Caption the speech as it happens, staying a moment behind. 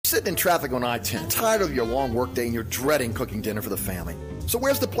Sitting in traffic on I-10, tired of your long workday and you're dreading cooking dinner for the family. So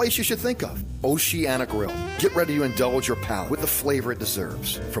where's the place you should think of? Oceana Grill. Get ready to indulge your palate with the flavor it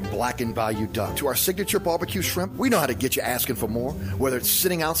deserves. From blackened bayou duck to our signature barbecue shrimp, we know how to get you asking for more. Whether it's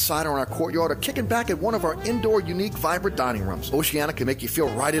sitting outside or in our courtyard or kicking back at one of our indoor, unique, vibrant dining rooms, Oceana can make you feel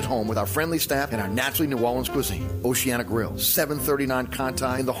right at home with our friendly staff and our naturally New Orleans cuisine. Oceana Grill, 739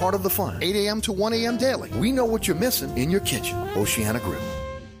 Conti in the heart of the fun, 8 a.m. to 1 a.m. daily. We know what you're missing in your kitchen. Oceana Grill.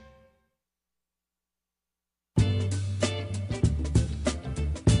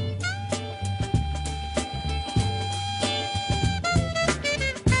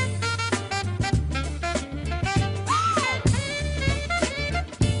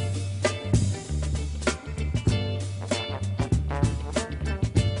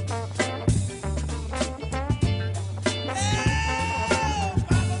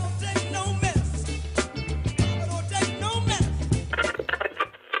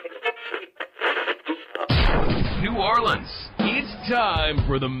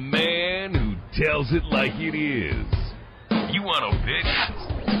 For the man who tells it like it is. You want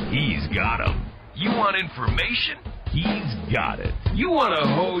opinions? He's got them. You want information? He's got it. You want a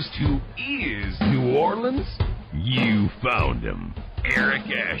host who is New Orleans? You found him. Eric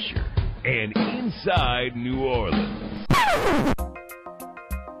Asher and Inside New Orleans.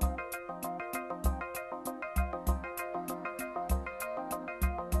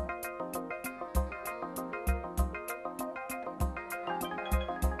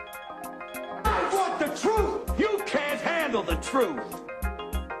 The truth.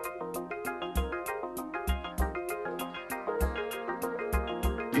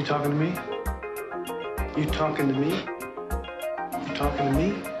 You talking to me? You talking to me? You talking to me?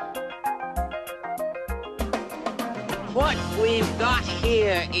 What we've got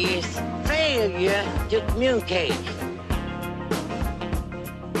here is failure to communicate.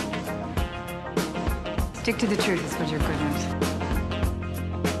 Stick to the truth is what you're good at.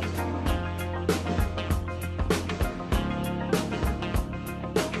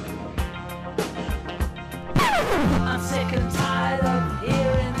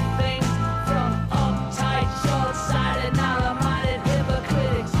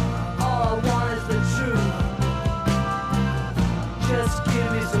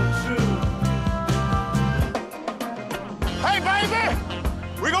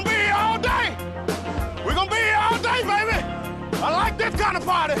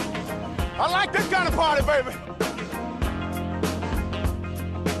 I like this kind of party, baby.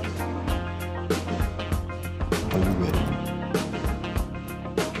 Are you ready?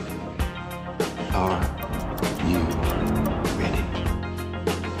 Are you ready?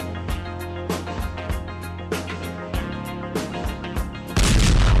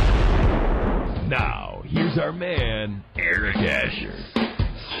 Now, here's our man, Eric Asher.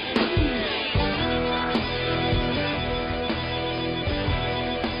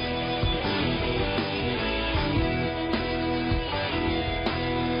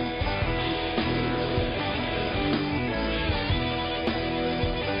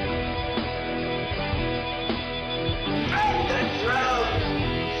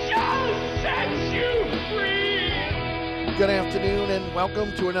 Good afternoon and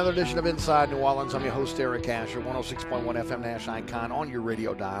welcome to another edition of Inside New Orleans. I'm your host, Eric Asher, 106.1 FM Nash Icon on your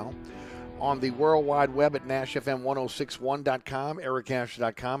radio dial. On the World Wide Web at NashFM1061.com,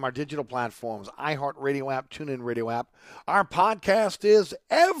 ericasher.com, our digital platforms, iHeartRadio app, TuneIn Radio app. Our podcast is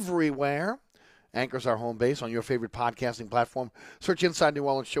everywhere. Anchor's our home base on your favorite podcasting platform. Search Inside New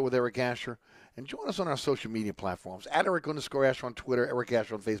Orleans Show with Eric Asher. And join us on our social media platforms, at Eric_Asher on Twitter, Eric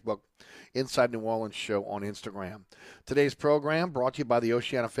Asher on Facebook, Inside New Orleans Show on Instagram. Today's program brought to you by the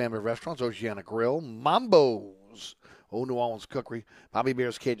Oceana family of restaurants, Oceana Grill, Mambo's, Old New Orleans Cookery, Bobby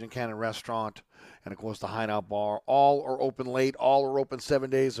Bear's Cajun Cannon Restaurant, and, of course, the Hideout Bar. All are open late. All are open 7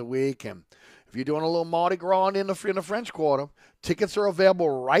 days a week. And if you're doing a little Mardi Gras in the French Quarter, tickets are available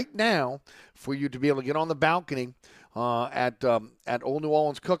right now for you to be able to get on the balcony at Old New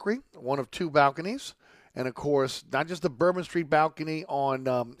Orleans Cookery, one of two balconies. And, of course, not just the Bourbon Street balcony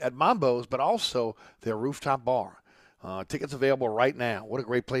on at Mambo's, but also their rooftop bar. Tickets available right now. What a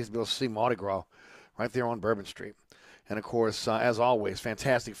great place to be able to see Mardi Gras right there on Bourbon Street. And, of course, as always,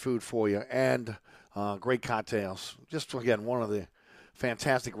 fantastic food for you and great cocktails. Just, again, one of the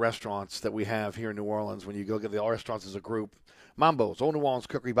fantastic restaurants that we have here in New Orleans when you go get the restaurants as a group. Mambo's, Old New Orleans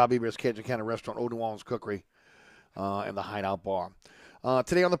Cookery, Bobby Bear's Cajun Cannon Restaurant, Old New Orleans Cookery, and the Hideout Bar.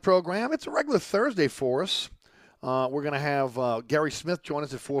 Today on the program, it's a regular Thursday for us. We're going to have Gary Smith join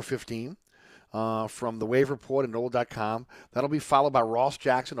us at 4:15. from the Wave Report and NOLA.com. That'll be followed by Ross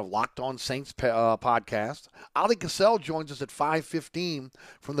Jackson of Locked On Saints podcast. Ali Cassell joins us at 5:15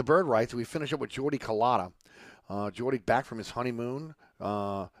 from the Bird Rights. We finish up with Jordy Culotta. Jordy back from his honeymoon,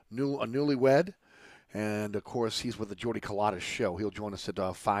 a newlywed. And, of course, he's with the Jordy Culotta Show. He'll join us at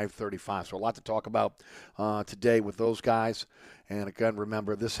 5:35. So a lot to talk about today with those guys. And, again,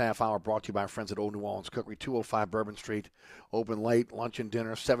 remember, this half hour brought to you by our friends at Old New Orleans Cookery, 205 Bourbon Street. Open late, lunch and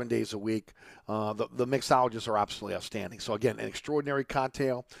dinner, 7 days a week. The mixologists are absolutely outstanding. So, again, an extraordinary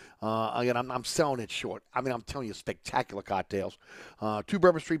cocktail. Again, I'm selling it short. I mean, I'm telling you, spectacular cocktails. 2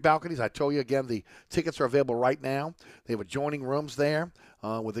 Bourbon Street balconies. I told you, again, the tickets are available right now. They have adjoining rooms there.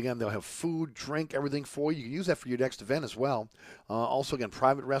 Again, they'll have food, drink, everything for you. You can use that for your next event as well. Also, again,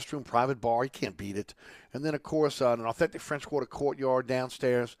 private restroom, private bar. You can't beat it. And then, of course, an authentic French Quarter courtyard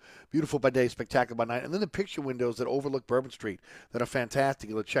downstairs. Beautiful by day, spectacular by night. And then the picture windows that overlook Bourbon Street that are fantastic.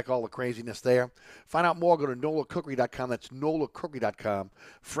 You'll check all the craziness there. Find out more. Go to NOLAcookery.com. That's NOLAcookery.com.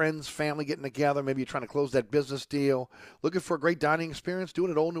 Friends, family getting together. Maybe you're trying to close that business deal. Looking for a great dining experience? Do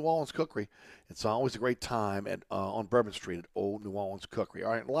it at Old New Orleans Cookery. It's always a great time on Bourbon Street at Old New Orleans Cookery.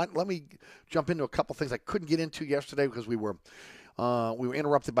 All right, let me jump into a couple things I couldn't get into yesterday because we were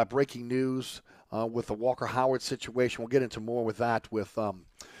interrupted by breaking news with the Walker Howard situation. We'll get into more with that with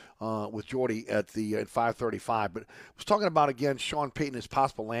Jordy at 5:35. But I was talking about, again, Sean Payton, his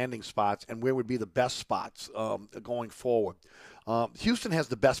possible landing spots and where would be the best spots going forward. Houston has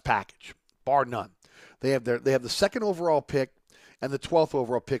the best package, bar none. They have the second overall pick and the 12th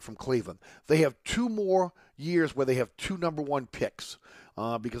overall pick from Cleveland. They have 2 more years where they have 2 number 1 picks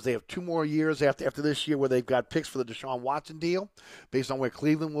because they have 2 more years after this year where they've got picks for the Deshaun Watson deal based on where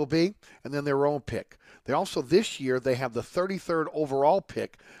Cleveland will be, and then their own pick. They also, this year, they have the 33rd overall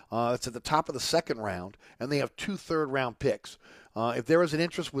pick. That's at the top of the second round, and they have 2 third-round picks. If there is an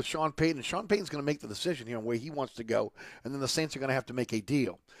interest with Sean Payton, Sean Payton's going to make the decision here on where he wants to go, and then the Saints are going to have to make a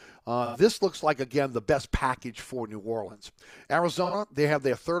deal. This looks like, again, the best package for New Orleans. Arizona, they have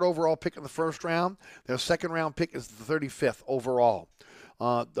their 3rd overall pick in the first round. Their second-round pick is the 35th overall.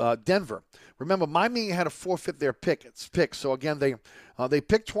 Denver. Remember, Miami had to forfeit their pick. So, again, they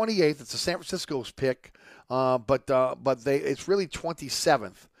picked 28th. It's the San Francisco's pick, but it's really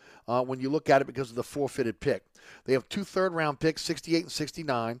 27th when you look at it because of the forfeited pick. They have 2 third-round picks, 68 and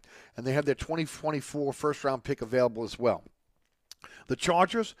 69, and they have their 2024 first-round pick available as well. The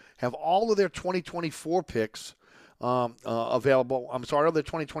Chargers have all of their 2024 picks available. I'm sorry, all of their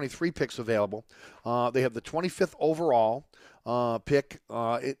 2023 picks available. They have the 25th overall pick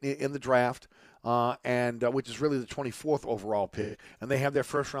in the draft, and which is really the 24th overall pick. And they have their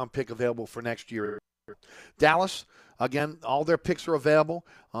first-round pick available for next year. Dallas, again, all their picks are available.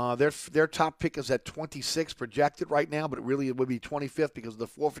 Their top pick is at 26 projected right now, but it would be 25th because of the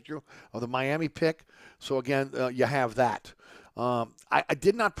forfeiture of the Miami pick. So, again, you have that. I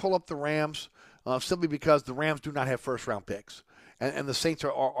did not pull up the Rams simply because the Rams do not have first-round picks. And the Saints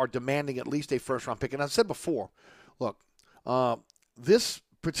are demanding at least a first-round pick. And I said before, look, this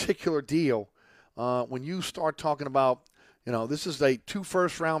particular deal, when you start talking about, this is a 2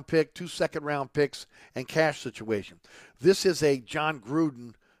 first-round pick, 2 second-round picks, and cash situation. This is a John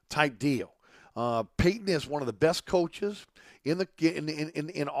Gruden type deal. Payton is one of the best coaches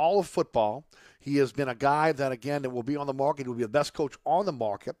in all of football. He has been a guy that, again, that will be on the market. He will be the best coach on the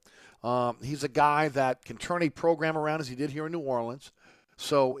market. He's a guy that can turn a program around as he did here in New Orleans.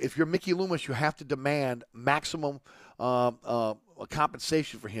 So if you're Mickey Loomis, you have to demand maximum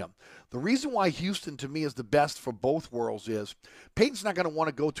compensation for him. The reason why Houston, to me, is the best for both worlds is Payton's not going to want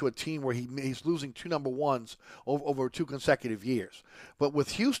to go to a team where he's losing 2 number 1s over 2 consecutive years. But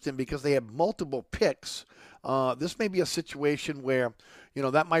with Houston, because they have multiple picks, this may be a situation where,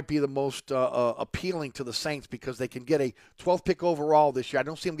 that might be the most appealing to the Saints because they can get a 12th pick overall this year. I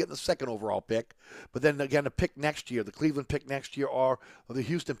don't see them getting the 2nd overall pick. But then, again, the pick next year, the Cleveland pick next year or the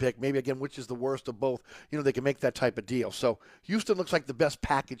Houston pick, maybe, again, which is the worst of both. They can make that type of deal. So Houston looks like the best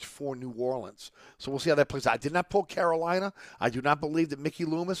package for New Orleans. So we'll see how that plays out. I did not pull Carolina. I do not believe that Mickey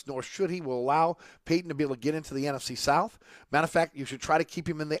Loomis, nor should he, will allow Payton to be able to get into the NFC South. Matter of fact, you should try to keep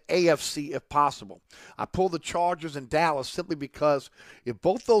him in the AFC if possible. I pulled the Chargers and Dallas simply because if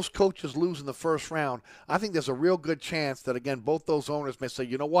both those coaches lose in the first round, I think there's a real good chance that, again, both those owners may say,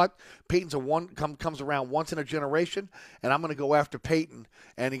 you know what, Payton's comes around once in a generation, and I'm going to go after Payton.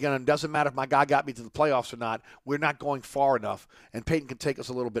 And, again, it doesn't matter if my guy got me to the playoffs or not. We're not going far enough, and Payton can take us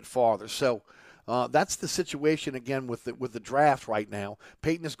a little bit farther. So That's the situation again with the draft right now.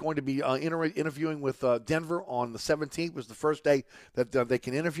 Peyton is going to be interviewing with Denver on the 17th. Was the first day that they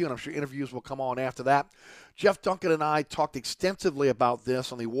can interview, and I'm sure interviews will come on after that. Jeff Duncan and I talked extensively about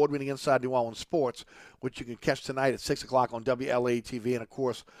this on the award-winning Inside New Orleans Sports, which you can catch tonight at 6 o'clock on WLA-TV, and, of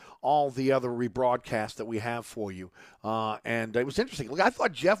course, all the other rebroadcasts that we have for you. And it was interesting. Look, I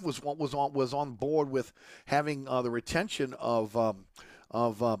thought Jeff was on board with having the retention of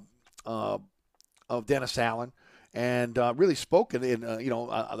Dennis Allen, and really spoken in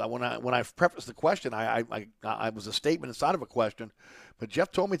when I prefaced the question, I was a statement inside of a question, but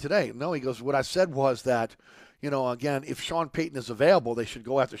Jeff told me today. No, he goes, what I said was that, again, if Sean Payton is available, they should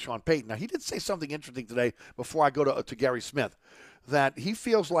go after Sean Payton. Now, he did say something interesting today before I go to Gary Smith, that he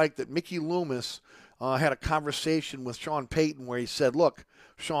feels like that Mickey Loomis had a conversation with Sean Payton where he said, look,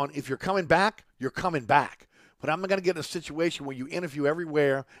 Sean, if you're coming back, you're coming back. But I'm not going to get in a situation where you interview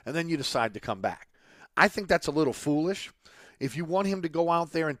everywhere and then you decide to come back. I think that's a little foolish. If you want him to go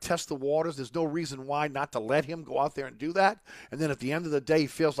out there and test the waters, there's no reason why not to let him go out there and do that. And then at the end of the day, he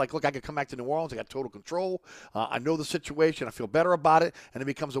feels like, look, I can come back to New Orleans. I got total control. I know the situation. I feel better about it. And it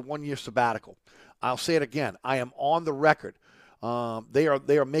becomes a one-year sabbatical. I'll say it again. I am on the record. They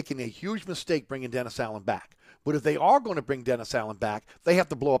are making a huge mistake bringing Dennis Allen back. But if they are going to bring Dennis Allen back, they have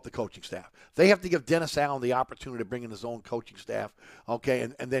to blow up the coaching staff. They have to give Dennis Allen the opportunity to bring in his own coaching staff, okay,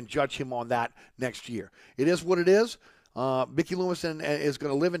 and then judge him on that next year. It is what it is. Mickey Loomis is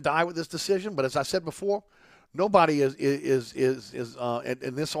going to live and die with this decision. But as I said before, nobody is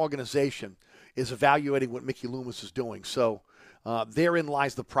in this organization is evaluating what Mickey Loomis is doing. So therein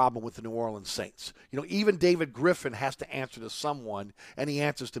lies the problem with the New Orleans Saints. Even David Griffin has to answer to someone, and he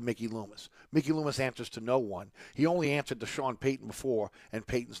answers to Mickey Loomis. Mickey Loomis answers to no one. He only answered to Sean Payton before, and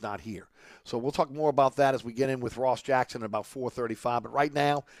Payton's not here. So we'll talk more about that as we get in with Ross Jackson at about 4:35. But right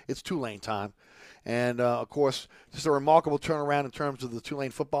now, it's Tulane time. And, of course, just a remarkable turnaround in terms of the Tulane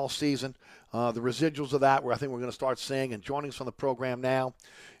football season. The residuals of that, where I think we're going to start seeing, and joining us on the program now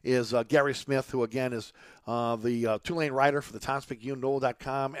is Gary Smith, who, again, is the Tulane writer for the Times-Picayune,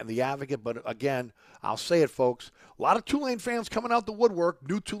 NOLA.com, and The Advocate. But, again, I'll say it, folks, a lot of Tulane fans coming out the woodwork,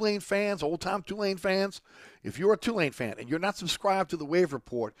 new Tulane fans, old-time Tulane fans. If you're a Tulane fan and you're not subscribed to the Wave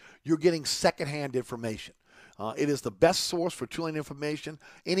Report, you're getting secondhand information. It is the best source for Tulane information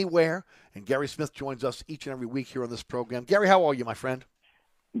anywhere, and Gary Smith joins us each and every week here on this program. Gary, how are you, my friend?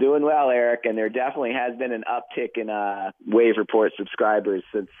 Doing well, Eric, and there definitely has been an uptick in Wave Report subscribers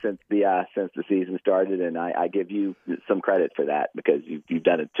since the season started, and I give you some credit for that because you've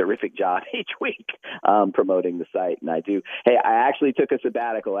done a terrific job each week promoting the site, and I do. Hey, I actually took a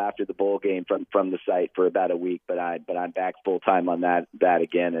sabbatical after the bowl game from the site for about a week, but I'm back full time on that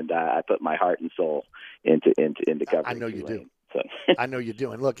again, and I put my heart and soul into covering. I know you Tulane. do. I know you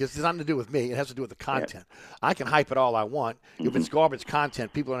do. And look, it's nothing to do with me. It has to do with the content. Yeah. I can hype it all I want. If it's garbage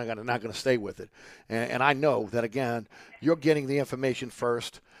content, people are not going to stay with it. And I know that, again, you're getting the information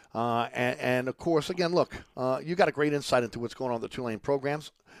first. And of course, again, look, you got a great insight into what's going on in the Tulane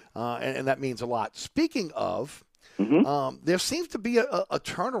programs, and that means a lot. Speaking of, there seems to be a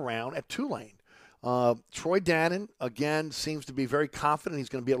turnaround at Tulane. Troy Dannon, again, seems to be very confident he's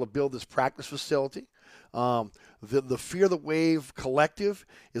going to be able to build this practice facility. The Fear the Wave collective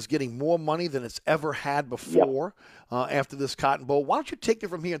is getting more money than it's ever had before after this Cotton Bowl. Why don't you take it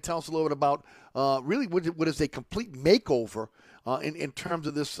from here and tell us a little bit about really what is a complete makeover in terms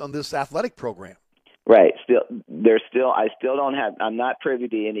of this athletic program? Right. I still don't have. I'm not privy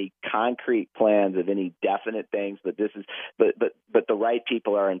to any concrete plans of any definite things. But but the right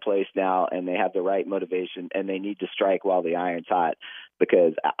people are in place now, and they have the right motivation, and they need to strike while the iron's hot.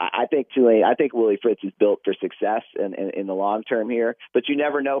 Because I think Tulane, I think Willie Fritz is built for success in the long term here, but you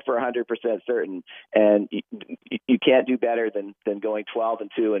never know for 100% certain. And you can't do better than going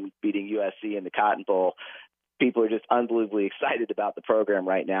 12-2 and beating USC in the Cotton Bowl. People are just unbelievably excited about the program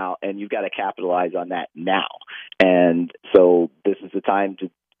right now, and you've got to capitalize on that now. And so this is the time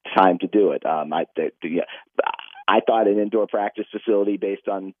to do it. I thought an indoor practice facility based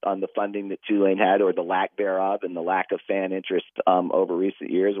on the funding that Tulane had, or the lack thereof, and the lack of fan interest over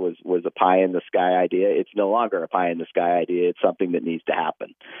recent years was a pie in the sky idea. It's no longer a pie in the sky idea. It's something that needs to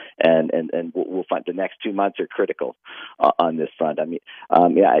happen, and we'll find the next 2 months are critical on this front. I mean,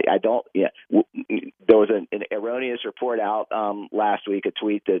 there was an erroneous report out last week, a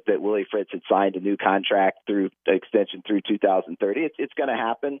tweet that Willie Fritz had signed a new contract through extension through 2030. It's going to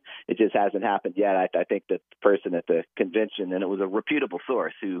happen. It just hasn't happened yet. I think that the person at the convention, and it was a reputable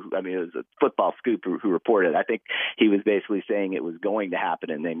source it was a Football Scoop who reported. I think he was basically saying it was going to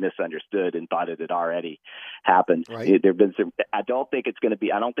happen, and they misunderstood and thought it had already happened. Right. There've been some. I don't think it's going to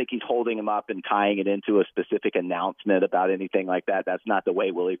be. I don't think he's holding him up and tying it into a specific announcement about anything like that. That's not the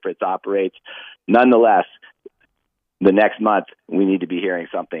way Willie Fritz operates. Nonetheless, the next month we need to be hearing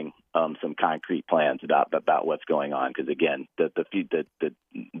something, some concrete plans about what's going on. Because again, the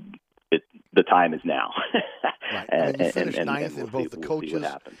time is now. Right. And you finished ninth in both the coaches.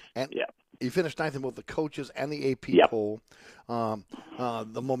 Yeah. You finished ninth in both the coaches and the AP poll.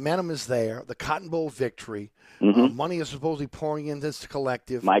 The momentum is there. The Cotton Bowl victory. Money is supposedly pouring into this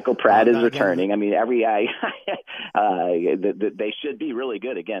collective. Michael Pratt is returning. I mean, they should be really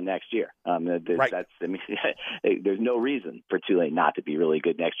good again next year. Right. There's no reason for Tulane not to be really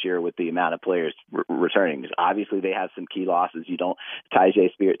good next year with the amount of players returning. Obviously, they have some key losses.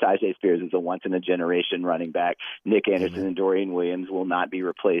 Tyjae Spears is a once-in-a-generation running back. Nick Anderson and Dorian Williams will not be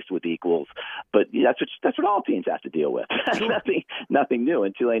replaced with equals. But that's what all teams have to deal with. Sure. Nothing new.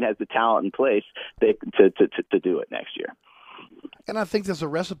 And Tulane has the talent in place to do it next year. And I think there's a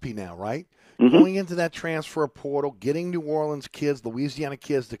recipe now, right? Going into that transfer portal, getting New Orleans kids, Louisiana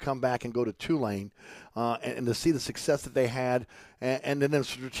kids to come back and go to Tulane, and to see the success that they had, and then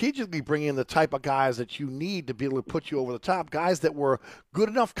strategically bring in the type of guys that you need to be able to put you over the top, guys that were good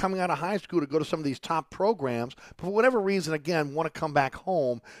enough coming out of high school to go to some of these top programs, but for whatever reason, again, want to come back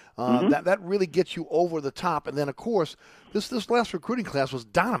home. That really gets you over the top. And then, of course, this last recruiting class was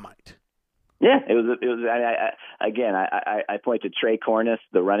dynamite. Yeah, it was. I point to Trey Cornish,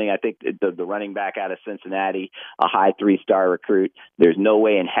 the running back out of Cincinnati, a high 3-star recruit. There's no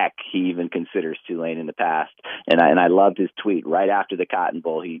way in heck he even considers Tulane in the past. And I loved his tweet right after the Cotton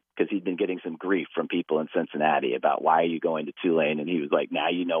Bowl, because he'd been getting some grief from people in Cincinnati about why are you going to Tulane, and he was like, now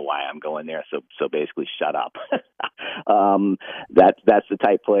you know why I'm going there. So basically, shut up. That's the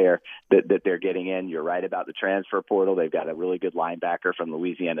type player that they're getting in. You're right about the transfer portal. They've got a really good linebacker from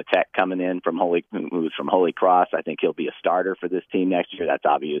Louisiana Tech coming in who's from Holy Cross. I think he'll be a starter for this team next year. That's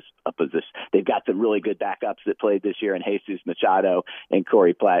obvious a position. They've got some really good backups that played this year in Jesus Machado and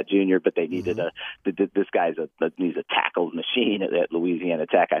Corey Platt Jr., but they needed this guy's he's a tackle machine at Louisiana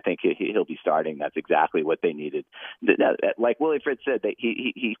Tech. I think he'll be starting. That's exactly what they needed. Like Willie Fritz said,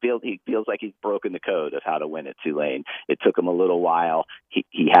 he feels like he's broken the code of how to win at Tulane. It took him a little while.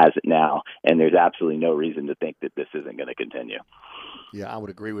 He has it now, and there's absolutely no reason to think that this isn't going to continue. Yeah, I would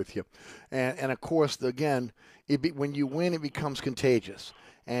agree with you. And of course, again, when you win, it becomes contagious.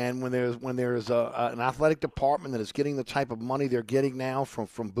 And when there's an athletic department that is getting the type of money they're getting now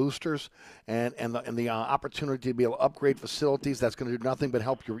from boosters and the opportunity to be able to upgrade facilities, that's going to do nothing but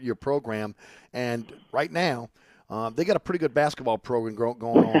help your program. And right now, they got a pretty good basketball program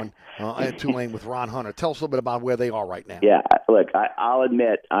going on at Tulane with Ron Hunter. Tell us a little bit about where they are right now. Yeah, look, I'll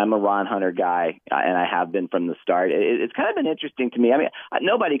admit I'm a Ron Hunter guy, and I have been from the start. It's kind of been interesting to me. I mean,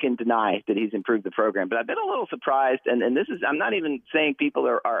 nobody can deny that he's improved the program, but I've been a little surprised, and this is, I'm not even saying people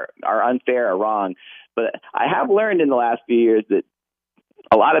are unfair or wrong, but I have learned in the last few years that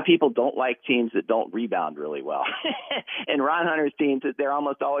a lot of people don't like teams that don't rebound really well. And Ron Hunter's teams, they're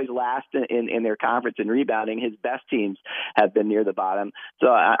almost always last in their conference in rebounding. His best teams have been near the bottom. So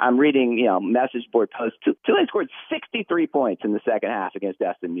I'm reading, message board posts. Tulane scored 63 points in the second half against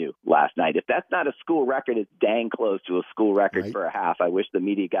SMU last night. If that's not a school record, it's dang close to a school record for a half. I wish the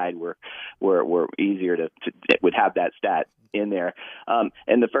media guide were easier to would have that stat in there.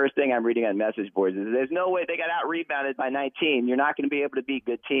 And the first thing I'm reading on message boards is there's no way they got out rebounded by 19. You're not going to be able to beat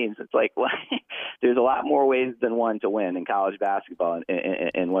good teams. It's like, well, there's a lot more ways than one to win in college basketball.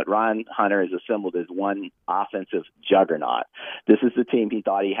 And what Ron Hunter has assembled is one offensive juggernaut. This is the team he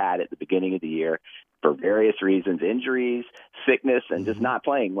thought he had at the beginning of the year. For various reasons, injuries, sickness, and just not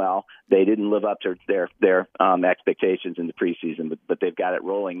playing well, they didn't live up to their expectations in the preseason. But they've got it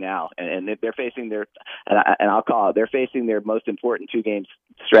rolling now, and they're facing they're facing their most important 2-game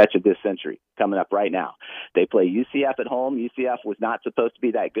stretch of this century coming up right now. They play UCF at home. UCF was not supposed to be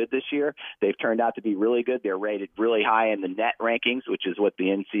that good this year. They've turned out to be really good. They're rated really high in the net rankings, which is what the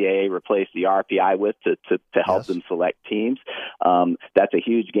NCAA replaced the RPI with to help them select teams. That's a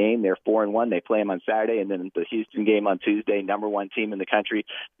huge game. They're 4-1. They play them on Saturday, and then the Houston game on Tuesday. Number 1 team in the country.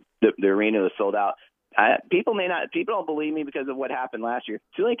 The arena was sold out. People don't believe me because of what happened last year.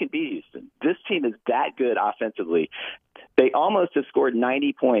 Tulane can beat Houston. This team is that good offensively. They almost have scored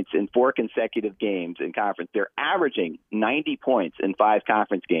 90 points in 4 consecutive games in conference. They're averaging 90 points in 5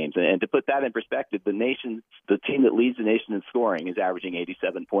 conference games. And to put that in perspective, the team that leads the nation in scoring is averaging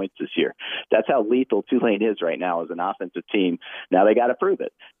 87 points this year. That's how lethal Tulane is right now as an offensive team. Now they got to prove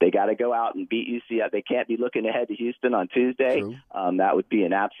it. They got to go out and beat UCF. They can't be looking ahead to Houston on Tuesday. That would be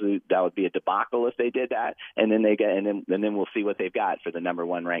a debacle if they did that. And then we'll see what they've got for the number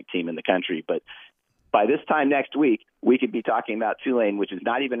 1 ranked team in the country. But by this time next week, we could be talking about Tulane, which is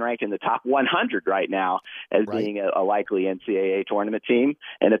not even ranked in the top 100 right now, as being a likely NCAA tournament team.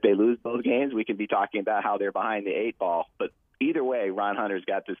 And if they lose both games, we could be talking about how they're behind the 8 ball. But either way, Ron Hunter's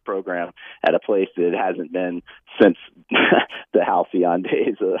got this program at a place that it hasn't been since the halcyon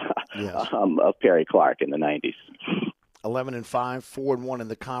days of Perry Clark in the 90s. 11-5, 4-1 in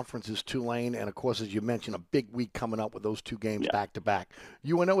the conference is Tulane, and of course, as you mentioned, a big week coming up with those 2 games back to back.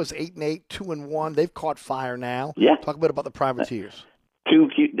 UNO is 8-8, 2-1. They've caught fire now. Yeah. Talk a bit about the Privateers.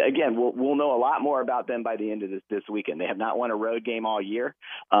 Again, we'll know a lot more about them by the end of this weekend. They have not won a road game all year.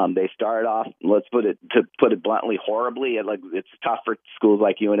 They started off, to put it bluntly, horribly. It's tough for schools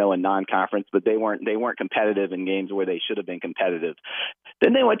like UNO in non-conference, but they weren't competitive in games where they should have been competitive.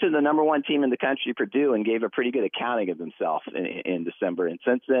 Then they went to the number 1 team in the country, Purdue, and gave a pretty good accounting of themselves in December. And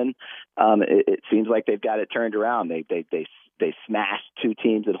since then, it seems like they've got it turned around. They smashed 2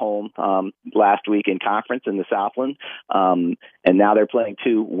 teams at home last week in conference in the Southland, and now they're playing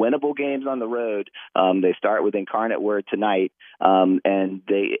 2 winnable games on the road. They start with Incarnate Word tonight, and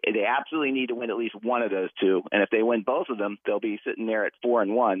they absolutely need to win at least one of those 2. And if they win both of them, they'll be sitting there at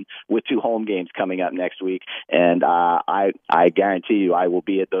 4-1 with 2 home games coming up next week. And I guarantee you, I will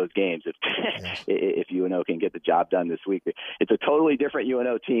be at those games if UNO can get the job done this week. It's a totally different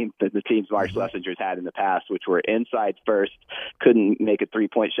UNO team than the teams Mark Schlesinger's had in the past, which were inside first. Couldn't make a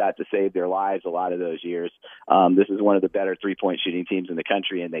 3-point shot to save their lives a lot of those years. This is one of the better 3-point shooting teams in the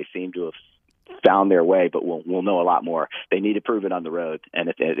country, and they seem to have found their way, but we'll know a lot more. They need to prove it on the road,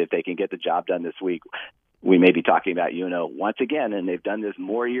 and if they can get the job done this week, we may be talking about UNO once again, and they've done this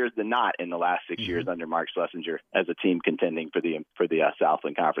more years than not in the last 6 years under Mark Schlesinger as a team contending for the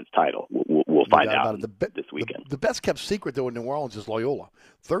Southland Conference title. We'll find out this weekend. The best kept secret though in New Orleans is Loyola,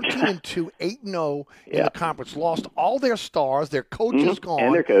 13-2, 8-0 in the conference. Lost all their stars, their coach is gone,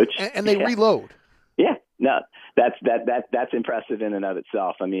 and their coach, and they reload. Yeah, no, that's impressive in and of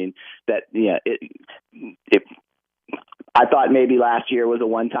itself. I mean, I thought maybe last year was a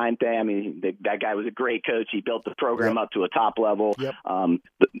one-time thing. I mean, that guy was a great coach. He built the program up to a top level. Yep.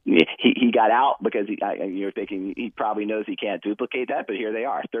 He got out because you're thinking he probably knows he can't duplicate that, but here they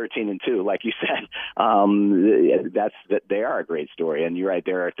are, 13-2, like you said. They are a great story, and you're right.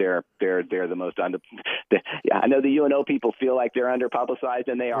 They're the most I know the UNO people feel like they're underpublicized,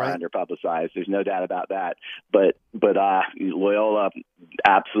 and they are underpublicized. There's no doubt about that. But Loyola,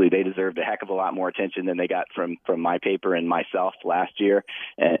 absolutely, they deserved a heck of a lot more attention than they got from my paper and myself last year,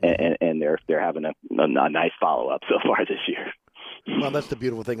 and they're having a nice follow-up so far this year. Well, that's the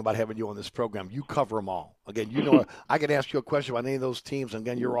beautiful thing about having you on this program. You cover them all. Again, I can ask you a question about any of those teams, and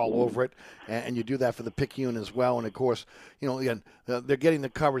again, you're all over it, and you do that for the Picayune as well. And, of course, again, they're getting the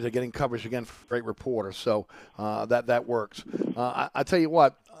coverage. They're getting coverage, again, for great reporters. So that works. I tell you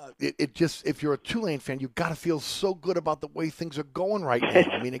what, it just, if you're a Tulane fan, you've got to feel so good about the way things are going right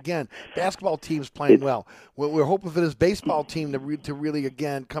now. I mean, again, basketball team's playing well. We're hoping for this baseball team to really,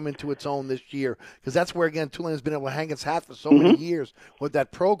 again, come into its own this year, because that's where, again, Tulane has been able to hang its hat for so many years with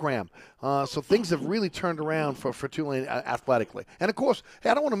that program. So things have really turned around for Tulane athletically. And, of course, hey,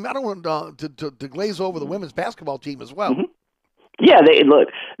 I don't want to glaze over the women's basketball team as well. Yeah, look,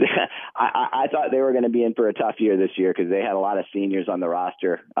 I thought they were going to be in for a tough year this year because they had a lot of seniors on the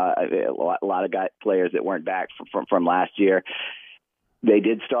roster, a lot of players that weren't back from last year. They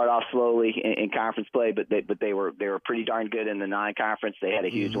did start off slowly in conference play, but they were pretty darn good in the non-conference. They had a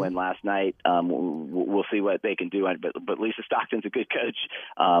huge win last night. We'll see what they can do. But Lisa Stockton's a good coach.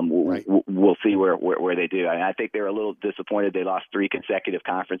 We'll see where they do. I think they were a little disappointed. They lost 3 consecutive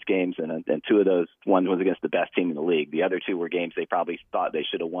conference games, and 2 of those, one was against the best team in the league. The other 2 were games they probably thought they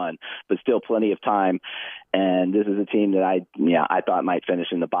should have won, but still plenty of time. And this is a team that I thought might finish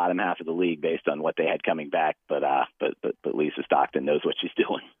in the bottom half of the league based on what they had coming back. But Lisa Stockton knows what she's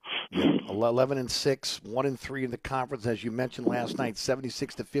doing. 11-6, 1-3 in the conference, as you mentioned last night,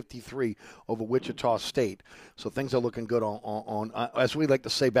 76-53 over Wichita State. So things are looking good on as we like to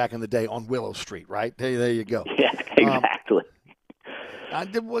say back in the day, on Willow Street, right? There you go. Yeah, exactly.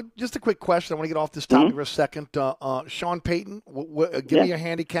 Just a quick question. I want to get off this topic for a second. Sean Payton, give me your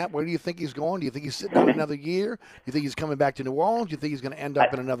handicap. Where do you think he's going? Do you think he's sitting out another year? Do you think he's coming back to New Orleans? Do you think he's going to end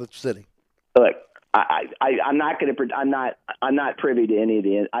up in another city? Look, I'm not going to. I'm not privy to any of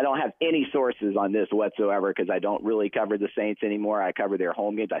the. I don't have any sources on this whatsoever because I don't really cover the Saints anymore. I cover their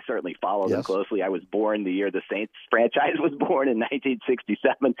home games. I certainly follow them closely. I was born the year the Saints franchise was born in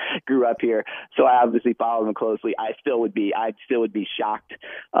 1967. Grew up here, so I obviously follow them closely. I still would be shocked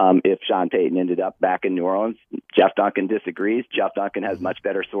if Sean Payton ended up back in New Orleans. Jeff Duncan disagrees. Jeff Duncan has much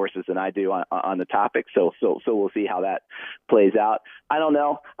better sources than I do on the topic. So we'll see how that plays out. I don't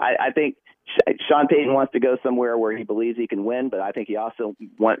know. I think Sean Payton wants to go somewhere where he believes he can win, but I think he also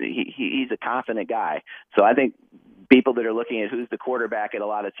he's a confident guy. So I think people that are looking at who's the quarterback at a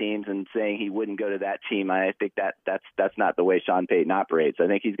lot of teams and saying he wouldn't go to that team, I think that's not the way Sean Payton operates. I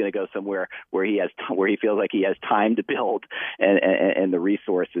think he's going to go somewhere where he feels like he has time to build and the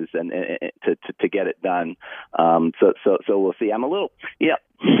resources and to get it done. So we'll see. I'm a little,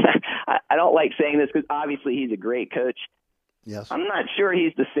 I don't like saying this because obviously he's a great coach. Yes. I'm not sure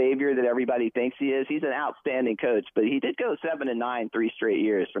he's the savior that everybody thinks he is. He's an outstanding coach, but he did go 7-9 3 straight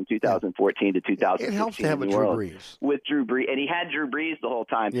years from 2014 to 2016. It helps to have a Drew Brees. With Drew Brees, and he had Drew Brees the whole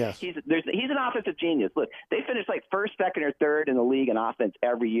time. Yes. He's an offensive genius. Look, they finished like first, second, or third in the league in offense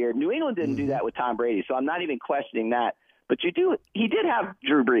every year. New England didn't do that with Tom Brady, so I'm not even questioning that. But he did have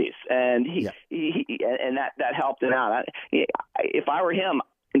Drew Brees, and and that helped him out. If I were him,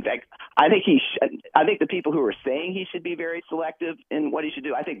 in fact, I think the people who are saying he should be very selective in what he should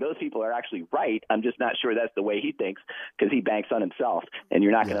do, I think those people are actually right. I'm just not sure that's the way he thinks because he banks on himself, and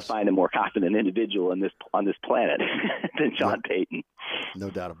you're not going to find a more confident individual on this planet than Sean Payton. No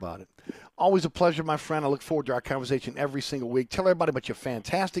doubt about it. Always a pleasure, my friend. I look forward to our conversation every single week. Tell everybody about your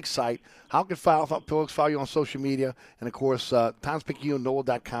fantastic site, how can folks follow you on social media, and, of course, TimesPicayune,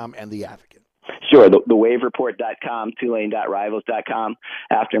 NOLA.com, and The Advocate. Sure, thewavereport.com, Tulane.rivals.com.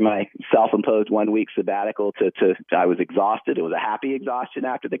 After my self-imposed 1 week sabbatical, I was exhausted. It was a happy exhaustion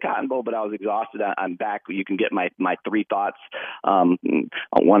after the Cotton Bowl, but I was exhausted. I'm back. You can get my 3 thoughts,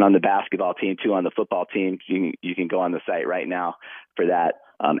 one on the basketball team, 2 on the football team. You can go on the site right now for that.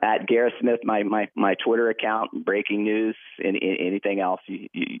 At Garrett Smith, my Twitter account, breaking news, anything else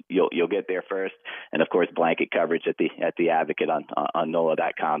you'll get there first, and of course blanket coverage at the Advocate on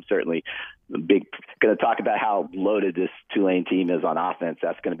NOLA.com. Certainly, going to talk about how loaded this Tulane team is on offense.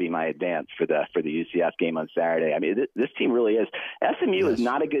 That's going to be my advance for the UCF game on Saturday. I mean, this team really is. SMU is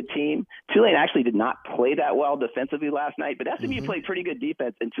not a good team. Tulane actually did not play that well defensively last night, but SMU played pretty good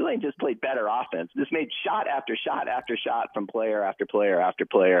defense, and Tulane just played better offense. Just made shot after shot after shot from player after player after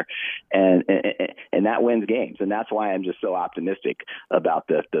player, and that wins games. And that's why I'm just so optimistic about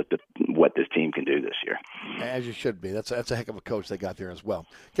the what this team can do this year. As you should be. That's a heck of a coach they got there as well.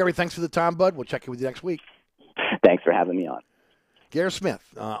 Gary, thanks for the time, bud. We'll check in with you next week. Thanks for having me on. Gary Smith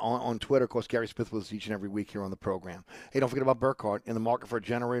on Twitter. Of course, Gary Smith was each and every week here on the program. Hey, don't forget about Burkhardt. In the market for a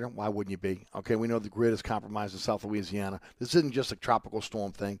generator, why wouldn't you be? Okay, we know the grid is compromised in South Louisiana. This isn't just a tropical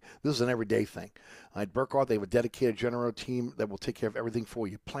storm thing. This is an everyday thing. At Burkhardt, they have a dedicated generator team that will take care of everything for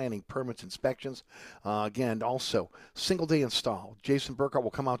you. Planning, permits, inspections. Again, also, single-day install. Jason Burkhardt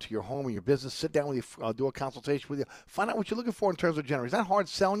will come out to your home or your business, sit down with you, do a consultation with you, find out what you're looking for in terms of generators. He's not hard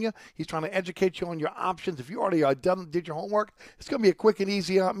selling you. He's trying to educate you on your options. If you already did your homework, it's going to be a quick and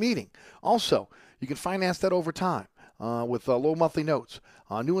easy meeting. Also, you can finance that over time with low monthly notes.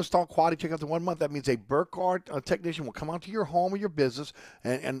 New install quality check out to 1 month. That means a Burkhardt technician will come out to your home or your business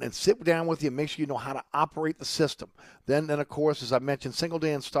and sit down with you and make sure you know how to operate the system. Then of course, as I mentioned,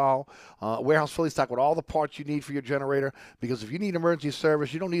 single-day install, warehouse fully stocked with all the parts you need for your generator. Because if you need emergency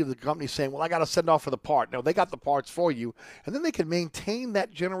service, you don't need the company saying, well, I got to send off for the part. No, they got the parts for you. And then they can maintain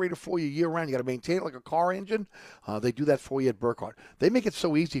that generator for you year-round. You got to maintain it like a car engine. They do that for you at Burkhardt. They make it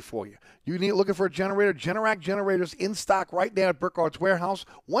so easy for you. You need looking for a generator, Generac generators in stock right now at Burkhardt's warehouse.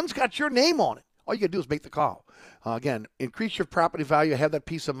 One's got your name on it. All you got to do is make the call. Again, increase your property value. Have that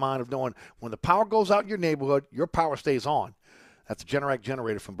peace of mind of knowing when the power goes out in your neighborhood, your power stays on. That's a Generac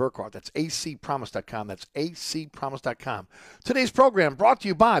generator from Burkhardt. That's acpromise.com. That's acpromise.com. Today's program brought to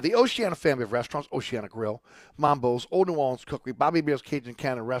you by the Oceana family of restaurants, Oceana Grill, Mambo's, Old New Orleans Cookery, Bobby Bear's Cajun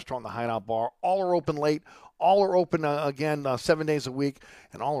Cannon Restaurant, the Hideout Bar. All are open late. All are open, 7 days a week,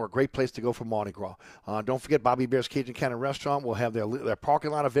 and all are a great place to go for Mardi Gras. Don't forget Bobby Bear's Cajun Cannon Restaurant will have their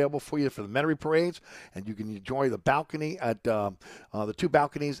parking lot available for you for the Metairie parades, and you can enjoy the balcony at the 2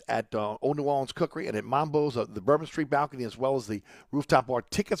 balconies at Old New Orleans Cookery and at Mambo's, the Bourbon Street balcony, as well as the rooftop bar.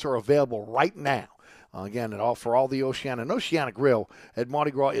 Tickets are available right now. Again, for all the Oceana and Oceana Grill at Mardi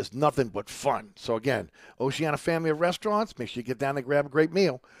Gras is nothing but fun. So, again, Oceana family of restaurants, make sure you get down and grab a great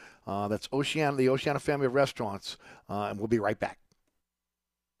meal. That's the Oceana family of restaurants, and we'll be right back.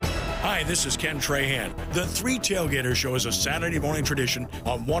 Hi, this is Ken Trahan. The Three Tailgaters Show is a Saturday morning tradition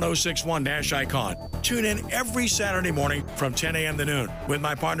on 106.1 Nash Icon. Tune in every Saturday morning from 10 a.m. to noon with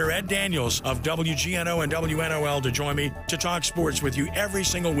my partner Ed Daniels of WGNO and WNOL to join me to talk sports with you every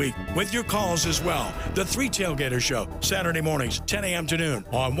single week with your calls as well. The Three Tailgaters Show, Saturday mornings, 10 a.m. to noon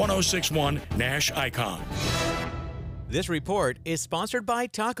on 106.1 Nash Icon. This report is sponsored by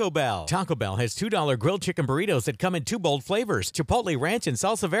Taco Bell. Taco Bell has $2 grilled chicken burritos that come in 2 bold flavors, Chipotle Ranch and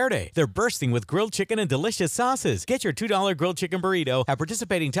Salsa Verde. They're bursting with grilled chicken and delicious sauces. Get your $2 grilled chicken burrito at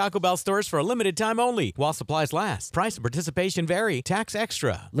participating Taco Bell stores for a limited time only, while supplies last. Price and participation vary. Tax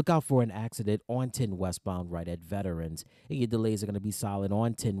extra. Look out for an accident on 10 westbound right at Veterans. And your delays are going to be solid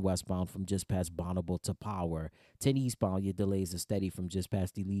on 10 westbound from just past Bonneville to Power. 10 eastbound, your delays are steady from just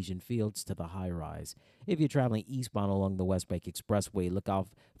past Elysian Fields to the high rise. If you're traveling eastbound along the West Bank Expressway, look out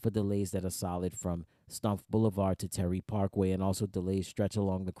for delays that are solid from Stumpf Boulevard to Terry Parkway, and also delays stretch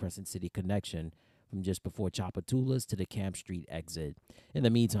along the Crescent City connection from just before Chapatulas to the Camp Street exit. In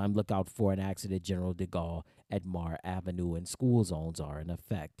the meantime, look out for an accident General de Gaulle at Mar Avenue, and school zones are in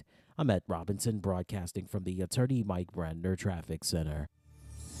effect. I'm Ed Robinson, broadcasting from the Attorney Mike Brandner Traffic Center.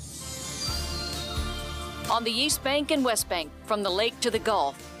 On the East Bank and West Bank, from the lake to the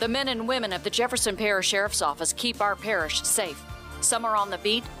Gulf, the men and women of the Jefferson Parish Sheriff's Office keep our parish safe. Some are on the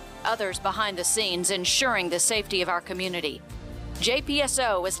beat, others behind the scenes, ensuring the safety of our community.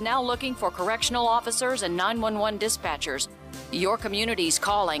 JPSO is now looking for correctional officers and 911 dispatchers. Your community's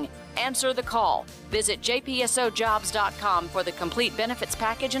calling. Answer the call. Visit jpsojobs.com for the complete benefits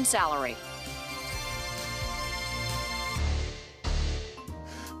package and salary.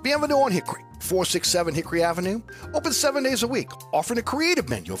 Bienvenue on Hickory, 467 Hickory Avenue. Open 7 days a week, offering a creative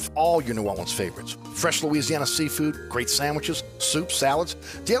menu of all your New Orleans favorites. Fresh Louisiana seafood, great sandwiches, soups, salads,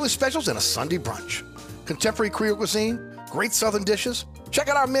 daily specials, and a Sunday brunch. Contemporary Creole cuisine, great southern dishes. Check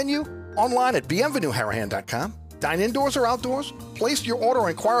out our menu online at bienvenueharahan.com. Dine indoors or outdoors. Place your order or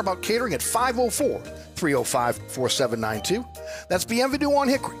inquire about catering at 504-305-4792. That's Bienvenue on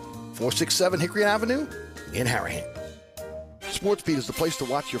Hickory, 467 Hickory Avenue in Harahan. SportsBeat is the place to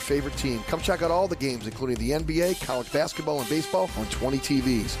watch your favorite team. Come check out all the games, including the NBA, college basketball, and baseball on 20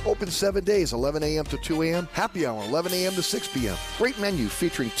 TVs. Open 7 days, 11 a.m. to 2 a.m. Happy hour, 11 a.m. to 6 p.m. Great menu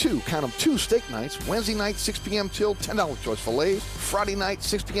featuring two steak nights. Wednesday night, 6 p.m. till $10 choice fillets. Friday night,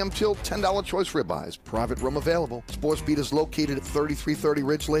 6 p.m. till $10 choice ribeyes. Private room available. SportsBeat is located at 3330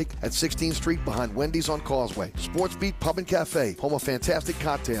 Ridge Lake at 16th Street behind Wendy's on Causeway. SportsBeat Pub and Cafe, home of fantastic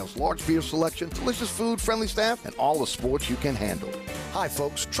cocktails, large beer selection, delicious food, friendly staff, and all the sports you can handle. Hi,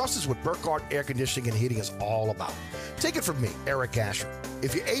 folks. Trust is what Burkhardt Air Conditioning and Heating is all about. Take it from me, Eric Asher.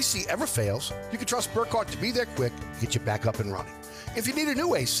 If your AC ever fails, you can trust Burkhardt to be there quick to get you back up and running. If you need a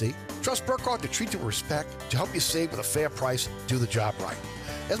new AC, trust Burkhardt to treat you with respect, to help you save with a fair price, do the job right.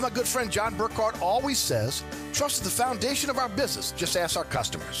 As my good friend John Burkhardt always says, trust is the foundation of our business. Just ask our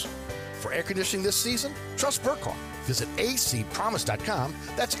customers. For air conditioning this season, trust Burkhardt. Visit acpromise.com.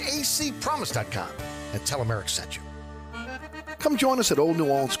 That's acpromise.com. And tell them Eric sent you. Come join us at Old New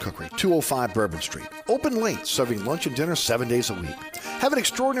Orleans Cookery, 205 Bourbon Street. Open late, serving lunch and dinner 7 days a week. Have an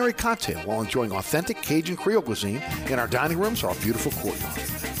extraordinary cocktail while enjoying authentic Cajun Creole cuisine in our dining rooms or our beautiful courtyard.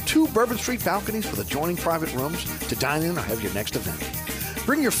 2 Bourbon Street balconies with adjoining private rooms to dine in or have your next event.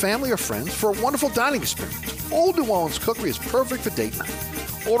 Bring your family or friends for a wonderful dining experience. Old New Orleans Cookery is perfect for date night.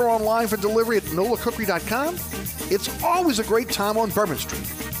 Order online for delivery at nolacookery.com. It's always a great time on Bourbon Street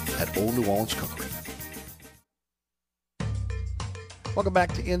at Old New Orleans Cookery. Welcome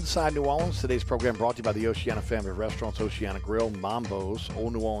back to Inside New Orleans. Today's program brought to you by the Oceana family of restaurants, Oceana Grill, Mambo's,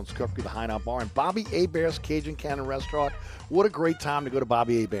 Old New Orleans Cookery, the Hideout Bar, and Bobby Hebert's Cajun Cannon Restaurant. What a great time to go to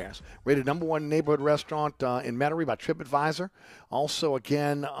Bobby Hebert's. Rated #1 neighborhood restaurant in Metairie by TripAdvisor. Also,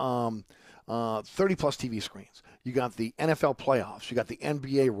 again, 30-plus TV screens. You got the NFL playoffs. You got the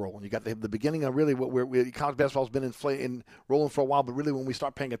NBA rolling. You got the beginning of really what college basketball has been rolling for a while, but really when we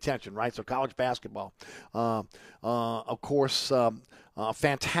start paying attention, right? So college basketball. Of course,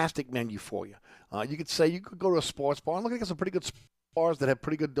 fantastic menu for you. You could say you could go to a sports bar and look at some pretty good bars that have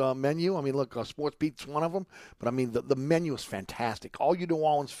pretty good menu. I mean, look, SportsBeat's one of them, but I mean the menu is fantastic. All your New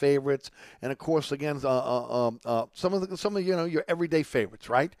Orleans favorites, and of course, again, some of your everyday favorites,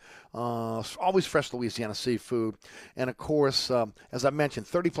 right? Always fresh Louisiana seafood, and of course, as I mentioned,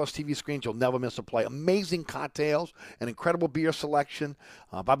 30-plus TV screens. You'll never miss a play. Amazing cocktails, an incredible beer selection.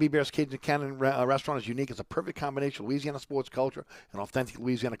 Bobby Hebert's Cajun Cannon Restaurant is unique. It's a perfect combination of Louisiana sports culture and authentic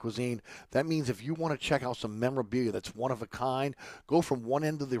Louisiana cuisine. That means if you want to check out some memorabilia that's one of a kind, Go from one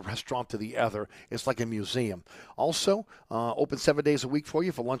end of the restaurant to the other. It's like a museum. Also, open 7 days a week for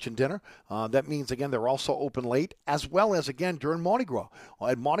you for lunch and dinner. That means, again, they're also open late, as well as, again, during Mardi Gras.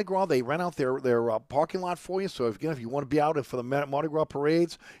 At Mardi Gras, they rent out their parking lot for you. So, if you want to be out for the Mardi Gras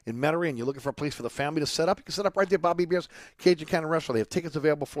parades in Metairie and you're looking for a place for the family to set up, you can set up right there at Bobby Hebert's Cajun Cannon Restaurant. They have tickets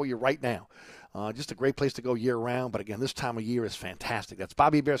available for you right now. Just a great place to go year-round. But, again, this time of year is fantastic. That's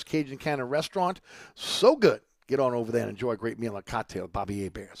Bobby Hebert's Cajun Cannon Restaurant. So good. Get on over there and enjoy a great meal and a cocktail at Bobby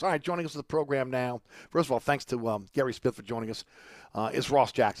Hebert's. All right, joining us in the program now. First of all, thanks to Gary Smith for joining us. Is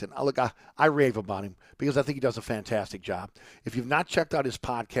Ross Jackson. I rave about him because I think he does a fantastic job. If you've not checked out his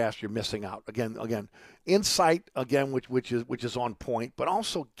podcast, you're missing out. Again, insight again, which is on point, but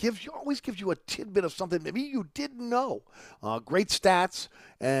also always gives you a tidbit of something maybe you didn't know. Great stats,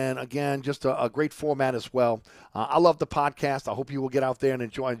 and again, just a great format as well. I love the podcast. I hope you will get out there and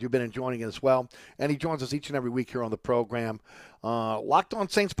enjoy it. You've been enjoying it as well. And he joins us each and every week here on the program. Locked On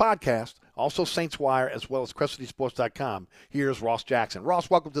Saints podcast, also Saints Wire, as well as CrescentCitySports.com. Here's Ross Jackson. Ross,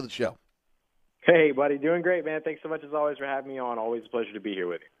 welcome to the show. Hey, buddy. Doing great, man. Thanks so much, as always, for having me on. Always a pleasure to be here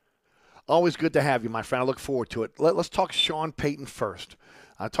with you. Always good to have you, my friend. I look forward to it. Let's talk Sean Payton first.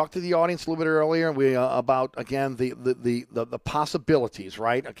 I talked to the audience a little bit earlier about, again, the possibilities,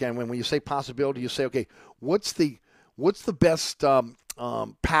 right? Again, when you say possibility, you say, okay, what's the best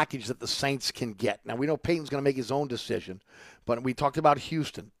package that the Saints can get? Now, we know Payton's going to make his own decision, but we talked about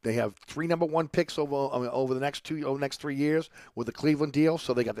Houston. They have 3 number 1 picks over the next 3 years with the Cleveland deal.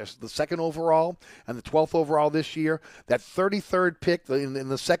 So they got the 2nd overall and the 12th overall this year. That 33rd pick in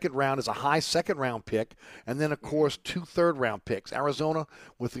the second round is a high second-round pick, and then, of course, 2 third-round picks. Arizona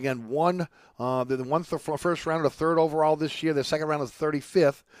with, again, one first round of the 3rd overall this year. Their second round is the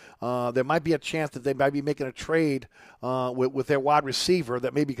 35th. There might be a chance that they might be making a trade with their wide receiver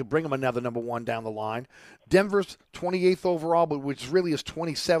that maybe could bring them another number 1 down the line. Denver's 28th overall, but which really is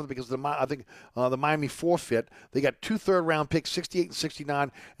 27th because the Miami forfeit. They got 2 third-round picks, 68 and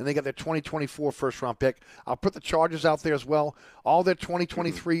 69, and they got their 2024 first-round pick. I'll put the Chargers out there as well. All their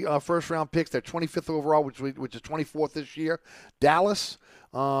 2023 first-round picks, their 25th overall, which is 24th this year. Dallas,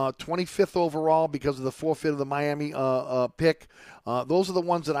 25th overall because of the forfeit of the Miami pick. Those are the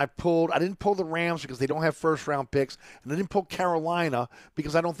ones that I pulled. I didn't pull the Rams because they don't have first-round picks, and I didn't pull Carolina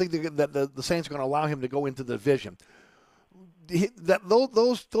because I don't think that the Saints are going to allow him to go into the division.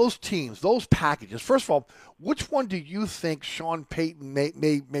 Those teams, those packages. First of all, which one do you think Sean Payton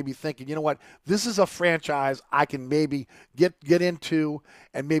may be thinking? You know what? This is a franchise I can maybe get into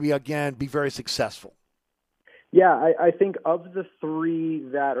and maybe again be very successful. Yeah, I think of the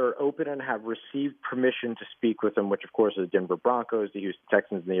 3 that are open and have received permission to speak with him, which of course is the Denver Broncos, the Houston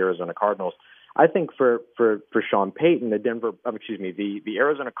Texans, and the Arizona Cardinals. I think for Sean Payton, the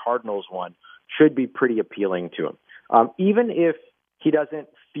Arizona Cardinals one should be pretty appealing to him. Even if he doesn't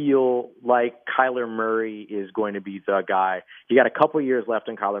feel like Kyler Murray is going to be the guy. He got a couple years left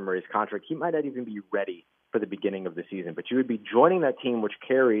in Kyler Murray's contract. He might not even be ready for the beginning of the season, but you would be joining that team which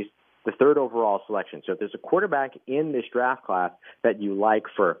carries the 3rd overall selection. So if there's a quarterback in this draft class that you like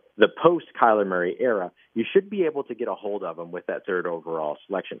for the post-Kyler Murray era, you should be able to get a hold of him with that 3rd overall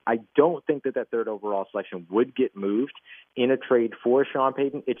selection. I don't think that 3rd overall selection would get moved in a trade for Sean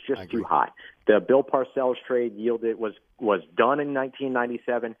Payton. It's just too high. The Bill Parcells trade was done in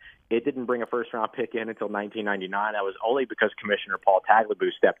 1997. It didn't bring a first-round pick in until 1999. That was only because Commissioner Paul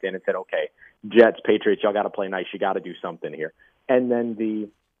Tagliabue stepped in and said, okay, Jets, Patriots, y'all got to play nice. You got to do something here. And then the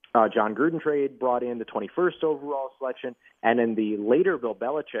John Gruden trade brought in the 21st overall selection, and then the later Bill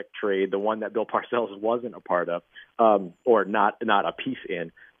Belichick trade, the one that Bill Parcells wasn't a part of, or not a piece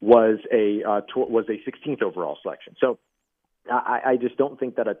in, was a 16th overall selection. So I just don't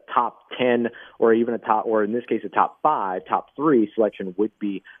think that a top 10 or even or in this case a top 5, top 3 selection would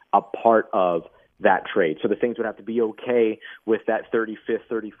be a part of that trade. So the Saints would have to be okay with that 35th,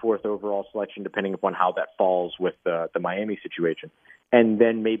 34th overall selection, depending upon how that falls with the Miami situation. And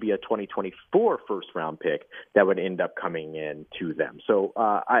then maybe a 2024 first-round pick that would end up coming in to them. So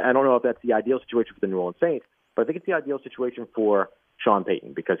I don't know if that's the ideal situation for the New Orleans Saints, but I think it's the ideal situation for Sean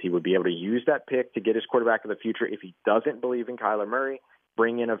Payton because he would be able to use that pick to get his quarterback of the future. If he doesn't believe in Kyler Murray,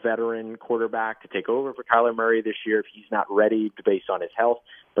 bring in a veteran quarterback to take over for Kyler Murray this year if he's not ready based on his health.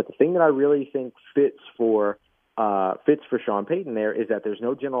 But the thing that I really think fits for Sean Payton there is that there's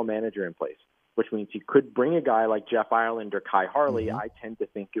no general manager in place, which means he could bring a guy like Jeff Ireland or Kai Harley. Mm-hmm. I tend to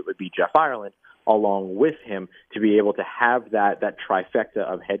think it would be Jeff Ireland along with him to be able to have that trifecta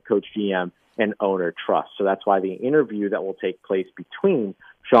of head coach, GM, and owner trust. So that's why the interview that will take place between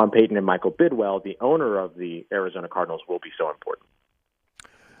Sean Payton and Michael Bidwell, the owner of the Arizona Cardinals, will be so important.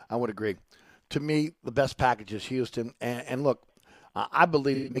 I would agree. To me, the best package is Houston. And look, I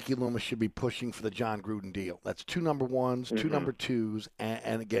believe Mickey Loomis should be pushing for the John Gruden deal. That's 2 number ones, 2 number twos,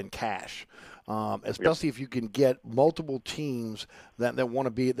 and again, cash. Especially if you can get multiple teams that want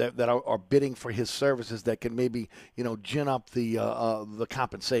to be that are bidding for his services that can maybe gin up the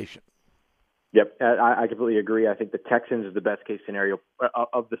compensation. Yep, I completely agree. I think the Texans is the best case scenario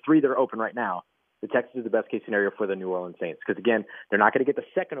of the 3 that are open right now. The Texans is the best case scenario for the New Orleans Saints because, again, they're not going to get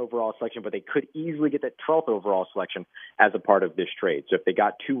the 2nd overall selection, but they could easily get that 12th overall selection as a part of this trade. So if they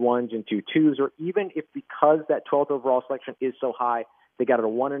got 2 1s and 2 2s, or even if because that 12th overall selection is so high, they got a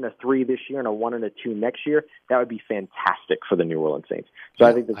 1 and a 3 this year and a 1 and a 2 next year, that would be fantastic for the New Orleans Saints. So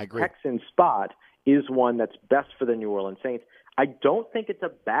I think the Texans spot is one that's best for the New Orleans Saints. I don't think it's a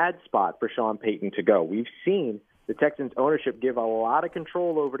bad spot for Sean Payton to go. We've seen the Texans ownership give a lot of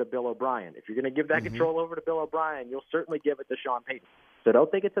control over to Bill O'Brien. If you're going to give that control over to Bill O'Brien, you'll certainly give it to Sean Payton. So don't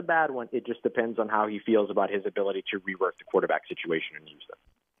think it's a bad one. It just depends on how he feels about his ability to rework the quarterback situation in Houston.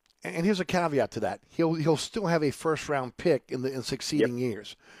 And here's a caveat to that: he'll still have a first-round pick in succeeding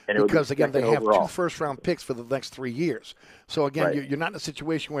years, and because again they have overall. 2 first-round picks for the next 3 years. So again, you're not in a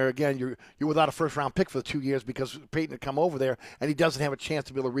situation where again you're without a first-round pick for the 2 years because Peyton had come over there and he doesn't have a chance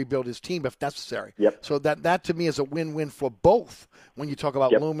to be able to rebuild his team if necessary. So that to me is a win-win for both when you talk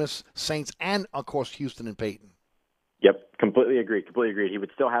about Loomis, Saints, and of course Houston and Peyton. Yep, completely agreed. He would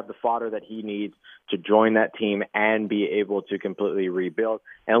still have the fodder that he needs to join that team and be able to completely rebuild.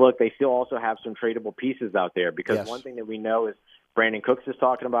 And look, they still also have some tradable pieces out there because one thing that we know is Brandon Cooks is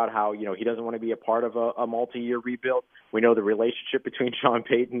talking about how, he doesn't want to be a part of a multi-year rebuild. We know the relationship between Sean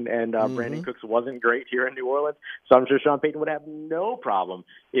Payton and Brandon Cooks wasn't great here in New Orleans. So I'm sure Sean Payton would have no problem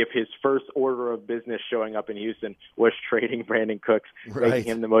if his first order of business showing up in Houston was trading Brandon Cooks, making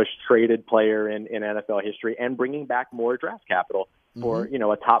him the most traded player in NFL history, and bringing back more draft capital for,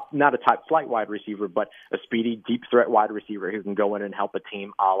 not a top flight wide receiver, but a speedy, deep threat wide receiver who can go in and help a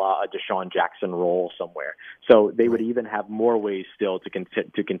team a la a Deshaun Jackson role somewhere. So they would even have more ways still to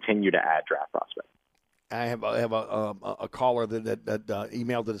continue to add draft prospects. I have a caller that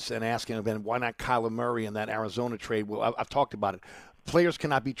emailed us and asking, why not Kyler Murray in that Arizona trade? Well, I've talked about it. Players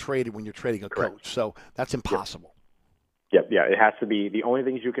cannot be traded when you're trading a coach, so that's impossible. Yep, it has to be. The only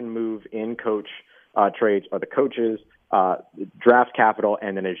things you can move in coach trades are the coaches, draft capital,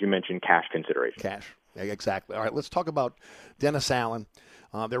 and then, as you mentioned, cash consideration. Cash, exactly. All right, let's talk about Dennis Allen.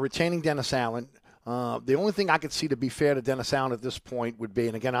 They're retaining Dennis Allen. The only thing I could see to be fair to Dennis Allen at this point would be,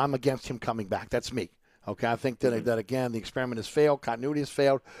 and again, I'm against him coming back. That's me. Okay, I think that again, the experiment has failed, continuity has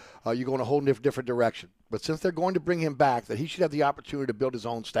failed. You're going a whole different direction. But since they're going to bring him back, that he should have the opportunity to build his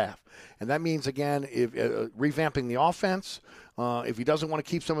own staff. And that means, again, if revamping the offense, if he doesn't want to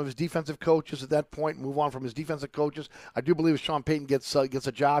keep some of his defensive coaches at that point, move on from his defensive coaches. I do believe if Sean Payton gets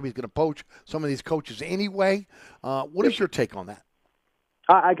a job, he's going to poach some of these coaches anyway. What is your take on that?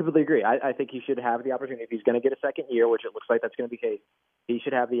 I completely agree. I think he should have the opportunity. If he's going to get a second year, which it looks like that's going to be the case, he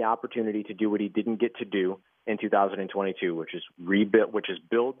should have the opportunity to do what he didn't get to do in 2022, which is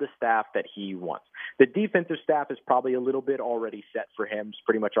build the staff that he wants. The defensive staff is probably a little bit already set for him. It's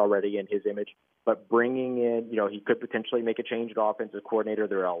pretty much already in his image. But bringing in, he could potentially make a change at offensive coordinator.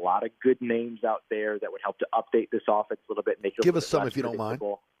 There are a lot of good names out there that would help to update this offense a little bit. Give us some if you don't mind.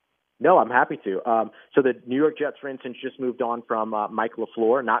 No, I'm happy to. So the New York Jets, for instance, just moved on from Mike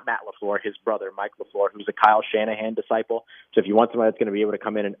LaFleur, not Matt LaFleur, his brother, Mike LaFleur, who's a Kyle Shanahan disciple. So if you want somebody that's going to be able to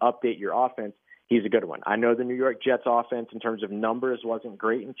come in and update your offense, he's a good one. I know the New York Jets offense in terms of numbers wasn't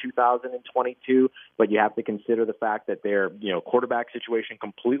great in 2022, but you have to consider the fact that their quarterback situation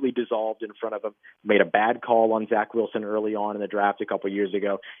completely dissolved in front of them, made a bad call on Zach Wilson early on in the draft a couple of years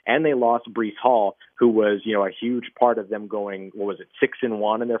ago, and they lost Breece Hall, who was a huge part of them going,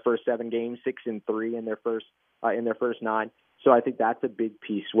 6-1 in their first 7 games, 6-3 in their first 9. So I think that's a big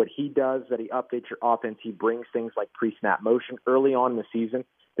piece. What he does, that he updates your offense, he brings things like pre-snap motion early on in the season.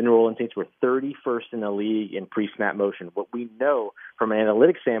 The New Orleans Saints were 31st in the league in pre-snap motion. What we know from an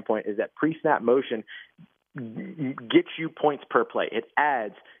analytics standpoint is that pre-snap motion gets you points per play. It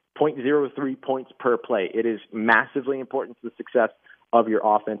adds 0.03 points per play. It is massively important to the success of your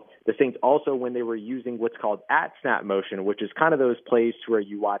offense. The Saints also, when they were using what's called at-snap motion, which is kind of those plays where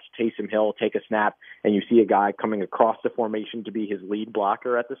you watch Taysom Hill take a snap and you see a guy coming across the formation to be his lead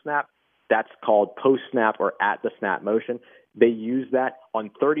blocker at the snap, that's called post-snap or at-the-snap motion. They use that on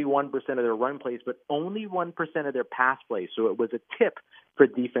 31% of their run plays, but only 1% of their pass plays. So it was a tip for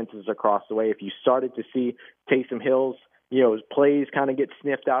defenses across the way. If you started to see Taysom Hill's plays kind of get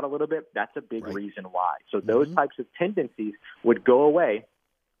sniffed out a little bit, that's a big reason why. So those types of tendencies would go away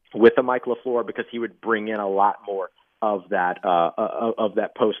with a Mike LaFleur because he would bring in a lot more of that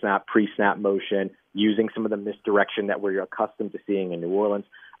post-snap, pre-snap motion, using some of the misdirection that we're accustomed to seeing in New Orleans.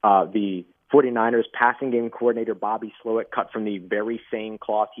 The 49ers passing game coordinator Bobby Slowick cut from the very same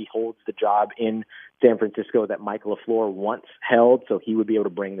cloth. He holds the job in San Francisco that Michael LaFleur once held, so he would be able to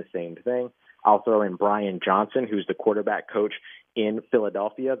bring the same thing. I'll throw in Brian Johnson, who's the quarterback coach in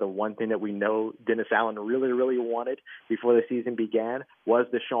Philadelphia. The one thing that we know Dennis Allen really, really wanted before the season began was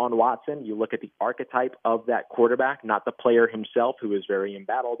Deshaun Watson. You look at the archetype of that quarterback, not the player himself, who is very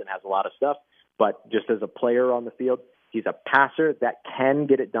embattled and has a lot of stuff, but just as a player on the field. He's a passer that can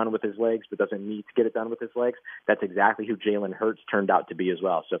get it done with his legs, but doesn't need to get it done with his legs. That's exactly who Jalen Hurts turned out to be as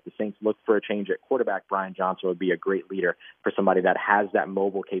well. So if the Saints look for a change at quarterback, Brian Johnson would be a great leader for somebody that has that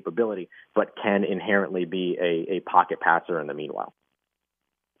mobile capability, but can inherently be a pocket passer in the meanwhile.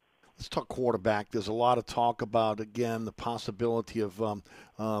 Let's talk quarterback. There's a lot of talk about, again, the possibility of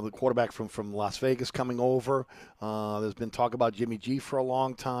the quarterback from Las Vegas coming over. There's been talk about Jimmy G for a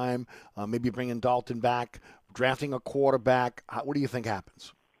long time, maybe bringing Dalton back, drafting a quarterback. What do you think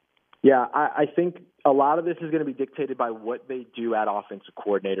happens? Yeah, I think a lot of this is going to be dictated by what they do at offensive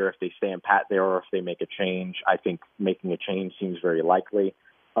coordinator, if they stay in pat there or if they make a change. I think making a change seems very likely.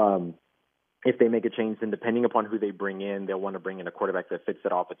 If they make a change, then depending upon who they bring in, they'll want to bring in a quarterback that fits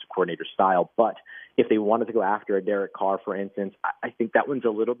that offensive coordinator style. But if they wanted to go after a Derek Carr, for instance, I think that one's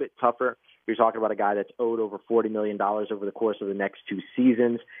a little bit tougher. You're talking about a guy that's owed over $40 million over the course of the next 2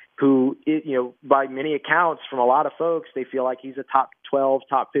 seasons, who, by many accounts, from a lot of folks, they feel like he's a top 12,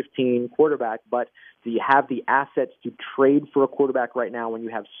 top 15 quarterback. But do you have the assets to trade for a quarterback right now when you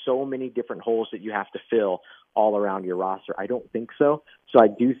have so many different holes that you have to fill all around your roster? I don't think so. So I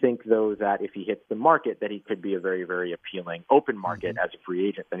do think, though, that if he hits the market, that he could be a very, very appealing open market as a free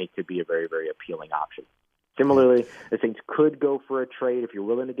agent, then he could be a very, very appealing option. Similarly, the Saints could go for a trade. If you're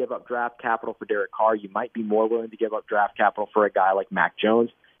willing to give up draft capital for Derek Carr, you might be more willing to give up draft capital for a guy like Mac Jones,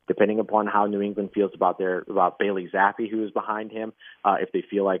 depending upon how New England feels about Bailey Zappi, who is behind him. If they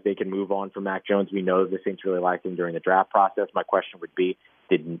feel like they can move on from Mac Jones, we know the Saints really liked him during the draft process. My question would be,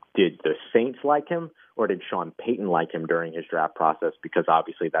 did the Saints like him, or did Sean Payton like him during his draft process? Because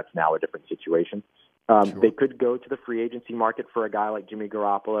obviously that's now a different situation. Sure. They could go to the free agency market for a guy like Jimmy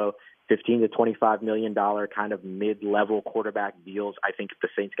Garoppolo, $15 to $25 million kind of mid-level quarterback deals. I think if the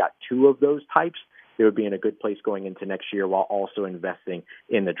Saints got 2 of those types, they would be in a good place going into next year while also investing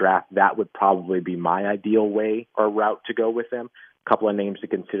in the draft. That would probably be my ideal way or route to go with them. A couple of names to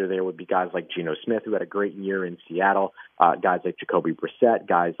consider there would be guys like Geno Smith, who had a great year in Seattle, guys like Jacoby Brissett,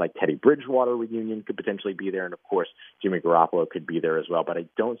 guys like Teddy Bridgewater reunion could potentially be there, and of course Jimmy Garoppolo could be there as well. But I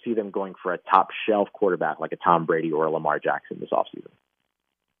don't see them going for a top-shelf quarterback like a Tom Brady or a Lamar Jackson this offseason.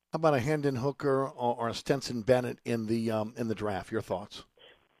 How about a Hendon Hooker or a Stetson Bennett in the draft? Your thoughts?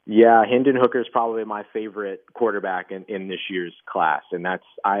 Yeah, Hendon Hooker is probably my favorite quarterback in this year's class, and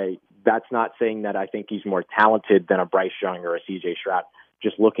that's not saying that I think he's more talented than a Bryce Young or a C.J. Stroud.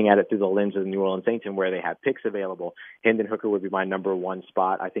 Just looking at it through the lens of the New Orleans Saints and where they have picks available, Hendon Hooker would be my number 1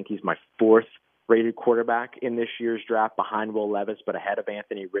 spot. I think he's my 4th rated quarterback in this year's draft, behind Will Levis, but ahead of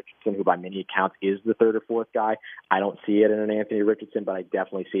Anthony Richardson, who by many accounts is the 3rd or 4th guy. I don't see it in an Anthony Richardson, but I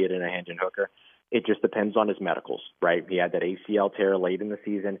definitely see it in a Hendon Hooker. It just depends on his medicals, right? He had that ACL tear late in the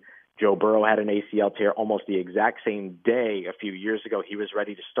season. Joe Burrow had an ACL tear almost the exact same day a few years ago. He was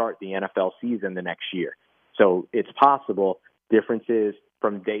ready to start the NFL season the next year. So it's possible. Difference is,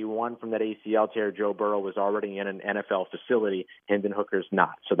 from day one from that ACL tear, Joe Burrow was already in an NFL facility. Hendon Hooker's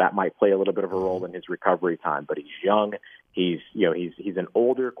not. So that might play a little bit of a role in his recovery time. But he's young. He's an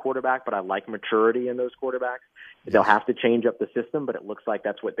older quarterback, but I like maturity in those quarterbacks. Yes. They'll have to change up the system, but it looks like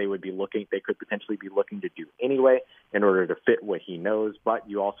that's what they could potentially be looking to do anyway in order to fit what he knows. But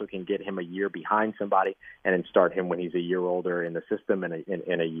you also can get him a year behind somebody and then start him when he's a year older in the system and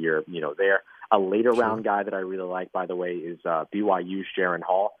in a year, there. A later round guy that I really like, by the way, is BYU's Jaron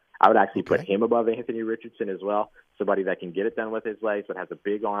Hall. I would actually put him above Anthony Richardson as well. Somebody that can get it done with his legs, but has a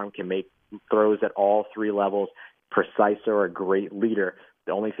big arm, can make throws at all 3 levels, precise or a great leader.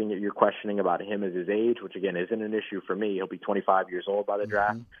 The only thing that you're questioning about him is his age, which, again, isn't an issue for me. He'll be 25 years old by the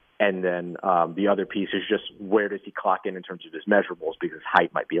draft. And then the other piece is just where does he clock in terms of his measurables, because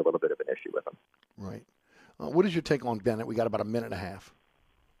height might be a little bit of an issue with him. Right. What is your take on Bennett? We got about a minute and a half.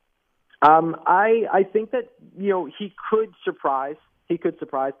 I think that, he could surprise.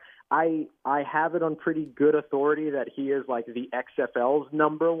 I have it on pretty good authority that he is like the XFL's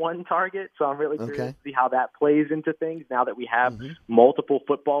number 1 target. So I'm really curious to see how that plays into things now that we have multiple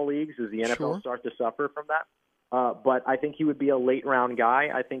football leagues as the NFL starts to suffer from that. But I think he would be a late round guy.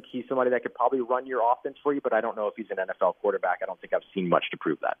 I think he's somebody that could probably run your offense for you, but I don't know if he's an NFL quarterback. I don't think I've seen much to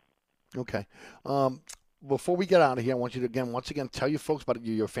prove that. Okay. before we get out of here, I want you to, once again, tell you folks about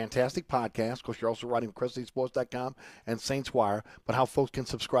your fantastic podcast. Of course, you're also writing for CrescentCitySports.com and Saints Wire, but how folks can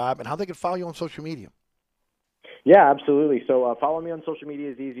subscribe and how they can follow you on social media. Yeah, absolutely. So follow me on social media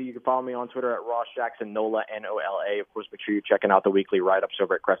is easy. You can follow me on Twitter at Ross Jackson Nola, Nola. Of course, make sure you're checking out the weekly write-ups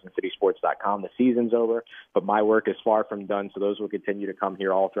over at CrescentCitySports.com. The season's over, but my work is far from done, so those will continue to come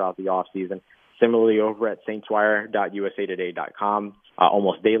here all throughout the off-season. Similarly, over at saintswire.usatoday.com,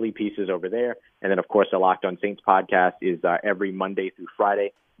 almost daily pieces over there. And then, of course, the Locked on Saints podcast is every Monday through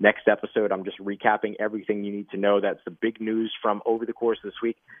Friday. Next episode, I'm just recapping everything you need to know. That's the big news from over the course of this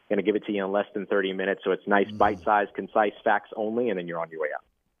week. Going to give it to you in less than 30 minutes. So it's nice, bite-sized, concise, facts only, and then you're on your way out.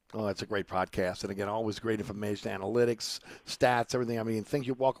 Oh, that's a great podcast. And, again, always great information, analytics, stats, everything. I mean, things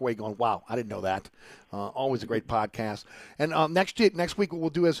you walk away going, wow, I didn't know that. Always a great podcast. And next week what we'll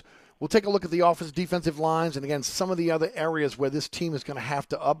do is we'll take a look at the offensive defensive lines and, again, some of the other areas where this team is going to have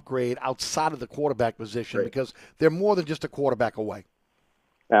to upgrade outside of the quarterback position because they're more than just a quarterback away.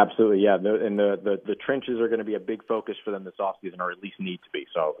 Absolutely, yeah. And the trenches are going to be a big focus for them this offseason, or at least need to be.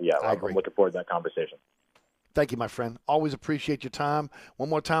 So, yeah, I'm looking forward to that conversation. Thank you, my friend. Always appreciate your time. One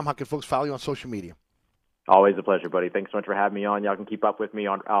more time, how can folks follow you on social media? Always a pleasure, buddy. Thanks so much for having me on. Y'all can keep up with me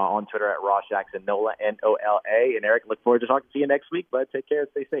on Twitter at Ross Jackson Nola, Nola. And Eric, look forward to talking to you next week, bud. Take care and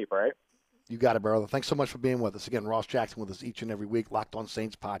stay safe, all right? You got it, brother. Thanks so much for being with us. Again, Ross Jackson with us each and every week, Locked on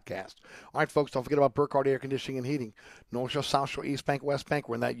Saints podcast. All right, folks, don't forget about Burkhardt Air Conditioning and Heating. North Shore, South Shore, East Bank, West Bank.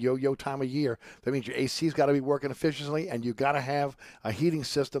 We're in that yo-yo time of year. That means your AC's got to be working efficiently, and you got to have a heating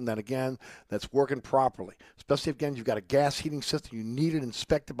system that, again, that's working properly. Especially, again, you've got a gas heating system. You need it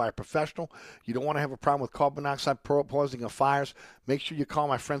inspected by a professional. You don't want to have a problem with carbon monoxide poisoning or fires. Make sure you call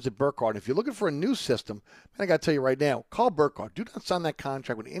my friends at Burkhardt. If you're looking for a new system, man, I got to tell you right now, call Burkhardt. Do not sign that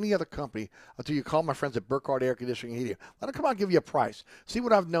contract with any other company until you call my friends at Burkhardt Air Conditioning and Heating. Let them come out and give you a price. See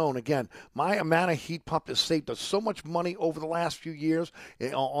what I've known. Again, my amount of heat pump has saved us so much money over the last few years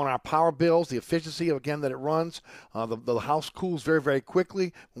on our power bills, the efficiency, again, that it runs. The house cools very, very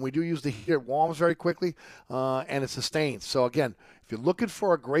quickly. When we do use the heater, it warms very quickly, and it sustains. So, again, if you're looking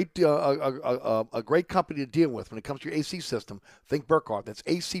for a great company to deal with when it comes to your AC system, think Burkhardt. That's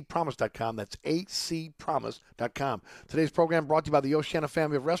acpromise.com. That's acpromise.com. Today's program brought to you by the Oceana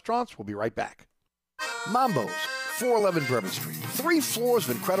family of restaurants. We'll be right back. Mambo's, 411 Bourbon Street. 3 floors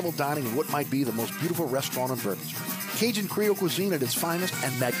of incredible dining in what might be the most beautiful restaurant on Bourbon Street. Cajun Creole cuisine at its finest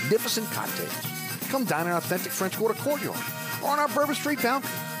and magnificent cocktails. Come dine in our authentic French Quarter courtyard or on our Bourbon Street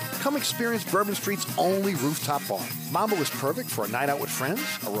balcony. Come experience Bourbon Street's only rooftop bar. Mambo is perfect for a night out with friends,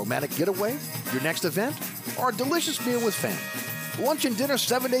 a romantic getaway, your next event, or a delicious meal with family. Lunch and dinner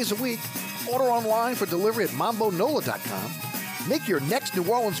 7 days a week. Order online for delivery at mambonola.com. Make your next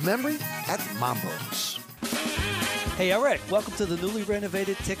New Orleans memory at Mambo's. Hey, Eric, welcome to the newly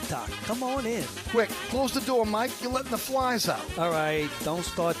renovated TikTok. Come on in. Quick, close the door, Mike. You're letting the flies out. All right, don't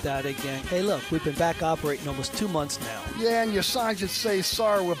start that again. Hey, look, we've been back operating almost 2 months now. Yeah, and your sign should say,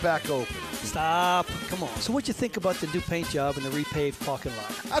 sorry, we're back open. Stop. Come on. So what you think about the new paint job and the repaved parking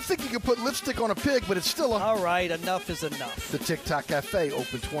lot? I think you could put lipstick on a pig, but it's still a... All right, enough is enough. The TikTok Cafe,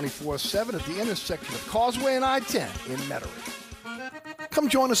 open 24/7 at the intersection of Causeway and I-10 in Metairie. Come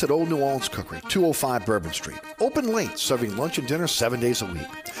join us at Old New Orleans Cookery, 205 Bourbon Street. Open late, serving lunch and dinner 7 days a week.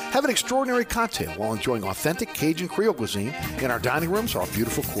 Have an extraordinary cocktail while enjoying authentic Cajun Creole cuisine in our dining rooms or our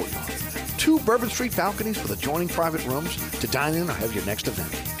beautiful courtyard. 2 Bourbon Street balconies with adjoining private rooms to dine in or have your next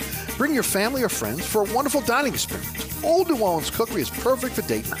event. Bring your family or friends for a wonderful dining experience. Old New Orleans Cookery is perfect for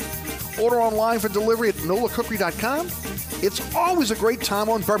date night. Order online for delivery at nolacookery.com. It's always a great time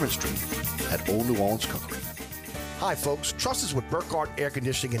on Bourbon Street at Old New Orleans Cookery. Hi, folks. Trust is what Burkhardt Air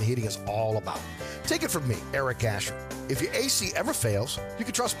Conditioning and Heating is all about. Take it from me, Eric Asher. If your AC ever fails, you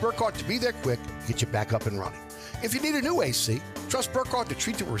can trust Burkhardt to be there quick and get you back up and running. If you need a new AC, trust Burkhardt to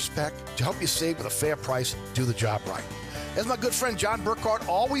treat you with respect, to help you save with a fair price, do the job right. As my good friend John Burkhardt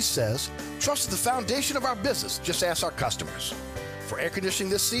always says, trust is the foundation of our business. Just ask our customers. For air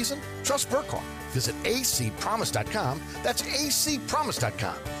conditioning this season, trust Burkhardt. Visit acpromise.com. That's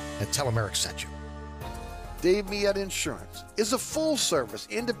acpromise.com. And tell them Eric sent you. Dave Miette Insurance is a full-service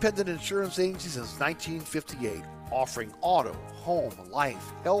independent insurance agency since 1958, offering auto, home,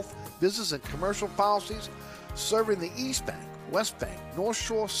 life, health, business, and commercial policies, serving the East Bank, West Bank, North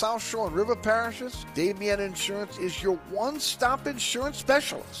Shore, South Shore, and River parishes. Dave Miette Insurance is your one-stop insurance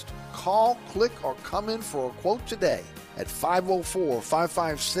specialist. Call, click, or come in for a quote today at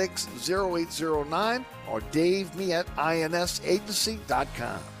 504-556-0809 or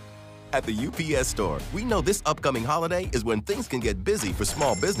DaveMietteINSAgency.com. At the UPS Store, we know this upcoming holiday is when things can get busy for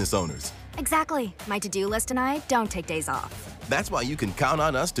small business owners. Exactly. My to-do list and I don't take days off. That's why you can count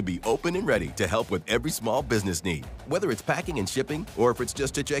on us to be open and ready to help with every small business need, whether it's packing and shipping or if it's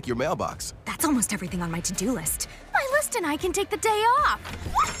just to check your mailbox. That's almost everything on my to-do list. My list and I can take the day off.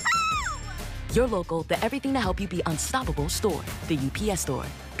 Your local, the everything to help you be unstoppable store. The UPS Store.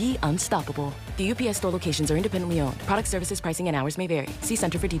 Be unstoppable. The UPS Store locations are independently owned. Product, services, pricing, and hours may vary. See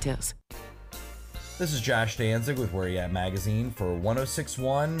Center for details. This is Josh Danzig with Where You At Magazine for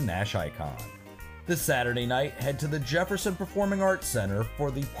 1061 Nash Icon. This Saturday night, head to the Jefferson Performing Arts Center for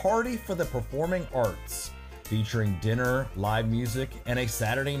the Party for the Performing Arts, featuring dinner, live music, and a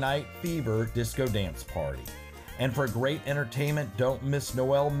Saturday Night Fever disco dance party. And for great entertainment, don't miss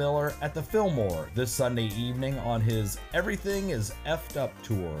Noel Miller at the Fillmore this Sunday evening on his Everything is Effed Up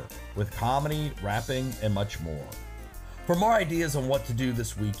tour with comedy, rapping, and much more. For more ideas on what to do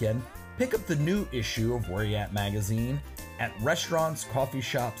this weekend, pick up the new issue of Where You At Magazine at restaurants, coffee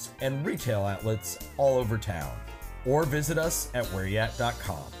shops, and retail outlets all over town. Or visit us at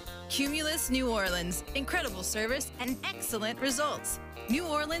whereyouat.com. Cumulus New Orleans. Incredible service and excellent results. New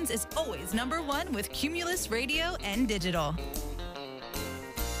Orleans is always #1 with Cumulus Radio and Digital.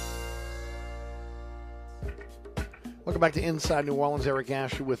 Welcome back to Inside New Orleans. Eric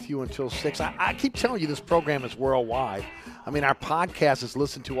Asher with you until 6. I keep telling you this program is worldwide. I mean, our podcast is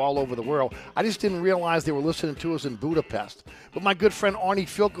listened to all over the world. I just didn't realize they were listening to us in Budapest. But my good friend Arnie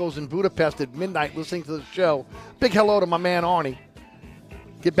Filko's in Budapest at midnight listening to the show. Big hello to my man Arnie.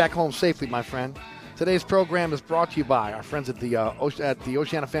 Get back home safely, my friend. Today's program is brought to you by our friends at the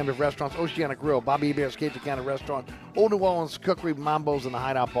Oceana family of restaurants, Oceana Grill, Bobby Hebert's Cajun Cannon Restaurant, Old New Orleans Cookery, Mambo's, and the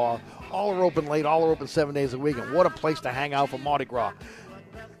Hideout Bar. All are open late, all are open 7 days a week, and what a place to hang out for Mardi Gras.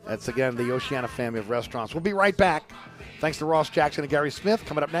 That's, again, the Oceana family of restaurants. We'll be right back. Thanks to Ross Jackson and Gary Smith.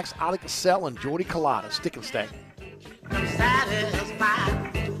 Coming up next, Ali Cassell and Jordy Collada. Stick and stay.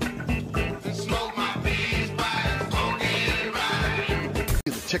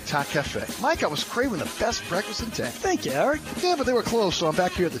 The TikTok Cafe. Mike, I was craving the best breakfast in town. Thank you, Eric. Yeah, but they were closed, so I'm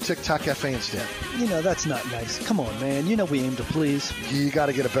back here at the TikTok Cafe instead. You know, that's not nice. Come on, man. You know we aim to please. You got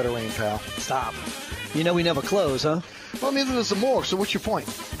to get a better aim, pal. Stop. You know we never close, huh? Well, neither does the morgue, so what's your point?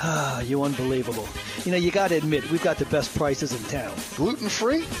 Ah, you unbelievable. You know, you got to admit, we've got the best prices in town.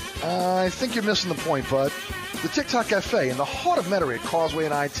 Gluten-free? I think you're missing the point, bud. The TikTok Cafe in the heart of Metairie at Causeway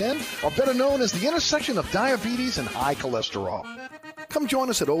and I-10 are better known as the intersection of diabetes and high cholesterol. Come join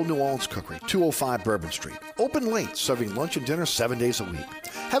us at Old New Orleans Cookery, 205 Bourbon Street. Open late, serving lunch and dinner 7 days a week.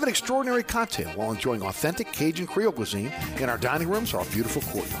 Have an extraordinary cocktail while enjoying authentic Cajun Creole cuisine in our dining rooms or our beautiful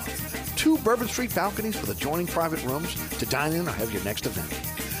courtyard. 2 Bourbon Street balconies with adjoining private rooms to dine in or have your next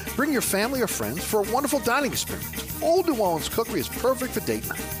event. Bring your family or friends for a wonderful dining experience. Old New Orleans Cookery is perfect for date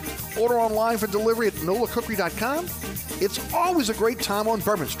night. Order online for delivery at nolacookery.com. It's always a great time on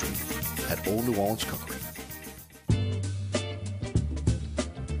Bourbon Street at Old New Orleans Cookery.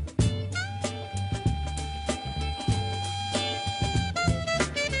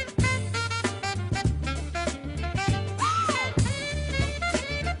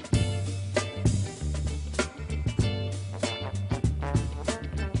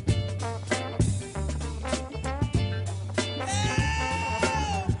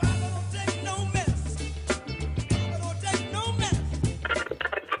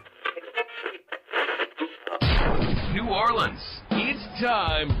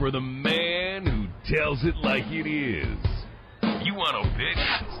 For the man who tells it like it is. You want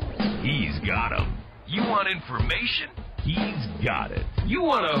opinions? He's got them. You want information? He's got it. You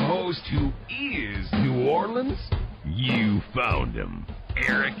want a host who is New Orleans? You found him.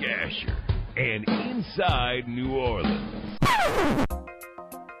 Eric Asher. And Inside New Orleans.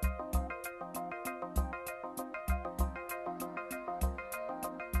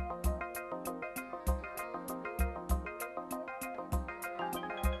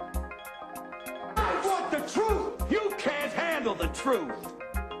 The truth.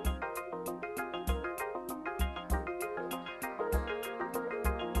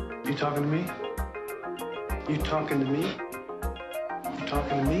 You talking to me? You talking to me? You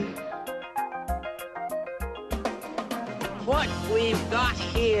talking to me? What we've got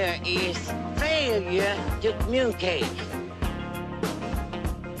here is failure to communicate.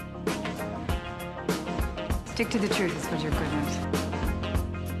 Stick to the truth is what you're good at.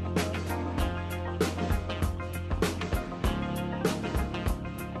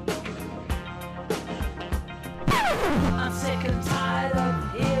 I'm sick and tired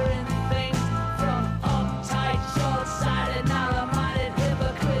of hearing things from uptight, short-sighted, narrow-minded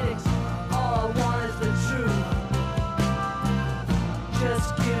hypocrites. All I want is the truth.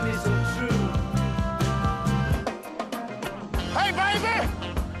 Just give me some truth.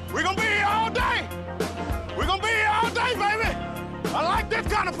 this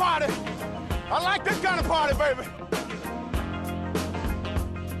kind of party. I like this kind of party, baby.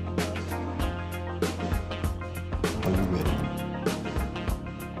 Are you ready?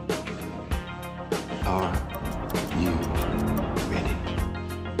 Are you ready?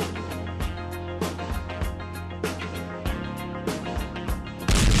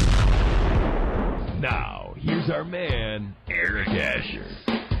 Now, here's our man, Eric Asher.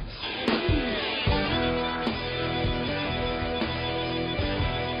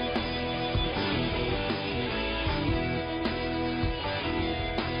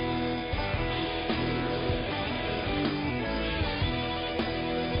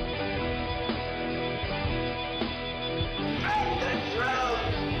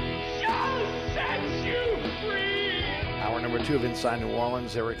 Number 2 of Inside New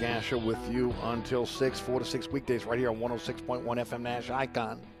Orleans. Eric Asher with you until 6, 4 to 6 weekdays right here on 106.1 FM Nash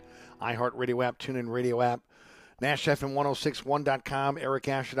Icon, iHeartRadio app, TuneIn Radio app, NashFM1061.com,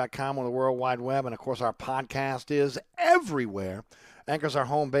 EricAsher.com on the World Wide Web, and of course our podcast is everywhere. Anchor's our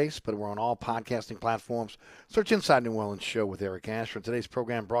home base, but we're on all podcasting platforms. Search Inside New Orleans Show with Eric Asher. Today's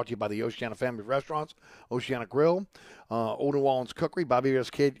program brought to you by the Oceana Family of Restaurants, Oceana Grill, Old New Orleans Cookery, Bobby Here's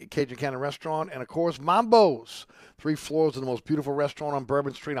Cajun Cannon Restaurant, and of course Mambo's. 3 floors of the most beautiful restaurant on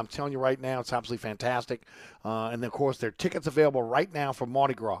Bourbon Street. I'm telling you right now, it's absolutely fantastic. And of course, there are tickets available right now for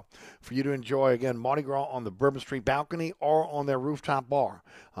Mardi Gras for you to enjoy, again, Mardi Gras on the Bourbon Street balcony or on their rooftop bar.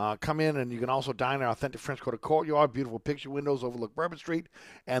 Come in, and you can also dine at Authentic French Quarter Courtyard. Beautiful picture windows overlook Bourbon Street.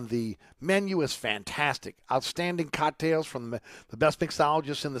 And the menu is fantastic. Outstanding cocktails from the best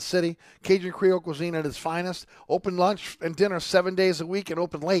mixologists in the city. Cajun Creole cuisine at its finest. Open lunch and dinner 7 days a week and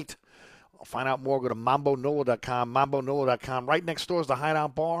open late. Find out more, go to MamboNola.com, MamboNola.com. Right next door is the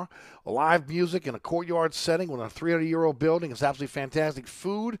Hideout Bar. Live music in a courtyard setting with a 300-year-old building. It's absolutely fantastic.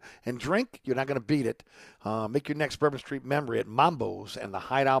 Food and drink, you're not going to beat it. Make your next Bourbon Street memory at Mambo's and the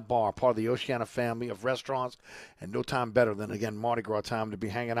Hideout Bar, part of the Oceana family of restaurants. And no time better than, again, Mardi Gras time to be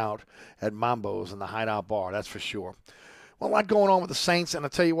hanging out at Mambo's and the Hideout Bar, that's for sure. Well, a lot going on with the Saints, and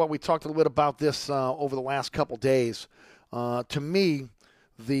I'll tell you what, we talked a little bit about this over the last couple days. To me,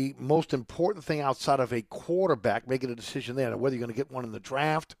 the most important thing outside of a quarterback making a decision there, whether you're going to get one in the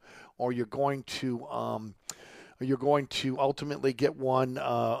draft or you're going to ultimately get one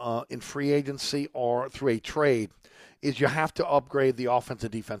in free agency or through a trade, is you have to upgrade the offensive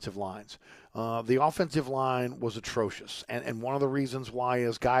defensive lines. The offensive line was atrocious, and one of the reasons why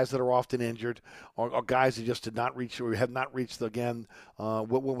is guys that are often injured or guys that just did not reach or have not reached again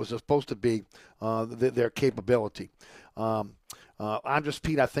what was supposed to be their capability. Andres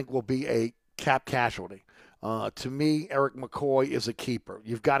Pete, I think, will be a cap casualty. To me, Eric McCoy is a keeper.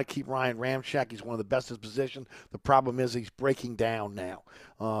 You've got to keep Ryan Ramczyk. He's one of the best in his position. The problem is he's breaking down now.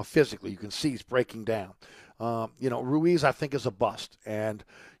 Physically, you can see he's breaking down. Ruiz, I think, is a bust. And,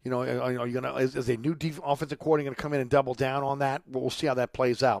 is a new offensive coordinator going to come in and double down on that? We'll see how that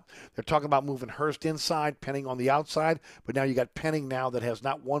plays out. They're talking about moving Hurst inside, Penning on the outside, but now you got Penning now that has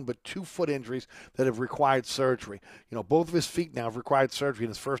not 1 but 2 foot injuries that have required surgery. Both of his feet now have required surgery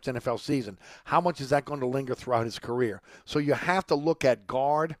in his first NFL season. How much is that going to linger throughout his career? So you have to look at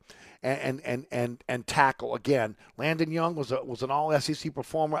guard and tackle. Again, Landon Young was an all-SEC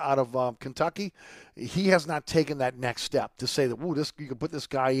performer out of Kentucky. He has not taken that next step to say that, you can put this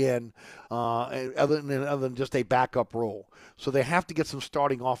guy in other than just a backup role. So they have to get some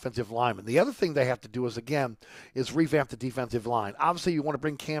starting offensive linemen. The other thing they have to do is revamp the defensive line. Obviously, you want to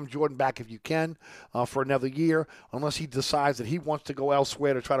bring Cam Jordan back if you can for another year, unless he decides that he wants to go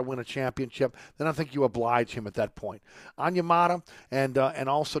elsewhere to try to win a championship. Then I think you oblige him at that point. Onyemata and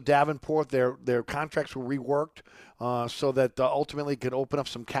also Davenport, their contracts were reworked so that ultimately could open up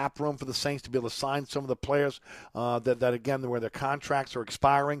some cap room for the Saints to be able to sign some of the players that again, where their contracts are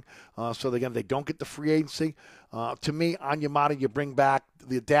expiring. So again, they don't get the free agency. To me, Onyemata, you bring back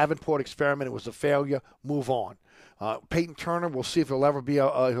the Davenport experiment. It was a failure. Move on. Peyton Turner, we'll see if he'll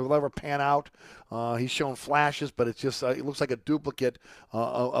ever pan out. He's shown flashes, but it's just it looks like a duplicate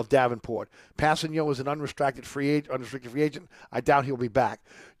of Davenport. Passanio is an unrestricted free agent. I doubt he'll be back.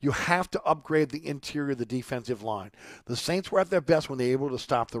 You have to upgrade the interior of the defensive line. The Saints were at their best when they were able to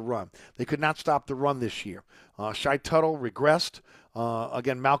stop the run. They could not stop the run this year. Shai Tuttle regressed.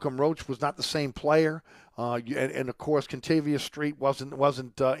 Again, Malcolm Roach was not the same player. And of course, Contavious Street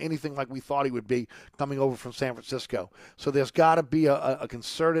wasn't anything like we thought he would be coming over from San Francisco. So there's got to be a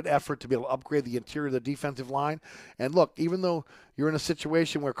concerted effort to be able to upgrade the interior of the defensive line. And look, even though you're in a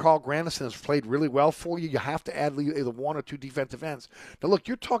situation where Carl Granderson has played really well for you, you have to add either 1 or 2 defensive ends. Now, look,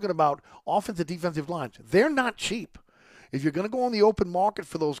 you're talking about offensive defensive lines. They're not cheap. if you're going to go on the open market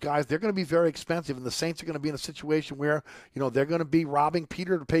for those guys, they're going to be very expensive, and the Saints are going to be in a situation where, they're going to be robbing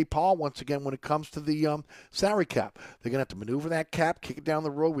Peter to pay Paul once again when it comes to the salary cap. They're going to have to maneuver that cap, kick it down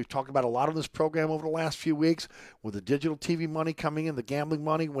the road. We've talked about a lot of this program over the last few weeks with the digital TV money coming in, the gambling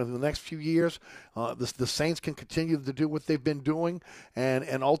money within the next few years. The Saints can continue to do what they've been doing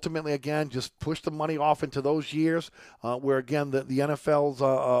and ultimately, again, just push the money off into those years where, again, the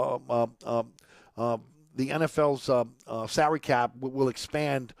NFL's salary cap will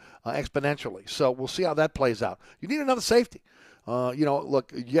expand exponentially. So we'll see how that plays out. You need another safety.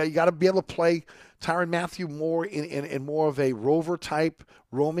 Look, you got to be able to play Tyrann Mathieu more in more of a rover type,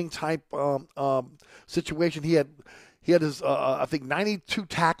 roaming type situation. He had his I think 92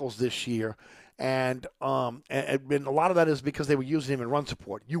 tackles this year. And a lot of that is because they were using him in run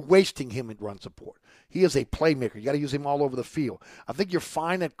support. You're wasting him in run support. He is a playmaker. You got to use him all over the field. I think you're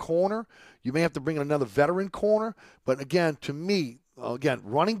fine at corner. You may have to bring in another veteran corner. But, again, to me,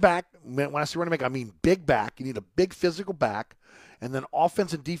 running back, when I say running back, I mean big back. You need a big physical back. And then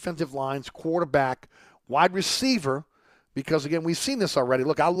offensive and defensive lines, quarterback, wide receiver. Because, again, we've seen this already.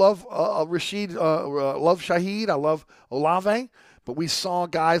 Look, I love love Shaheed. I love Olave. But we saw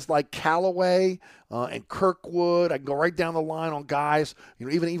guys like Callaway and Kirkwood. I can go right down the line on guys,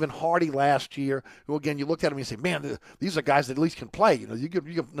 even Hardy last year, who, again, you looked at them and you say, man, these are guys that at least can play.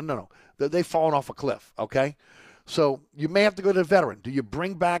 No. They've fallen off a cliff, okay? So you may have to go to the veteran. Do you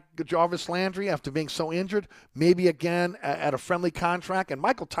bring back Jarvis Landry after being so injured? Maybe again at a friendly contract. And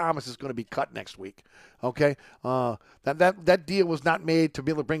Michael Thomas is going to be cut next week. Okay, that deal was not made to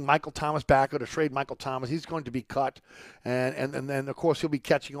be able to bring Michael Thomas back or to trade Michael Thomas. He's going to be cut, and then of course he'll be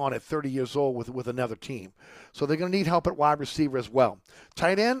catching on at 30 years old with another team. So they're going to need help at wide receiver as well.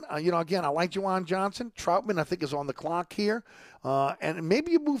 Tight end, again, I like Juwan Johnson. Troutman, I think, is on the clock here, and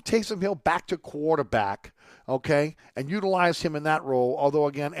maybe you move Taysom Hill back to quarterback. Okay, and utilize him in that role, although,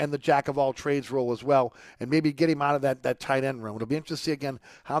 again, and the jack-of-all-trades role as well, and maybe get him out of that tight end room. It'll be interesting to see, again,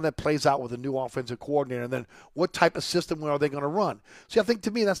 how that plays out with a new offensive coordinator, and then what type of system are they going to run. See, I think,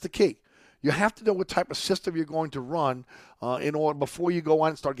 to me, that's the key. You have to know what type of system you're going to run in order before you go on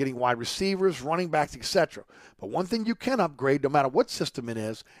and start getting wide receivers, running backs, etc. But one thing you can upgrade, no matter what system it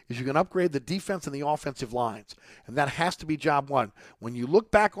is you can upgrade the defense and the offensive lines. And that has to be job one. When you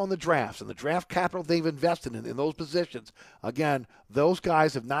look back on the drafts and the draft capital they've invested in those positions, again, those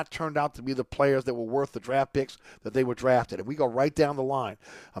guys have not turned out to be the players that were worth the draft picks that they were drafted. And we go right down the line.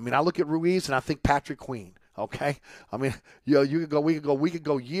 I mean, I look at Ruiz and I think Patrick Queen. Okay, I mean, we could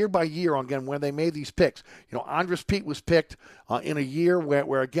go year by year on again when they made these picks. Andres Pete was picked in a year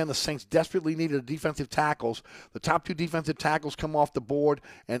where again the Saints desperately needed defensive tackles. The top two defensive tackles come off the board,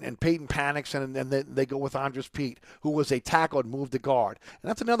 and Peyton panics, and they go with Andres Pete, who was a tackle and moved to guard. And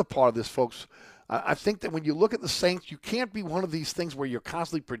that's another part of this, folks. I think that when you look at the Saints, you can't be one of these things where you're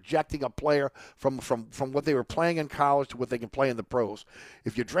constantly projecting a player from what they were playing in college to what they can play in the pros.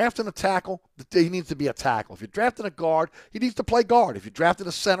 If you're drafting a tackle, he needs to be a tackle. If you're drafting a guard, he needs to play guard. If you're drafting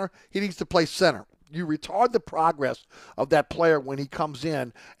a center, he needs to play center. You retard the progress of that player when he comes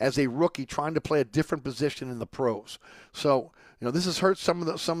in as a rookie trying to play a different position in the pros. So, this has hurt some of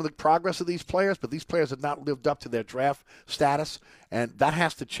the progress of these players, but these players have not lived up to their draft status, and that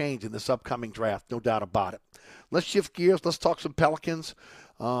has to change in this upcoming draft, no doubt about it. Let's shift gears. Let's talk some Pelicans.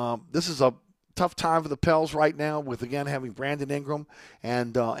 This is a tough time for the Pels right now with, again, having Brandon Ingram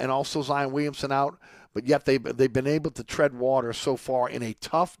and also Zion Williamson out. But yet they've been able to tread water so far in a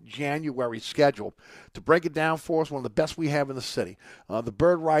tough January schedule. To break it down for us, one of the best we have in the city. The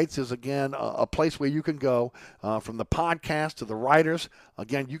Bird Writes is, again, a place where you can go from the podcast to the writers.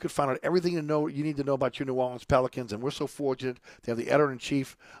 Again, you can find out everything you need to know about your New Orleans Pelicans, and we're so fortunate to have the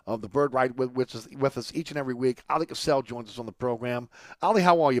editor-in-chief of the Bird Write with us each and every week. Ali Cassell joins us on the program. Ali,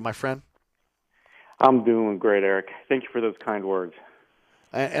 how are you, my friend? I'm doing great, Eric. Thank you for those kind words.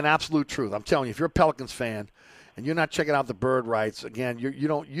 An absolute truth. I'm telling you, if you're a Pelicans fan and you're not checking out the Bird Writes, again, you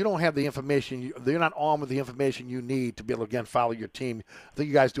don't have the information. You're not armed with the information you need to be able to, again, follow your team. I think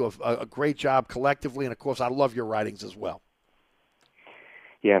you guys do a great job collectively, and, of course, I love your writings as well.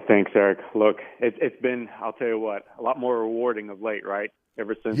 Yeah, thanks, Eric. Look, it's been, I'll tell you what, a lot more rewarding of late, right?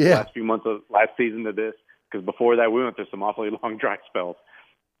 Ever since the last few months of last season to this, because before that we went through some awfully long dry spells.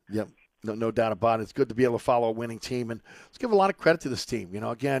 Yep. No doubt about it. It's good to be able to follow a winning team, and let's give a lot of credit to this team.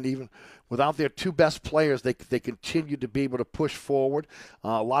 Again, even without their two best players, they continue to be able to push forward.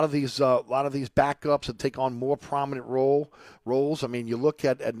 A lot of these backups that take on more prominent roles. I mean, you look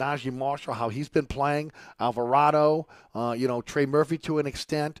at Najee Marshall, how he's been playing, Alvarado, Trey Murphy to an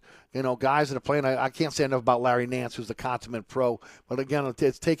extent. Guys that are playing. I can't say enough about Larry Nance, who's the consummate pro. But again,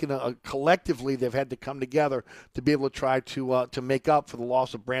 it's taken collectively they've had to come together to be able to try to make up for the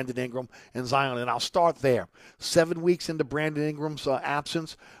loss of Brandon Ingram and Zion. And I'll start there. 7 weeks into Brandon Ingram's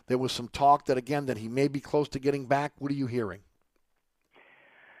absence, there was some talk that he may be close to getting back. What are you hearing?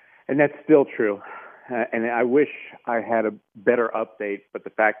 And that's still true. And I wish I had a better update, but the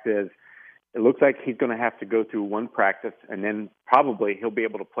fact is, it looks like he's going to have to go through one practice, and then probably he'll be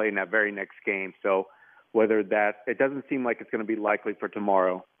able to play in that very next game. So whether that – it doesn't seem like it's going to be likely for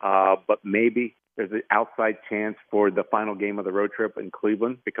tomorrow, but maybe there's an outside chance for the final game of the road trip in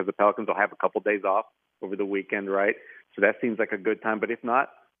Cleveland because the Pelicans will have a couple days off over the weekend, right? So that seems like a good time. But if not,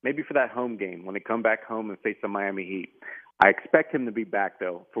 maybe for that home game when they come back home and face the Miami Heat. I expect him to be back,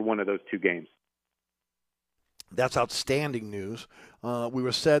 though, for one of those two games. That's outstanding news. We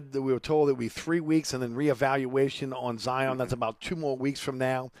were told that it would be 3 weeks and then reevaluation on Zion. That's about 2 more weeks from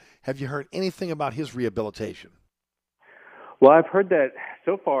now. Have you heard anything about his rehabilitation? Well, I've heard that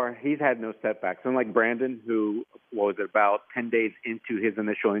so far he's had no setbacks. Unlike Brandon, who was about 10 days into his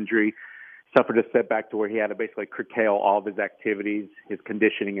initial injury, suffered a setback to where he had to basically curtail all of his activities, his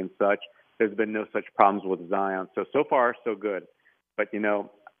conditioning and such. There's been no such problems with Zion. So far, so good. But,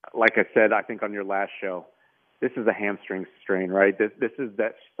 like I said, I think on your last show, this is a hamstring strain, right? This is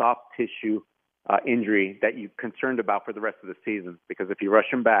that soft tissue injury that you're concerned about for the rest of the season. Because if you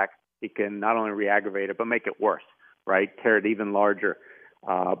rush him back, he can not only re-aggravate it, but make it worse, right? Tear it even larger,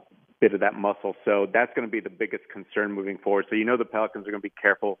 bit of that muscle. So that's going to be the biggest concern moving forward. So the Pelicans are going to be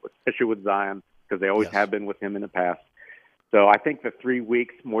careful, especially with Zion, because they always have been with him in the past. So I think the 3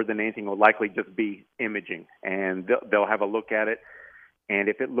 weeks, more than anything, will likely just be imaging. And they'll have a look at it. And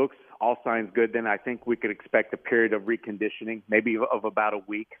if it looks all signs good, then I think we could expect a period of reconditioning, maybe of about a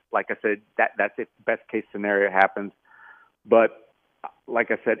week. Like I said, that's if best case scenario happens. But like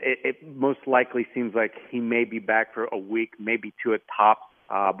I said, it most likely seems like he may be back for a week, maybe 2 at tops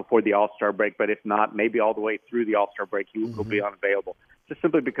before the All-Star break. But if not, maybe all the way through the All-Star break, he will be unavailable. Just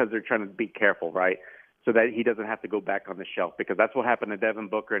simply because they're trying to be careful, right? So that he doesn't have to go back on the shelf. Because that's what happened to Devin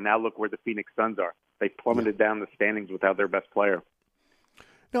Booker. And now look where the Phoenix Suns are. They plummeted down the standings without their best player.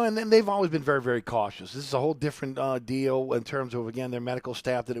 No, and they've always been very, very cautious. This is a whole different deal in terms of, again, their medical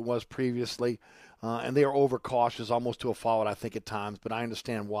staff than it was previously. And they are overcautious almost to a fault, I think, at times, but I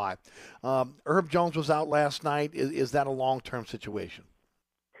understand why. Herb Jones was out last night. Is that a long-term situation?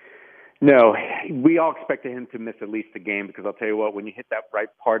 No, we all expected him to miss at least a game because I'll tell you what, when you hit that right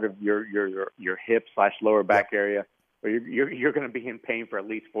part of your hip/lower back area, you're going to be in pain for at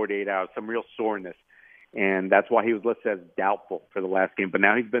least 48 hours, some real soreness. And that's why he was listed as doubtful for the last game. But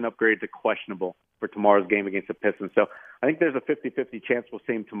now he's been upgraded to questionable for tomorrow's game against the Pistons. So I think there's a 50-50 chance we'll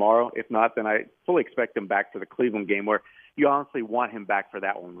see him tomorrow. If not, then I fully expect him back for the Cleveland game where you honestly want him back for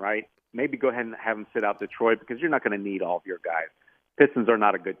that one, right? Maybe go ahead and have him sit out Detroit because you're not going to need all of your guys. Pistons are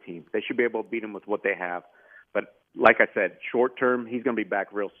not a good team. They should be able to beat them with what they have. But like I said, short term, he's going to be back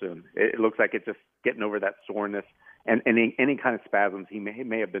real soon. It looks like it's just getting over that soreness and any kind of spasms he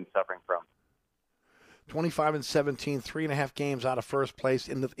may have been suffering from. 25-17, 3.5 games out of first place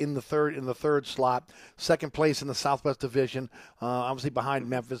in the third slot. Second place in the Southwest Division, obviously behind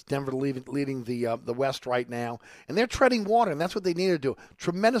Memphis. Denver leading the West right now, and they're treading water, and that's what they need to do.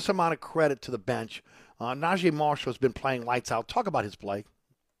 Tremendous amount of credit to the bench. Najee Marshall has been playing lights out. Talk about his play.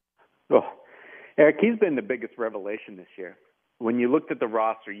 Oh, Eric, he's been the biggest revelation this year. When you looked at the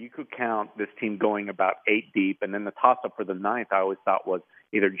roster, you could count this team going about 8 deep, and then the toss-up for the 9th I always thought was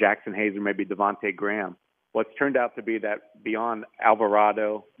either Jackson Hayes or maybe Devontae Graham. What's turned out to be that beyond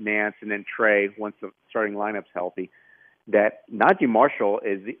Alvarado, Nance, and then Trey, once the starting lineup's healthy, that Najee Marshall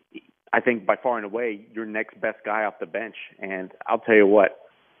is, I think, by far and away, your next best guy off the bench. And I'll tell you what,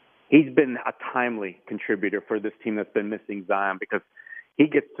 he's been a timely contributor for this team that's been missing Zion because he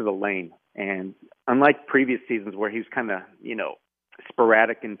gets to the lane. And unlike previous seasons where he was kind of,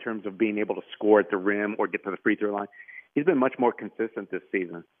 sporadic in terms of being able to score at the rim or get to the free throw line, he's been much more consistent this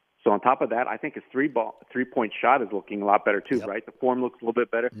season. So on top of that, I think his three-point shot is looking a lot better too, right? The form looks a little bit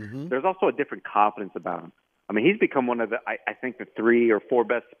better. Mm-hmm. There's also a different confidence about him. I mean, he's become one of the, I think, the 3 or 4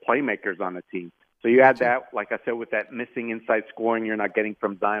 best playmakers on the team. So you add that, like I said, with that missing inside scoring you're not getting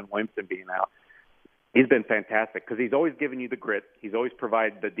from Zion Williamson being out. He's been fantastic because he's always given you the grit. He's always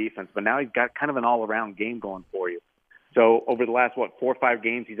provided the defense. But now he's got kind of an all-around game going for you. So over the last, 4 or 5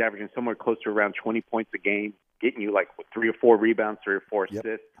 games, he's averaging somewhere close to around 20 points a game, getting you 3 or 4 rebounds, 3 or 4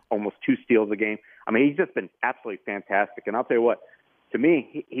 assists, almost 2 steals a game. I mean, he's just been absolutely fantastic. And I'll tell you what, to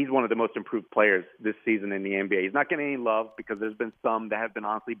me, he's one of the most improved players this season in the NBA. He's not getting any love because there's been some that have been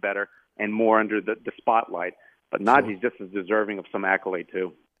honestly better and more under the spotlight. But Najee's just as deserving of some accolade,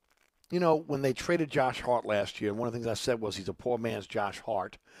 too. You know, when they traded Josh Hart last year, one of the things I said was he's a poor man's Josh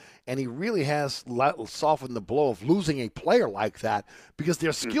Hart. And he really has softened the blow of losing a player like that because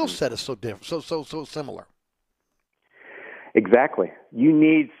their skill set is so different, so similar. Exactly. You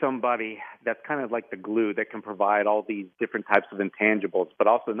need somebody that's kind of like the glue that can provide all these different types of intangibles, but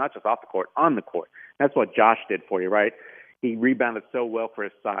also not just off the court, on the court. That's what Josh did for you, right? He rebounded so well for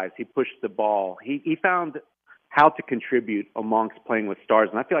his size. He pushed the ball. He found how to contribute amongst playing with stars,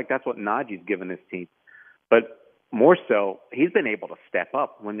 and I feel like that's what Najee's given this team. But more so, he's been able to step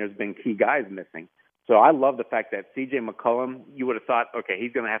up when there's been key guys missing. So I love the fact that C.J. McCollum, you would have thought, okay,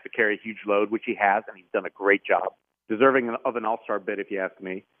 he's going to have to carry a huge load, which he has, and he's done a great job. Deserving of an all-star bid, if you ask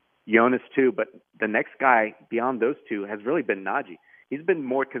me. Jonas, too, but the next guy beyond those two has really been Najee. He's been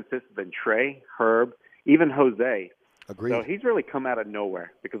more consistent than Trey, Herb, even Jose. Agreed. So he's really come out of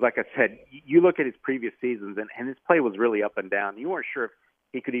nowhere because, like I said, you look at his previous seasons, and his play was really up and down. You weren't sure if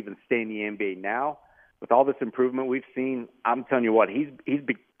he could even stay in the NBA. Now, with all this improvement we've seen, I'm telling you what, he's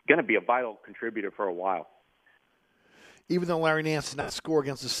going to be a vital contributor for a while. Even though Larry Nance did not score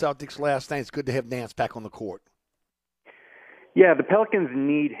against the Celtics last night, it's good to have Nance back on the court. Yeah, the Pelicans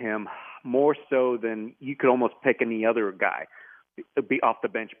need him more so than you could almost pick any other guy be off the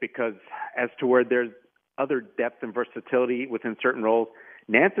bench because as to where there's other depth and versatility within certain roles,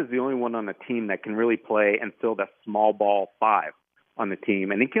 Nance is the only one on the team that can really play and fill that small ball 5 on the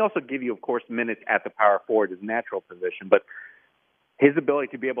team. And he can also give you, of course, minutes at the power forward, his natural position. But his ability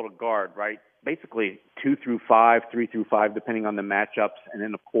to be able to guard, right, basically 2 through 5, 3 through 5, depending on the matchups. And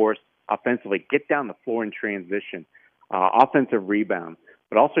then, of course, offensively, get down the floor in transition, offensive rebound.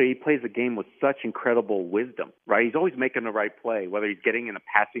 But also he plays the game with such incredible wisdom, right? He's always making the right play, whether he's getting in a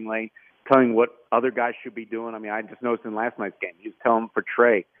passing lane, telling what other guys should be doing. I mean, I just noticed in last night's game, he was telling for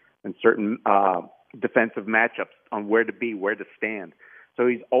Trey in certain defensive matchups on where to be, where to stand. So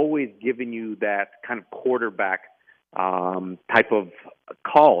he's always giving you that kind of quarterback type of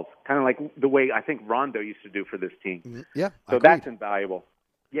calls, kind of like the way I think Rondo used to do for this team. Yeah, so that's invaluable.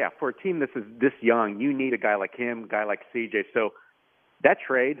 Yeah, for a team this young, you need a guy like him, a guy like CJ. So that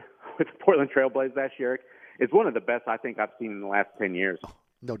trade with the Portland Trailblazers last year is one of the best I think I've seen in the last 10 years.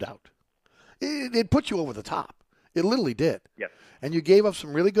 No doubt. It put you over the top. It literally did. Yes. And you gave up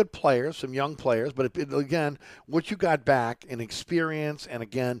some really good players, some young players, but again, what you got back in experience and,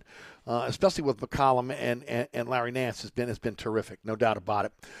 again, especially with McCollum and Larry Nance has been terrific, no doubt about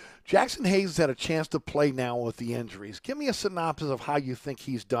it. Jackson Hayes has had a chance to play now with the injuries. Give me a synopsis of how you think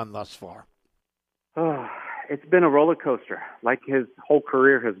he's done thus far. It's been a roller coaster, like his whole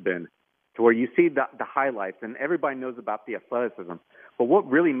career has been, to where you see the highlights, and everybody knows about the athleticism. But what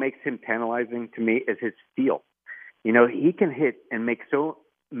really makes him tantalizing to me is his feel. You know, he can hit and make so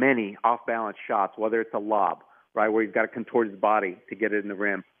many off-balance shots, whether it's a lob, right, where he's got to contort his body to get it in the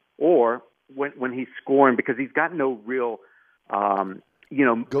rim, or when he's scoring, because he's got no real,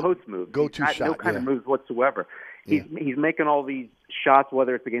 post move. Go-to shot, no kind of moves whatsoever. He's making all these shots,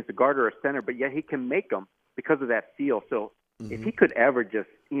 whether it's against a guard or a center, but yet he can make them because of that feel. So if he could ever just,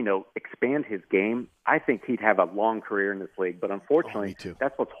 expand his game, I think he'd have a long career in this league. But unfortunately,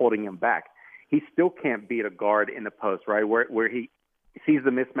 that's what's holding him back. He still can't beat a guard in the post, right, where he sees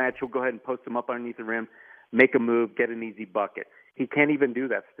the mismatch, he'll go ahead and post him up underneath the rim, make a move, get an easy bucket. He can't even do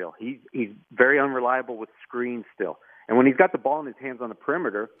that still. He's very unreliable with screens still. And when he's got the ball in his hands on the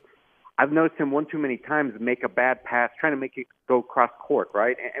perimeter, I've noticed him one too many times make a bad pass, trying to make it go cross court,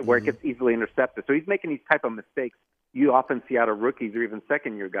 right, and where it gets easily intercepted. So he's making these type of mistakes you often see out of rookies or even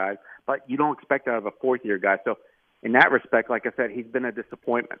second-year guys, but you don't expect out of a fourth-year guy. So in that respect, like I said, he's been a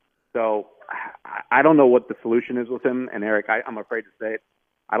disappointment. So I don't know what the solution is with him. And, Eric, I'm afraid to say it.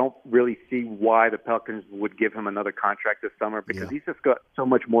 I don't really see why the Pelicans would give him another contract this summer because he's just got so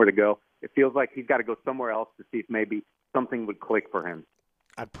much more to go. It feels like he's got to go somewhere else to see if maybe something would click for him.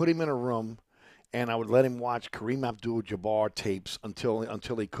 I'd put him in a room, and I would let him watch Kareem Abdul-Jabbar tapes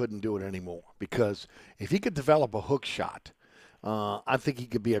until he couldn't do it anymore. Because if he could develop a hook shot, I think he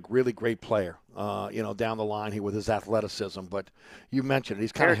could be a really great player, down the line here with his athleticism. But you mentioned it.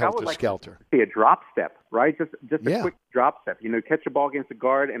 He's kind of helter-skelter. See a drop step, right? Just a quick drop step. Catch a ball against a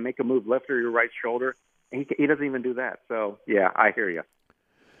guard and make a move left or your right shoulder. And he doesn't even do that. So, yeah, I hear you.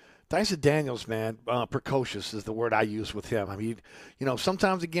 Dyson Daniels, man, precocious is the word I use with him. I mean,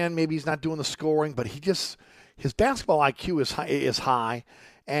 sometimes, again, maybe he's not doing the scoring, but his basketball IQ is high,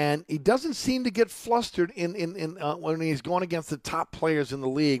 and he doesn't seem to get flustered when he's going against the top players in the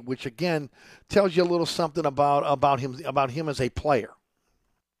league, which again tells you a little something about him as a player.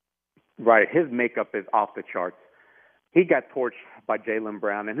 Right, his makeup is off the charts. He got torched by Jaylen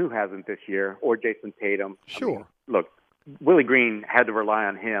Brown, and who hasn't this year, or Jason Tatum. Sure. I mean, look, Willie Green had to rely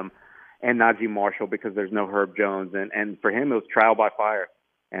on him and Najee Marshall because there's no Herb Jones, and for him it was trial by fire.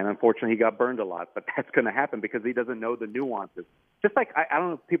 And unfortunately, he got burned a lot. But that's going to happen because he doesn't know the nuances. Just like, I don't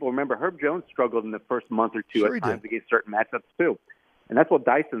know if people remember, Herb Jones struggled in the first month or two at times against certain matchups too. And that's what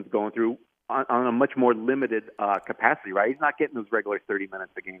Dyson's going through on a much more limited capacity, right? He's not getting those regular 30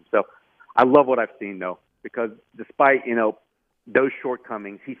 minutes a game. So I love what I've seen, though, because despite, those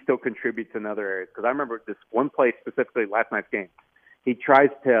shortcomings, he still contributes in other areas. Because I remember this one play specifically last night's game. He tries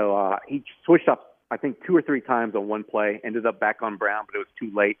to he switched up, I think, 2 or 3 times on one play, ended up back on Brown, but it was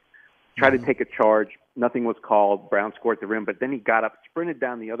too late. Tried to take a charge. Nothing was called. Brown scored at the rim, but then he got up, sprinted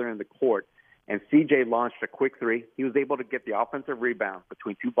down the other end of the court, and CJ launched a quick 3. He was able to get the offensive rebound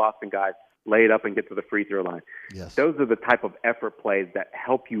between 2 Boston guys, lay it up, and get to the free throw line. Yes. Those are the type of effort plays that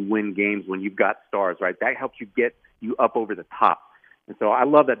help you win games when you've got stars, right? That helps you get you up over the top. And so I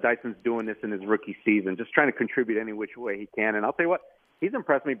love that Dyson's doing this in his rookie season, just trying to contribute any which way he can. And I'll tell you what, he's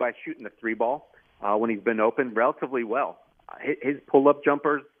impressed me by shooting the 3 ball when he's been open relatively well. His pull-up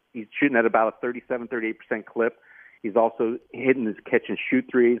jumpers, he's shooting at about a 37-38% clip. He's also hitting his catch-and-shoot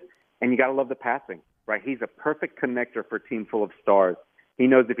threes. And you got to love the passing, right? He's a perfect connector for a team full of stars. He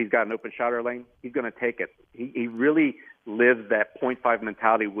knows if he's got an open shot or lane, he's going to take it. He really lives that 0.5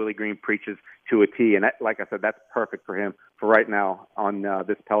 mentality Willie Green preaches to a T. And that, like I said, that's perfect for him for right now on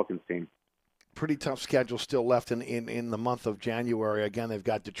this Pelicans team. Pretty tough schedule still left in the month of January. Again, they've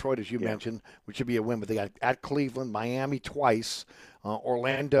got Detroit, as you mentioned, which should be a win, but they got at Cleveland, Miami twice,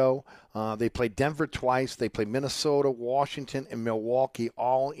 Orlando. They play Denver twice. They play Minnesota, Washington, and Milwaukee,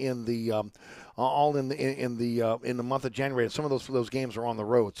 all in the month of January. And some of those games are on the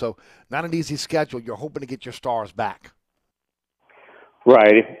road, so not an easy schedule. You're hoping to get your stars back.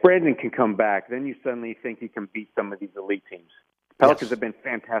 Right. If Brandon can come back, then you suddenly think you can beat some of these elite teams. Pelicans have been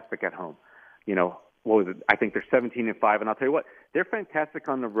fantastic at home. What was it? I think they're 17-5, and I'll tell you what, they're fantastic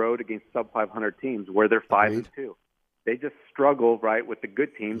on the road against sub-500 teams where they're 5-2. They just struggle, right, with the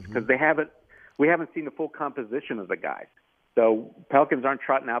good teams because we haven't seen the full composition of the guys. So Pelicans aren't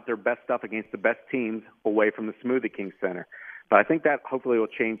trotting out their best stuff against the best teams away from the Smoothie King Center. But I think that hopefully will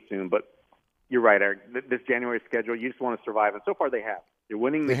change soon. But you're right, Eric. This January schedule, you just want to survive, and so far they have. They're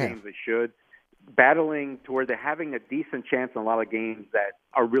winning the games they should. Battling to where they're having a decent chance in a lot of games that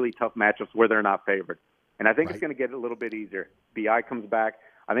are really tough matchups where they're not favored. And I think it's going to get a little bit easier. BI comes back.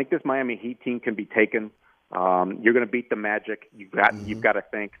 I think this Miami Heat team can be taken. You're going to beat the Magic. You've got to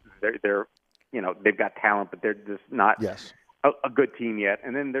think they're they've got talent, but they're just not a good team yet.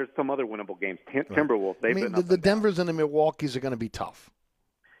 And then there's some other winnable games. Timberwolves. The Denvers and the Milwaukees are going to be tough.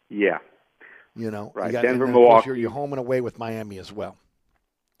 Yeah. Right. Denver, Milwaukee. You're home and away with Miami as well.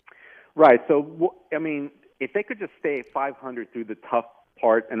 Right. So, if they could just stay at 500 through the tough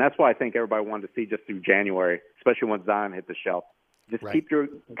part, and that's why I think everybody wanted to see just through January, especially when Zion hit the shelf. Just keep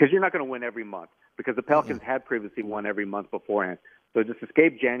because you're not going to win every month because the Pelicans had previously won every month beforehand. So just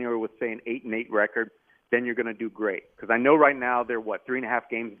escape January with, say, an 8-8 record, then you're going to do great. Because I know right now they're, 3.5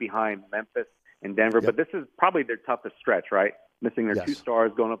 games behind Memphis and Denver, but this is probably their toughest stretch, right? Missing their 2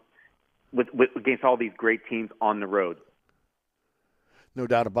 stars, going up with against all these great teams on the road. No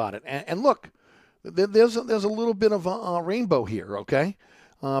doubt about it. And look, there's a little bit of a rainbow here, okay?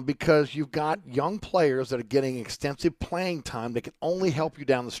 Because you've got young players that are getting extensive playing time that can only help you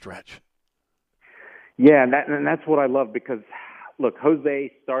down the stretch. Yeah, and that's what I love because, look,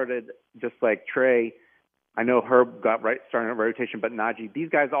 Jose started just like Trey. I know Herb got starting a rotation, but Najee, these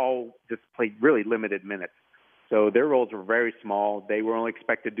guys all just played really limited minutes. So their roles were very small. They were only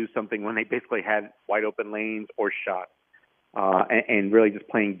expected to do something when they basically had wide open lanes or shots. And really just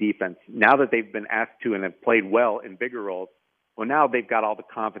playing defense. Now that they've been asked to and have played well in bigger roles, well, now they've got all the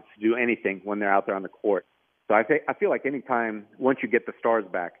confidence to do anything when they're out there on the court. So I feel like anytime, once you get the stars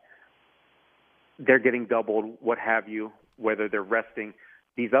back, they're getting doubled, what have you, whether they're resting.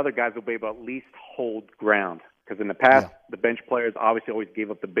 These other guys will be able to at least hold ground. Because in the past, the bench players obviously always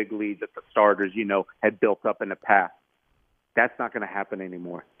gave up the big leads that the starters, had built up in the past. That's not going to happen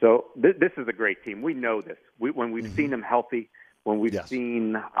anymore. So this is a great team. We know this. When we've seen them healthy, when we've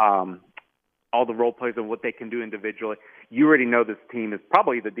seen all the role players and what they can do individually, you already know this team is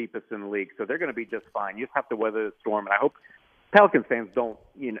probably the deepest in the league. So they're going to be just fine. You just have to weather the storm. And I hope Pelicans fans don't,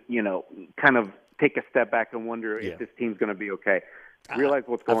 kind of take a step back and wonder if this team's going to be okay. Realize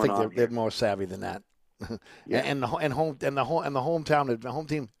what's going on. I think they're more savvy than that. and the home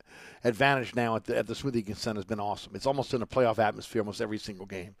team advantage now at the Smoothie Center has been awesome. It's almost in a playoff atmosphere almost every single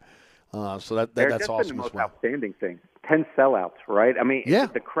game. So that's been awesome the most as well. Outstanding thing. 10 sellouts, right? I mean,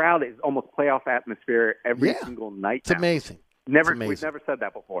 the crowd is almost playoff atmosphere every single night. It's amazing. We've never said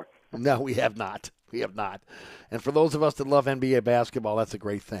that before. No, we have not. And for those of us that love NBA basketball, that's a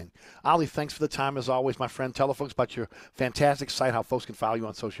great thing. Ali, thanks for the time as always, my friend. Tell the folks about your fantastic site, how folks can follow you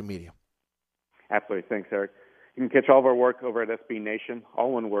on social media. Absolutely. Thanks, Eric. You can catch all of our work over at SB Nation,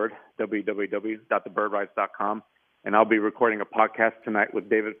 all one word, www.thebirdrights.com. And I'll be recording a podcast tonight with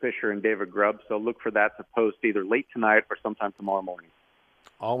David Fisher and David Grubb, so look for that to post either late tonight or sometime tomorrow morning.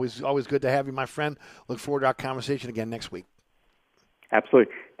 Always good to have you, my friend. Look forward to our conversation again next week.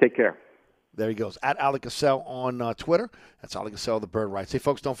 Absolutely. Take care. There he goes. At Ali Cassell on Twitter. That's Ali Cassell, the Bird Rights. Hey,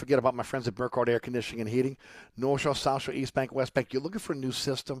 folks, don't forget about my friends at Burkhardt Air Conditioning and Heating. North Shore, South Shore, East Bank, West Bank. You're looking for a new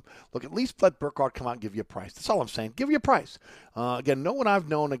system. Look, at least let Burkhardt come out and give you a price. That's all I'm saying. Give you a price. Again, know what I've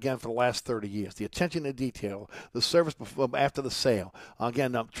known, again, for the last 30 years. The attention to detail, the service before, after the sale.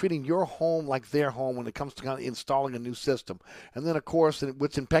 Again, treating your home like their home when it comes to kind of installing a new system. And then, of course,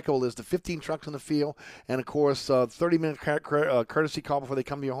 what's impeccable is the 15 trucks in the field. And, of course, 30-minute courtesy call before they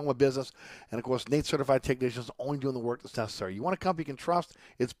come to your home of business. And, of course, Nate-certified technicians only doing the work that's necessary. You want a company you can trust?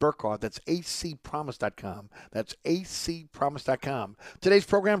 It's Burkhardt. That's acpromise.com. That's acpromise.com. Today's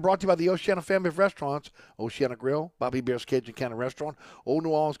program brought to you by the Oceana family of restaurants, Oceana Grill, Bobby Bear's Cajun Cannon Restaurant, Old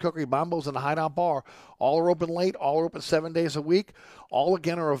New Orleans Cookery, Mambo's, and the Hideout Bar. All are open late. All are open 7 days a week. All,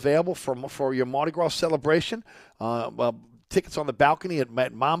 again, are available for your Mardi Gras celebration. Tickets on the balcony at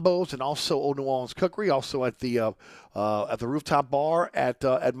Mambo's and also Old New Orleans Cookery, also at the rooftop bar at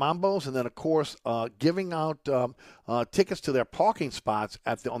Mambo's, and then of course giving out tickets to their parking spots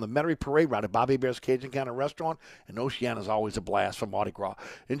on the Metairie Parade Route at Bobby Bear's Cajun Cannon Restaurant. And Oceana is always a blast for Mardi Gras.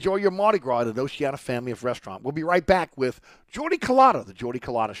 Enjoy your Mardi Gras at an Oceana family of restaurant. We'll be right back with Jordy Culotta, the Jordy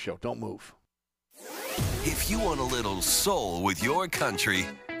Culotta Show. Don't move. If you want a little soul with your country,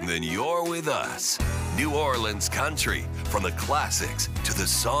 then you're with us. New Orleans Country. From the classics to the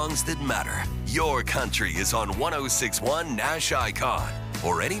songs that matter. Your country is on 106.1 Nash Icon.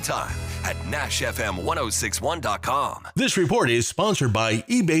 Or anytime at NashFM1061.com. This report is sponsored by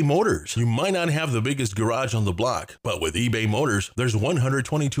eBay Motors. You might not have the biggest garage on the block, but with eBay Motors, there's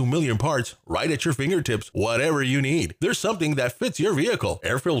 122 million parts right at your fingertips, whatever you need. There's something that fits your vehicle.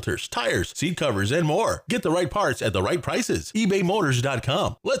 Air filters, tires, seat covers, and more. Get the right parts at the right prices.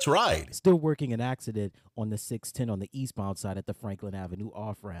 ebaymotors.com. Let's ride. Still working an accident on the 610 on the eastbound side at the Franklin Avenue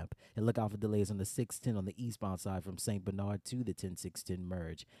off-ramp. And look out for delays on the 610 on the eastbound side from St. Bernard to the 10610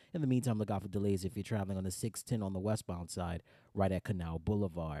 merge. In the meantime, look out for delays if you're traveling on the 610 on the westbound side right at Canal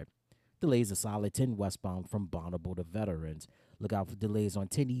Boulevard. Delays are solid 10 westbound from Bonneville to Veterans. Look out for delays on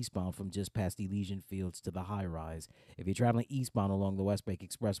 10 eastbound from just past Elysian Fields to the High Rise. If you're traveling eastbound along the West Bank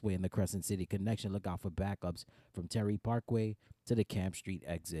Expressway and the Crescent City connection, look out for backups from Terry Parkway to the Camp Street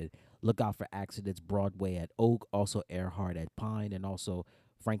exit. Look out for accidents Broadway at Oak, also Earhart at Pine, and also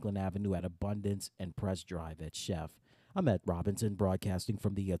Franklin Avenue at Abundance and Press Drive at Chef. I'm Ed Robinson, broadcasting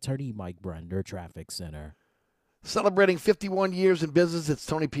from the Attorney Mike Brender Traffic Center. Celebrating 51 years in business, it's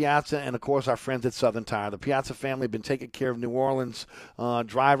Tony Piazza and, of course, our friends at Southern Tire. The Piazza family have been taking care of New Orleans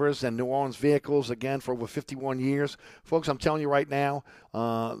drivers and New Orleans vehicles, again, for over 51 years. Folks, I'm telling you right now,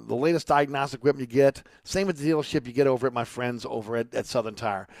 the latest diagnostic equipment you get, same at the dealership you get over at my friends over at Southern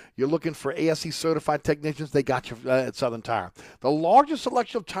Tire. You're looking for ASE-certified technicians, they got you at Southern Tire. The largest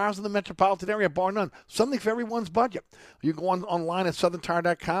selection of tires in the metropolitan area, bar none. Something for everyone's budget. You go online at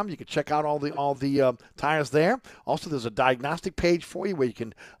southerntire.com. You can check out all the tires there. Also, there's a diagnostic page for you where you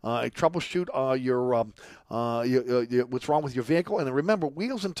can troubleshoot what's wrong with your vehicle. And then remember,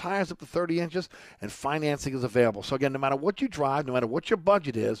 wheels and tires up to 30 inches, and financing is available. So, again, no matter what you drive, no matter what your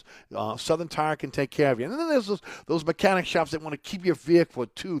budget is, Southern Tire can take care of you. And then there's those mechanic shops that want to keep your vehicle for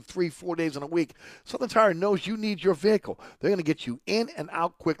 2, 3, 4 days in a week. Southern Tire knows you need your vehicle. They're going to get you in and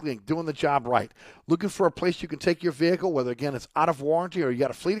out quickly and doing the job right. Looking for a place you can take your vehicle, whether, again, it's out of warranty or you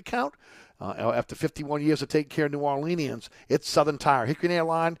got a fleet account? After 51 years of taking care of New Orleanians, it's Southern Tire. Hickory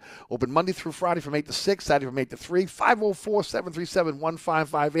Airline, open Monday through Friday from 8 to 6, Saturday from 8 to 3,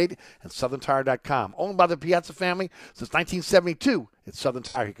 504-737-1558, and southerntire.com. Owned by the Piazza family since 1972, it's Southern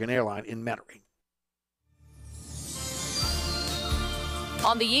Tire, Hickory Airline in Metairie.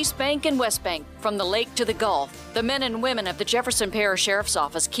 On the East Bank and West Bank, from the lake to the Gulf, the men and women of the Jefferson Parish Sheriff's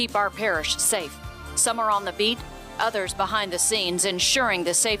Office keep our parish safe. Some are on the beat, others behind the scenes, ensuring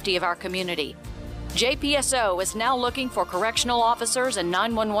the safety of our community. JPSO is now looking for correctional officers and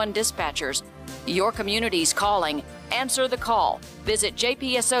 911 dispatchers. Your community's calling. Answer the call. Visit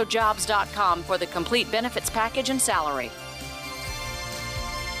jpsojobs.com for the complete benefits package and salary.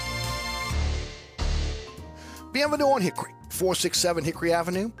 Bienvenue on Hickory, 467 Hickory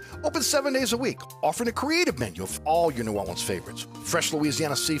Avenue. Open 7 days a week, offering a creative menu of all your New Orleans favorites. Fresh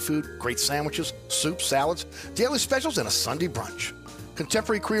Louisiana seafood, great sandwiches, soups, salads, daily specials, and a Sunday brunch.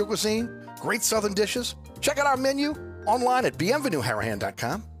 Contemporary Creole cuisine, great southern dishes. Check out our menu online at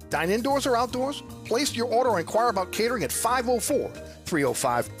bienvenueharahan.com. Dine indoors or outdoors. Place your order or inquire about catering at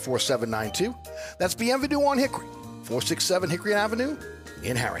 504-305-4792. That's Bienvenue on Hickory, 467 Hickory Avenue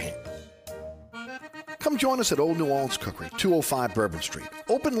in Harahan. Come join us at Old New Orleans Cookery, 205 Bourbon Street.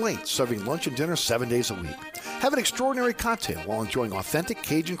 Open late, serving lunch and dinner 7 days a week. Have an extraordinary cocktail while enjoying authentic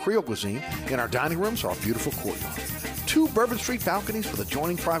Cajun Creole cuisine in our dining rooms or our beautiful courtyard. 2 Bourbon Street balconies with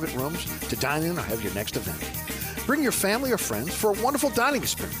adjoining private rooms to dine in or have your next event. Bring your family or friends for a wonderful dining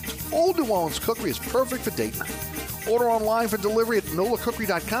experience. Old New Orleans Cookery is perfect for date night. Order online for delivery at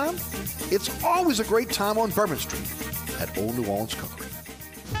nolacookery.com. It's always a great time on Bourbon Street at Old New Orleans Cookery.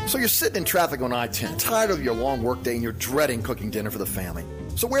 So you're sitting in traffic on I-10, tired of your long workday and you're dreading cooking dinner for the family.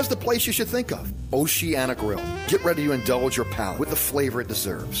 So where's the place you should think of? Oceana Grill. Get ready to indulge your palate with the flavor it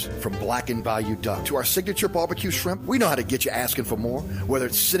deserves. From blackened bayou duck to our signature barbecue shrimp, we know how to get you asking for more. Whether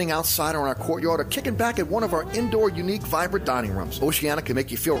it's sitting outside or in our courtyard or kicking back at one of our indoor, unique, vibrant dining rooms, Oceana can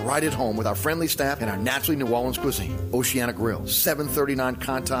make you feel right at home with our friendly staff and our naturally New Orleans cuisine. Oceana Grill, 739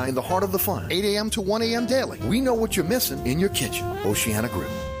 Conti in the heart of the fun, 8 a.m. to 1 a.m. daily. We know what you're missing in your kitchen. Oceana Grill.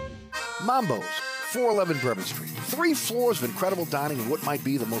 Mambo's, 411 Bourbon Street. 3 floors of incredible dining in what might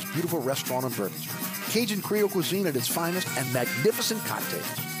be the most beautiful restaurant on Bourbon Street. Cajun Creole cuisine at its finest and magnificent cocktails.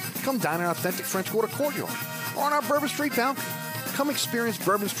 Come dine in our authentic French Quarter courtyard or on our Bourbon Street balcony. Come experience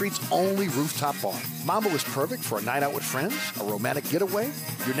Bourbon Street's only rooftop bar. Mambo is perfect for a night out with friends, a romantic getaway,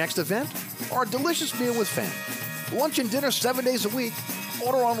 your next event, or a delicious meal with family. Lunch and dinner 7 days a week.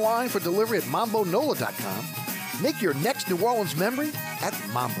 Order online for delivery at mambonola.com. Make your next New Orleans memory at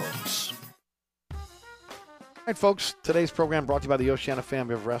Mambo's. All right, folks, today's program brought to you by the Oceana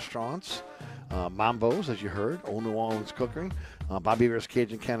family of restaurants. Mambo's, as you heard, Old New Orleans Cookery, Bobby Rivera's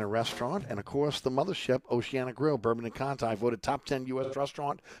Cajun Cannon Restaurant, and, of course, the mothership, Oceana Grill, Bourbon and Conti, voted top 10 U.S.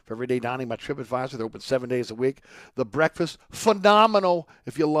 restaurant for everyday dining by TripAdvisor. They're open 7 days a week. The breakfast, phenomenal.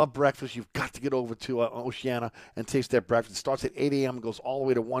 If you love breakfast, you've got to get over to Oceana and taste their breakfast. It starts at 8 a.m. and goes all the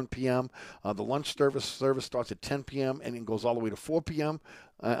way to 1 p.m. The lunch service starts at 10 p.m. and it goes all the way to 4 p.m.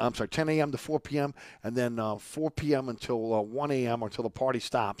 10 a.m. to 4 p.m., and then 4 p.m. until 1 a.m. or until the party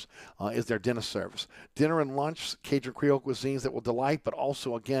stops is their dinner service. Dinner and lunch, Cajun Creole cuisines that will delight, but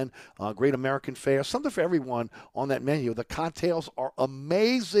also, again, great American fare, something for everyone on that menu. The cocktails are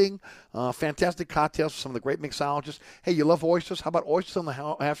amazing, fantastic cocktails from some of the great mixologists. Hey, you love oysters? How about oysters on the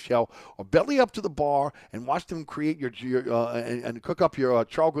half shell? Or belly up to the bar and watch them create your and cook up your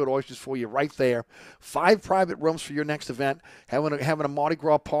char-grilled oysters for you right there. 5 private rooms for your next event. Having a Mardi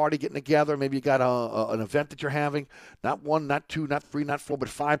Gras party, getting together. Maybe you got an event that you're having. Not 1, not 2, not 3, not 4, but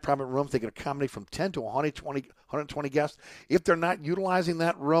 5 private rooms. They can accommodate from 10 to 120 guests. If they're not utilizing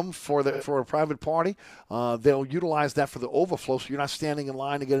that room for a private party, they'll utilize that for the overflow, so you're not standing in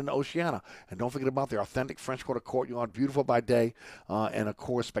line to get into Oceana. And don't forget about their authentic French Quarter courtyard, beautiful by day, and of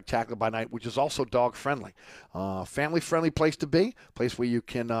course spectacular by night, which is also dog friendly. Family-friendly place to be, place where you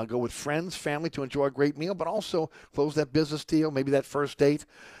can go with friends, family to enjoy a great meal, but also close that business deal, maybe that first date.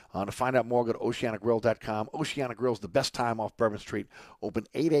 To find out more, go to oceanagrill.com. Oceana Grill is the best time off Bourbon Street. Open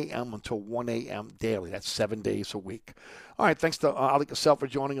 8 a.m. until 1 a.m. daily. That's 7 days a week. All right, thanks to Ali Cassell for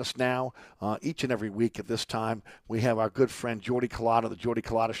joining us now each and every week at this time. We have our good friend Jordy Culotta, the Jordy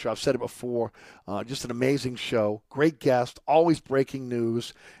Culotta Show. I've said it before, just an amazing show. Great guest, always breaking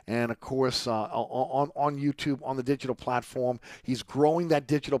news. And, of course, on YouTube, on the digital platform. He's growing that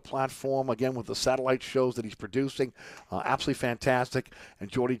digital platform, again, with the satellite shows that he's producing. Absolutely fantastic. And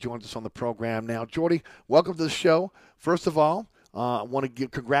Jordy joins us on the program now. Jordy, welcome to the show. First of all, I want to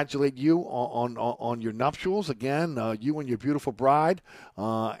congratulate you on your nuptials again, you and your beautiful bride,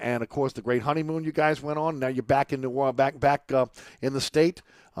 and of course the great honeymoon you guys went on. Now you're back in in the state.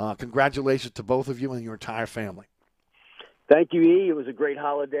 Congratulations to both of you and your entire family. Thank you, E. It was a great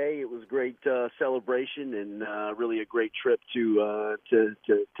holiday. It was a great celebration, and really a great trip to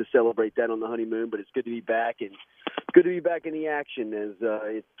celebrate that on the honeymoon. But it's good to be back, and good to be back in the action as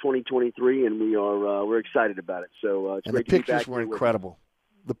it's 2023, and we're excited about it. So it's great to be back. And the pictures were incredible.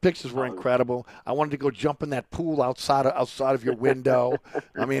 The pictures were incredible. I wanted to go jump in that pool outside of your window.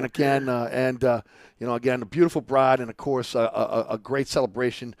 I mean, again, again, a beautiful bride, and of course, a great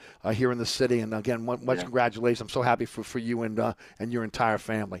celebration here in the city. And again, much congratulations. I'm so happy for you and your entire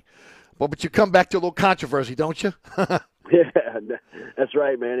family. Well, but you come back to a little controversy, don't you? Yeah, that's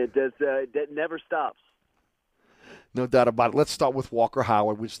right, man. It does. It never stops. No doubt about it. Let's start with Walker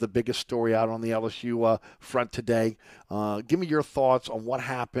Howard, which is the biggest story out on the LSU front today. Give me your thoughts on what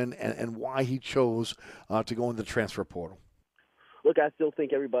happened and why he chose to go into the transfer portal. Look, I still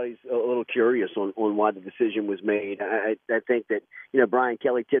think everybody's a little curious on why the decision was made. I think that, Brian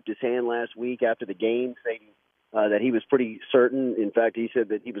Kelly tipped his hand last week after the game, saying that he was pretty certain. In fact, he said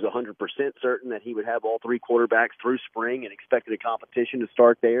that he was 100% certain that he would have all three quarterbacks through spring and expected a competition to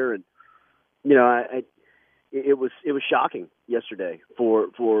start there. And, it was shocking yesterday for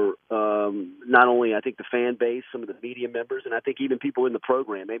not only, I think, the fan base, some of the media members, and I think even people in the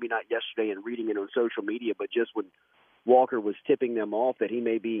program, maybe not yesterday and reading it on social media, but just when Walker was tipping them off that he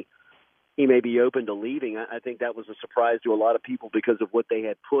may be open to leaving. I think that was a surprise to a lot of people because of what they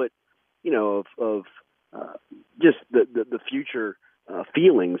had put, of just the future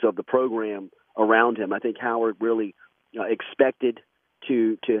feelings of the program around him. I think Howard really expected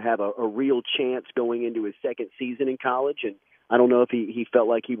to have a real chance going into his second season in college, and I don't know if he felt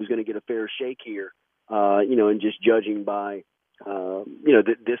like he was going to get a fair shake here, and just judging by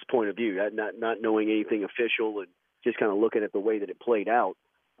this point of view, not knowing anything official and just kind of looking at the way that it played out.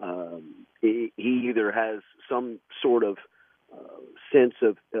 He either has some sort of sense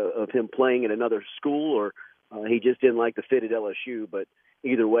of him playing at another school, or he just didn't like the fit at LSU. But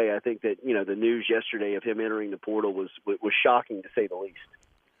either way, I think that the news yesterday of him entering the portal was shocking, to say the least.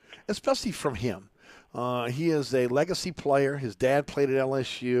 Especially from him. He is a legacy player. His dad played at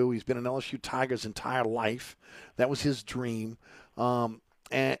LSU. He's been an LSU Tiger his entire life. That was his dream. And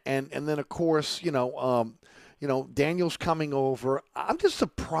then, of course, Daniel's coming over. I'm just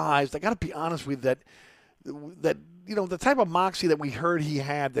surprised. I got to be honest with you that the type of moxie that we heard he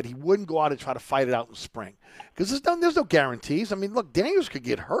had, that he wouldn't go out and try to fight it out in spring, because there's no guarantees. I mean, look, Daniels could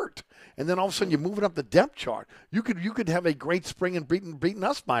get hurt, and then all of a sudden you're moving up the depth chart. You could have a great spring and beating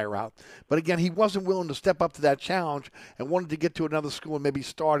Nussmeier out, but again, he wasn't willing to step up to that challenge and wanted to get to another school and maybe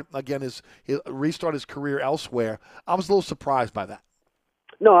start again restart his career elsewhere. I was a little surprised by that.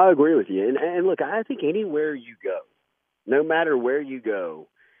 No, I agree with you. And look, I think anywhere you go, no matter where you go,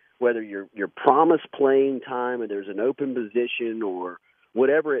 whether you're promised playing time and there's an open position or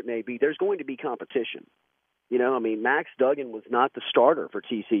whatever it may be, there's going to be competition. Max Duggan was not the starter for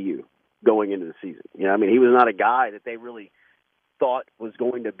TCU going into the season. He was not a guy that they really thought was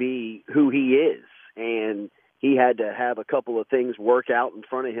going to be who he is. And he had to have a couple of things work out in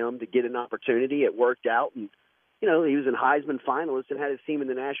front of him to get an opportunity. It worked out, and he was a Heisman finalist and had his team in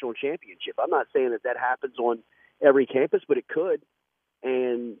the national championship. I'm not saying that happens on every campus, but it could.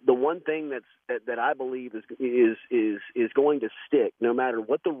 And the one thing that I believe is going to stick, no matter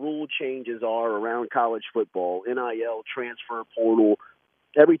what the rule changes are around college football, NIL, transfer portal,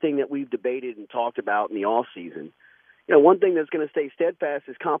 everything that we've debated and talked about in the off season. One thing that's going to stay steadfast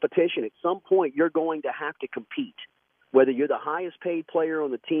is competition. At some point, you're going to have to compete, whether you're the highest paid player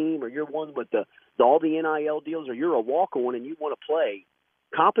on the team or you're one with all the NIL deals, or you're a walk-on and you want to play.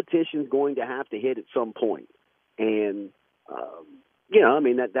 Competition's going to have to hit at some point. And,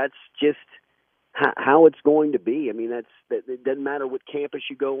 that's just how it's going to be. It doesn't matter what campus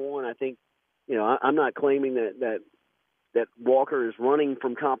you go on. I think, I'm not claiming that Walker is running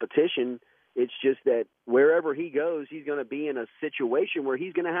from competition. It's just that wherever he goes, he's going to be in a situation where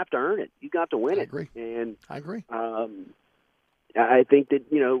he's going to have to earn it. He's got to win it. I agree. I think that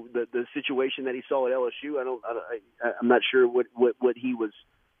the situation that he saw at LSU. I'm not sure what he was,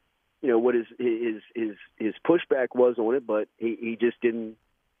 what his pushback was on it, but he just didn't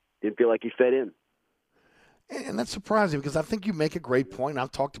feel like he fit in. And that's surprising, because I think you make a great point.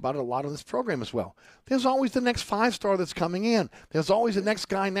 I've talked about it a lot on this program as well. There's always the next 5-star that's coming in. There's always the next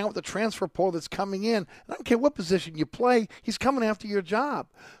guy now with the transfer portal that's coming in. And I don't care what position you play, he's coming after your job.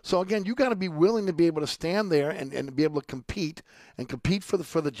 So, again, you got to be willing to be able to stand there and be able to compete for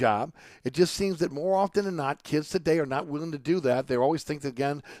the job. It just seems that more often than not, kids today are not willing to do that. They always think,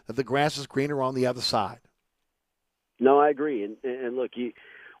 again, that the grass is greener on the other side. No, I agree. And look,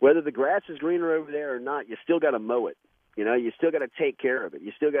 whether the grass is greener over there or not, you still got to mow it. You still got to take care of it.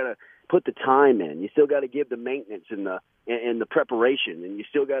 You still got to put the time in. You still got to give the maintenance and the preparation, and you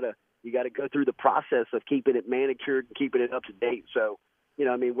got to go through the process of keeping it manicured and keeping it up to date. So,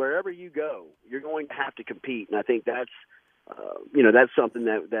 wherever you go, you're going to have to compete, and I think that's something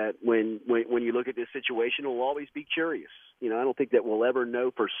that when you look at this situation, will always be curious. I don't think that we'll ever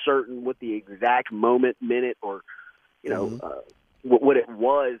know for certain what the exact moment, minute, or what it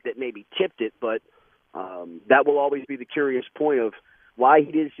was that maybe tipped it, but that will always be the curious point of why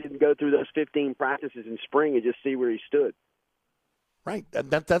he didn't go through those 15 practices in spring and just see where he stood. Right.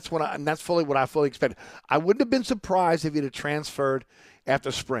 That's fully what I fully expected. I wouldn't have been surprised if he'd have transferred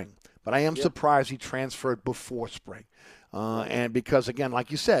after spring, but I am surprised he transferred before spring. And because, again, like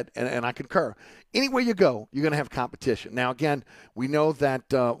you said, and I concur, anywhere you go, you're going to have competition. Now, again, we know that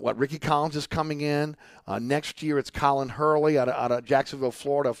Ricky Collins is coming in. Next year it's Colin Hurley out of Jacksonville,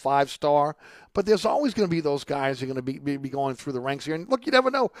 Florida, a 5-star. But there's always going to be those guys who are going to be going through the ranks here. And, look, you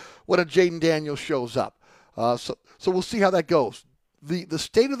never know when a Jaden Daniels shows up. So we'll see how that goes. The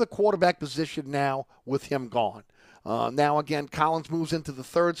state of the quarterback position now with him gone. Now, again, Collins moves into the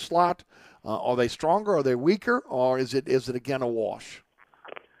 3rd slot. Are they stronger? Are they weaker? Or is it again a wash?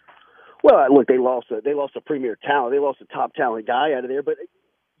 Well, look, they lost a premier talent. They lost a top talent guy out of there, but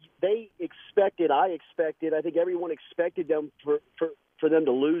I think everyone expected them for them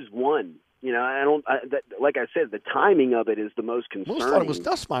to lose one. You know, like I said, the timing of it is the most concerning. Most thought it was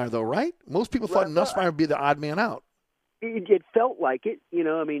Nussmeier, though, right? Most people thought Nussmeier would be the odd man out. It felt like it, you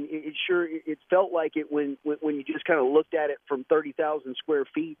know. I mean, it felt like it when you just kind of looked at it from 30,000 square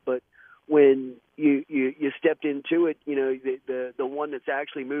feet. But when you stepped into it, you know, the one that's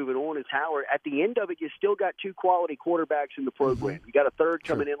actually moving on is Howard. At the end of it, you still got 2 quality quarterbacks in the program. You got a third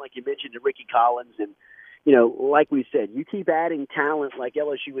coming in, like you mentioned, to Ricky Collins, and you know, like we said, you keep adding talent like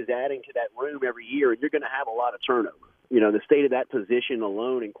LSU was adding to that room every year, and you're going to have a lot of turnover. You know, the state of that position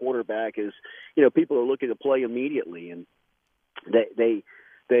alone in quarterback is, you know, people are looking to play immediately, and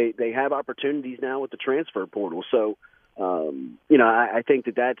they have opportunities now with the transfer portal. So, you know, I think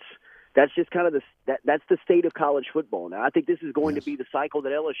that's just kind of that's the state of college football now. I think this is going to be the cycle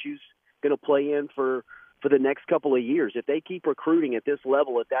that LSU's going to play in for the next couple of years. If they keep recruiting at this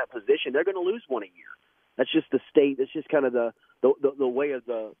level at that position, they're going to lose one a year. That's just the state. That's just kind of the way of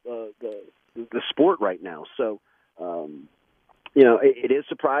the sport right now. So, you know, it is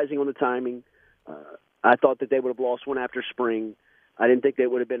surprising on the timing. I thought that they would have lost one after spring. I didn't think they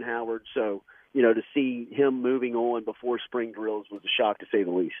would have been Howard. So, you know, to see him moving on before spring drills was a shock, to say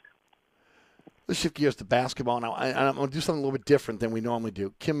the least. Let's shift gears to basketball now. I'm going to do something a little bit different than we normally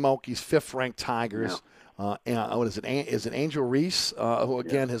do. Kim Mulkey's 5th-ranked Tigers. And what is it? Is it Angel Reese, who,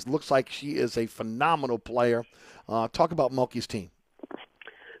 again, looks like she is a phenomenal player. Talk about Mulkey's team.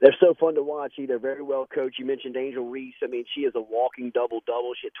 They're so fun to watch. They're very well coached. You mentioned Angel Reese. I mean, she is a walking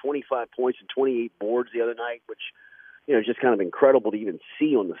double-double. She had 25 points and 28 boards the other night, which, you know, is just kind of incredible to even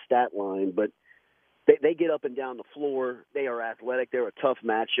see on the stat line. But they get up and down the floor. They are athletic. They're a tough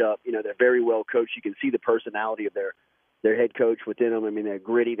matchup. You know, they're very well coached. You can see the personality of their head coach within them. I mean, they're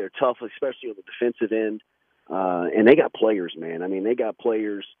gritty. They're tough, especially on the defensive end. And they got players, man. I mean, they got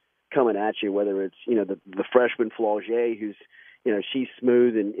players coming at you, whether it's, you know, the freshman Flaugier, who's, you know, she's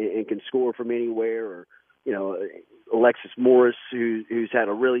smooth and can score from anywhere, or, you know, Alexis Morris, who's had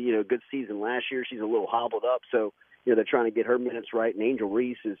a really, you know, good season last year. She's a little hobbled up, so, you know, they're trying to get her minutes right. And Angel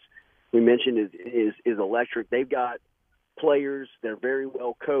Reese, as we mentioned, is electric. They've got players. They're very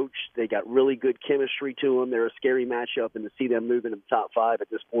well coached. They got really good chemistry to them. They're a scary matchup, and to see them move into the top 5 at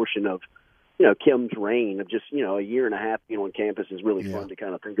this portion of, you know, Kim's reign of just, you know, a year and a half being on campus is really fun to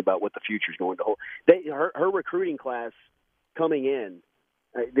kind of think about what the future is going to hold. Her recruiting class coming in,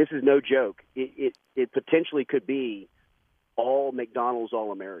 this is no joke. It potentially could be all McDonald's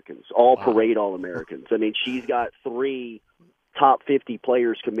All-Americans, all parade All-Americans. I mean, she's got 3 top 50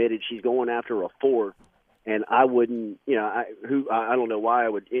 players committed. She's going after a 4th, and I wouldn't, you know, I don't know why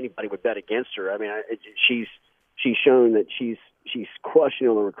anybody would bet against her. I mean, she's shown that she's crushing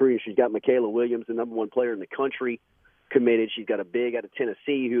on the recruiting. She's got Michaela Williams, the number 1 player in the country, committed. She's got a big out of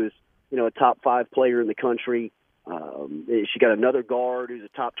Tennessee who is, you know, a top 5 player in the country. She got another guard who's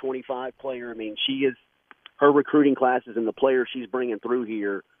a top 25 player. I mean, her recruiting classes and the players she's bringing through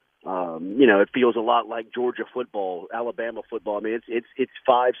here. You know, it feels a lot like Georgia football, Alabama football. I mean, it's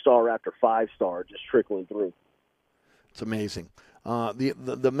 5-star after 5-star just trickling through. It's amazing.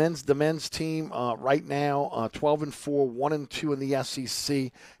 The men's team right now 12-4, 1-2 in the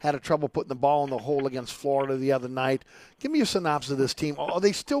SEC. Had a trouble putting the ball in the hole against Florida the other night. Give me a synopsis of this team. Are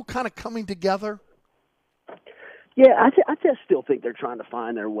they still kind of coming together? Yeah, I just still think they're trying to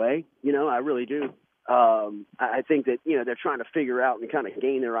find their way. You know, I really do. I think that, you know, they're trying to figure out and kind of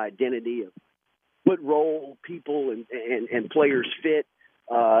gain their identity of what role people and players fit.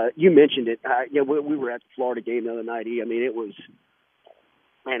 You mentioned it. You know, we were at the Florida game the other night. I mean, it was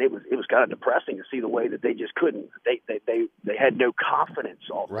kind of depressing to see the way that they just couldn't. They had no confidence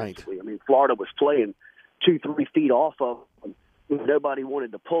offensively. Right. I mean, Florida was playing 2-3 feet off of them. Nobody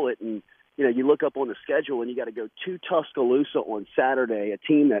wanted to pull it, and you know, you look up on the schedule and you got to go to Tuscaloosa on Saturday, a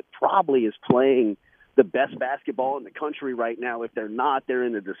team that probably is playing the best basketball in the country right now. If they're not, they're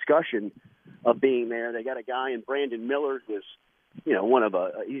in the discussion of being there. They got a guy in Brandon Miller who's,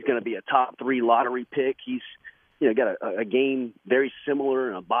 he's going to be a top 3 lottery pick. He's, got a game very similar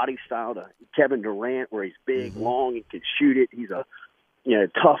in a body style to Kevin Durant, where he's big, long, and can shoot it. He's a,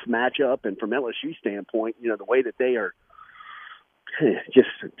 tough matchup. And from LSU standpoint, the way that they are just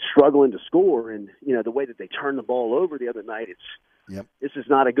struggling to score, and the way that they turned the ball over the other night, this is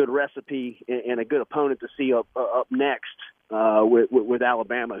not a good recipe and a good opponent to see up next with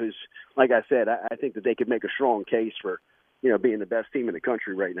Alabama, who's, like I said, I think that they could make a strong case for being the best team in the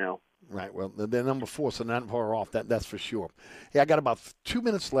country right now. Right. Well, they're number 4, so not far off. That's for sure. Yeah, I got about 2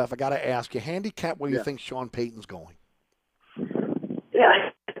 minutes left. I got to ask you, handicap where you think Sean Payton's going. Yeah,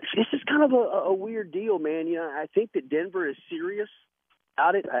 this is kind of a weird deal, man. I think that Denver is serious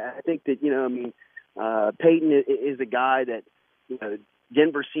about it. I think that Payton is a guy that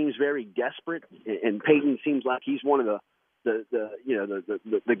Denver seems very desperate, and Payton seems like he's one of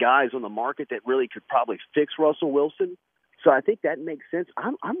the guys on the market that really could probably fix Russell Wilson. So I think that makes sense.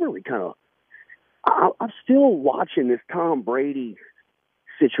 I'm really I'm still watching this Tom Brady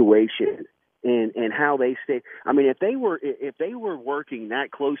situation and how they stay. I mean, if they were working that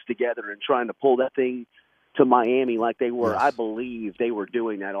close together and trying to pull that thing to Miami like they were, I believe they were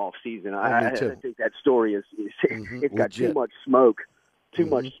doing that off season. I think that story is it's got too much smoke.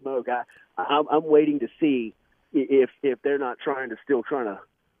 Much smoke. I'm waiting to see if they're not trying to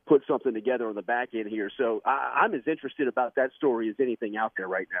put something together on the back end here. So I'm as interested about that story as anything out there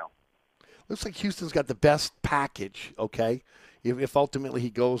right now. Looks like Houston's got the best package, okay, if ultimately he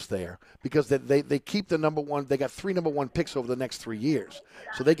goes there, because they keep the number 1. They got 3 number 1 picks over the next 3 years.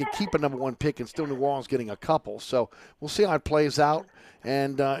 So they could keep a number 1 pick and still New Orleans getting a couple. So we'll see how it plays out.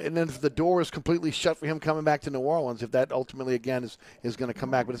 And then if the door is completely shut for him coming back to New Orleans, if that ultimately, again, is going to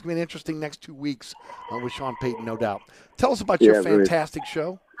come back. But it's going to be an interesting next 2 weeks with Sean Payton, no doubt. Tell us about your fantastic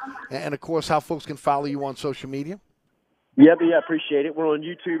show. And, of course, how folks can follow you on social media. Yeah, appreciate it. We're on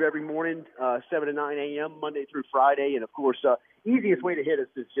YouTube every morning, 7 to 9 a.m., Monday through Friday. And, of course, easiest way to hit us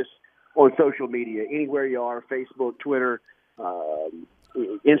is just on social media. Anywhere you are, Facebook, Twitter,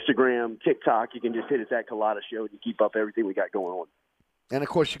 Instagram, TikTok, you can just hit us at Culotta Show and keep up everything we got going on. And, of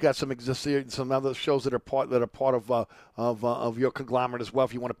course, you got some other shows that are part of your conglomerate as well.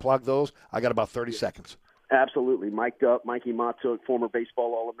 If you want to plug those, I got about 30 seconds. Absolutely. Mic'd Up, Mikey Matuk, former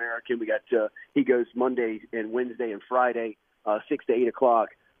baseball All-American. We got he goes Monday and Wednesday and Friday, 6 to 8 o'clock.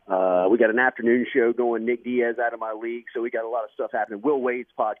 We got an afternoon show going, Nick Diaz out of my league. So we got a lot of stuff happening. Will Wade's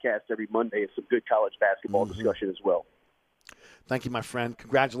podcast every Monday and some good college basketball discussion as well. Thank you, my friend.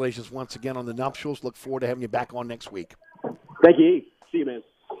 Congratulations once again on the nuptials. Look forward to having you back on next week. Thank you. See you, man.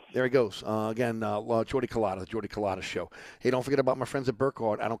 There he goes. Again, Jordy Culotta, the Jordy Culotta Show. Hey, don't forget about my friends at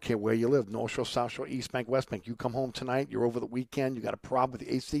Burkhardt. I don't care where you live, North Shore, South Shore, East Bank, West Bank. You come home tonight, you're over the weekend, you got a problem with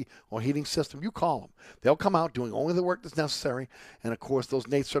the AC or heating system, you call them. They'll come out doing only the work that's necessary. And, of course, those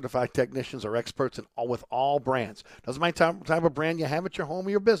NATE-certified technicians are experts with all brands. Doesn't matter what type of brand you have at your home or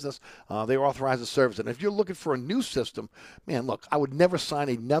your business, they are authorized to service it. And if you're looking for a new system, man, look, I would never sign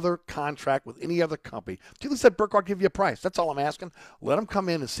another contract with any other company. Till said Burkhardt give you a price. That's all I'm asking. Let them come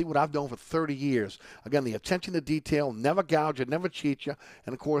in and see what I've done for 30 years. Again, the attention to detail, never gouge you, never cheat you.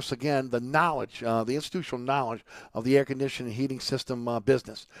 And, of course, again, the knowledge, the institutional knowledge of the air conditioning and heating system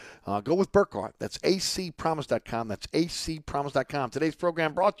business. Go with Burkhardt. That's acpromise.com. That's acpromise.com. Today's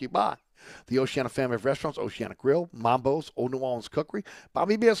program brought to you by the Oceana family of restaurants, Oceana Grill, Mambo's, Old New Orleans Cookery,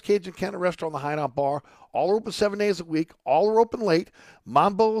 Bobby Bear's Cajun Cannon Restaurant, the Hideout Bar. All are open 7 days a week. All are open late.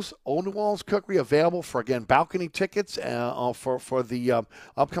 Mambo's, Old New Orleans Cookery available for, again, balcony tickets for the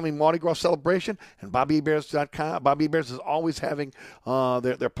upcoming Mardi Gras celebration. And BobbyBears.com. Bobby Bears is always having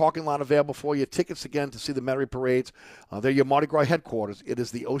their parking lot available for you. Tickets, again, to see the Metairie parades. They're your Mardi Gras headquarters. It is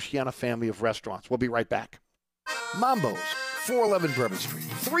the Oceana family of restaurants. We'll be right back. Mambo's, 411 Bourbon Street.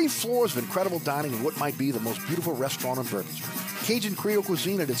 3 floors of incredible dining in what might be the most beautiful restaurant on Bourbon Street. Cajun Creole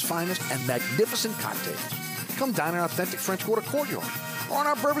cuisine at its finest and magnificent cocktails. Come dine in our authentic French Quarter courtyard or on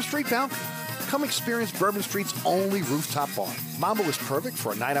our Bourbon Street balcony. Come experience Bourbon Street's only rooftop bar. Mambo is perfect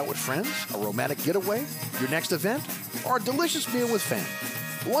for a night out with friends, a romantic getaway, your next event, or a delicious meal with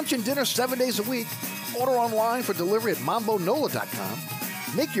family. Lunch and dinner 7 days a week. Order online for delivery at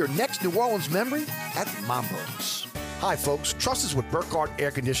mambonola.com. Make your next New Orleans memory at Mambo's. Hi, folks. Trust is what Burkhardt Air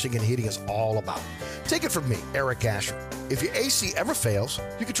Conditioning and Heating is all about. Take it from me, Eric Asher. If your AC ever fails,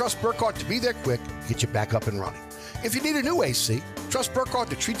 you can trust Burkhardt to be there quick, get you back up and running. If you need a new AC, trust Burkhardt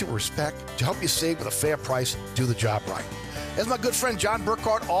to treat you with respect, to help you save with a fair price, do the job right. As my good friend John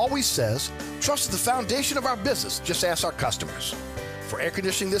Burkhardt always says, trust is the foundation of our business. Just ask our customers. For air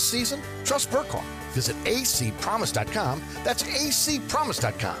conditioning this season, trust Burkhardt. Visit acpromise.com. That's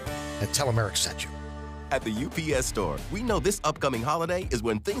acpromise.com. And tell them Eric sent you. At the UPS Store, we know this upcoming holiday is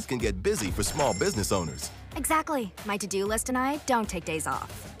when things can get busy for small business owners. Exactly. My to-do list and I don't take days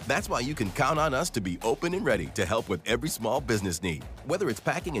off. That's why you can count on us to be open and ready to help with every small business need, whether it's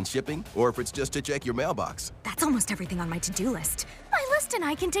packing and shipping or if it's just to check your mailbox. That's almost everything on my to-do list. My list and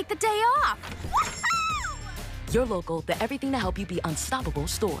I can take the day off. Your local, the everything to help you be unstoppable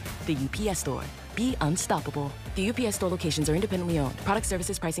store. The UPS Store. Be unstoppable. The UPS Store locations are independently owned. Product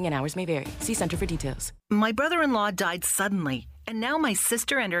services, pricing, and hours may vary. See Center for details. My brother-in-law died suddenly, and now my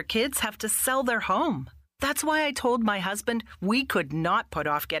sister and her kids have to sell their home. That's why I told my husband we could not put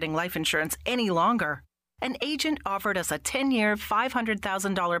off getting life insurance any longer. An agent offered us a 10-year,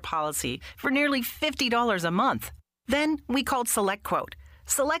 $500,000 policy for nearly $50 a month. Then we called SelectQuote.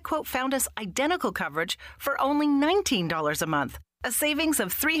 SelectQuote found us identical coverage for only $19 a month, a savings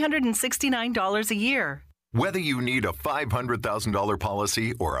of $369 a year. Whether you need a $500,000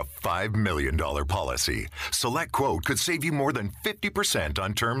 policy or a $5 million policy, SelectQuote could save you more than 50%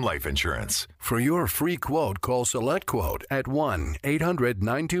 on term life insurance. For your free quote, call SelectQuote at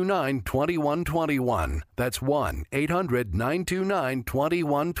 1-800-929-2121. That's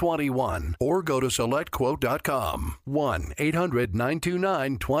 1-800-929-2121. Or go to SelectQuote.com.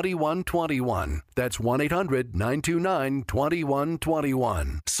 1-800-929-2121. That's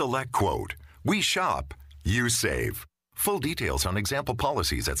 1-800-929-2121. SelectQuote. We shop. You save. Full details on example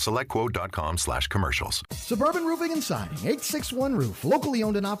policies at selectquote.com/commercials. Suburban Roofing and Siding, 861 Roof. Locally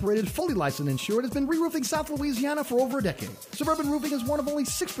owned and operated, fully licensed and insured, has been re-roofing South Louisiana for over a decade. Suburban Roofing is one of only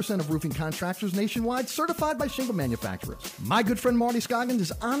 6% of roofing contractors nationwide certified by shingle manufacturers. My good friend Marty Scoggins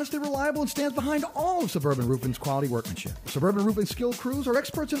is honest and reliable and stands behind all of Suburban Roofing's quality workmanship. Suburban Roofing skilled crews are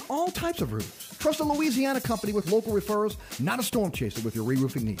experts in all types of roofs. Trust a Louisiana company with local referrals, not a storm chaser with your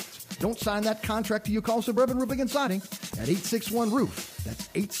re-roofing needs. Don't sign that contract till you call Suburban Roofing and Siding at 861-ROOF. That's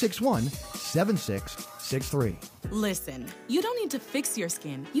 861-7663. Listen, you don't need to fix your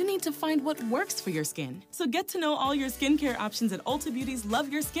skin. You need to find what works for your skin. So get to know all your skincare options at Ulta Beauty's Love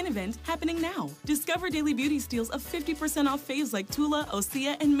Your Skin event happening now. Discover Daily Beauty steals of 50% off faves like Tula,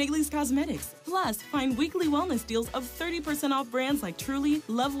 Osea, and Megley's Cosmetics. Plus, find weekly wellness deals of 30% off brands like Truly,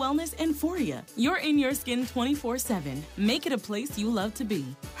 Love Wellness, and Foria. You're in your skin 24/7. Make it a place you love to be.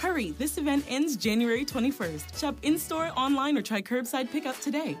 Hurry, this event ends January 21st. Shop in-store, online, or try curbside pickup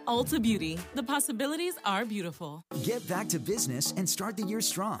today. Ulta Beauty. The possibilities are beautiful. Get back to business and start the year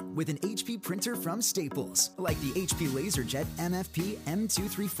strong with an HP printer from Staples, like the HP LaserJet MFP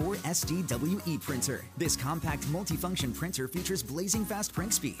M234 SDWE printer. This compact multifunction printer features blazing fast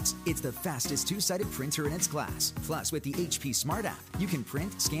print speeds. It's the fastest two-sided printer in its class. Plus, with the HP Smart app, you can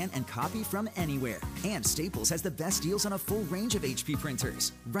print, scan, and copy from anywhere. And Staples has the best deals on a full range of HP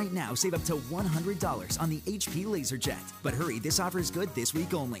printers. Right now, save up to $100 on the HP LaserJet. But hurry, this offer is good this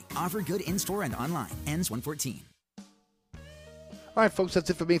week only. Offer good in-store and online. Ends 1/14. All right, folks, that's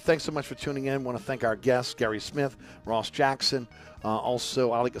it for me. Thanks so much for tuning in. I want to thank our guests, Gary Smith, Ross Jackson,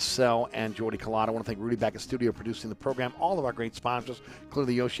 also Ali Cassell and Jordy Collada. I want to thank Rudy back in studio producing the program. All of our great sponsors,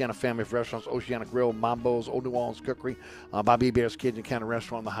 including the Oceana family of restaurants, Oceana Grill, Mambo's, Old New Orleans Cookery, Bobby Bear's Cajun Cannon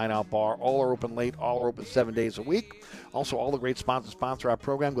Restaurant, the Hideout Bar. All are open late. All are open 7 days a week. Also, all the great sponsors sponsor our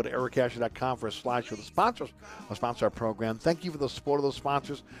program. Go to ericasher.com for a slideshow of the sponsors or sponsor our program. Thank you for the support of those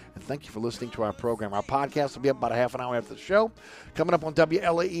sponsors, and thank you for listening to our program. Our podcast will be up about a half an hour after the show. Coming up on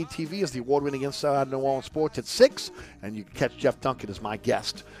WLAE TV is the award-winning Inside New Orleans Sports at 6, and you can catch Jeff Duncan as my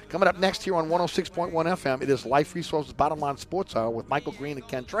guest. Coming up next here on 106.1 FM, it is Life Resources Bottom Line Sports Hour with Michael Green and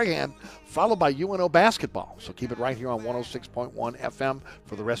Ken Trahan, followed by UNO basketball. So keep it right here on 106.1 FM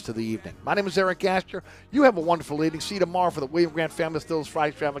for the rest of the evening. My name is Eric Asher. You have a wonderful evening. See you tomorrow for the William Grant Family Stills Fry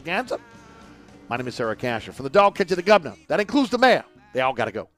Extravaganza. My name is Eric Asher. From the dog catcher to the governor, that includes the mayor, they all got to go.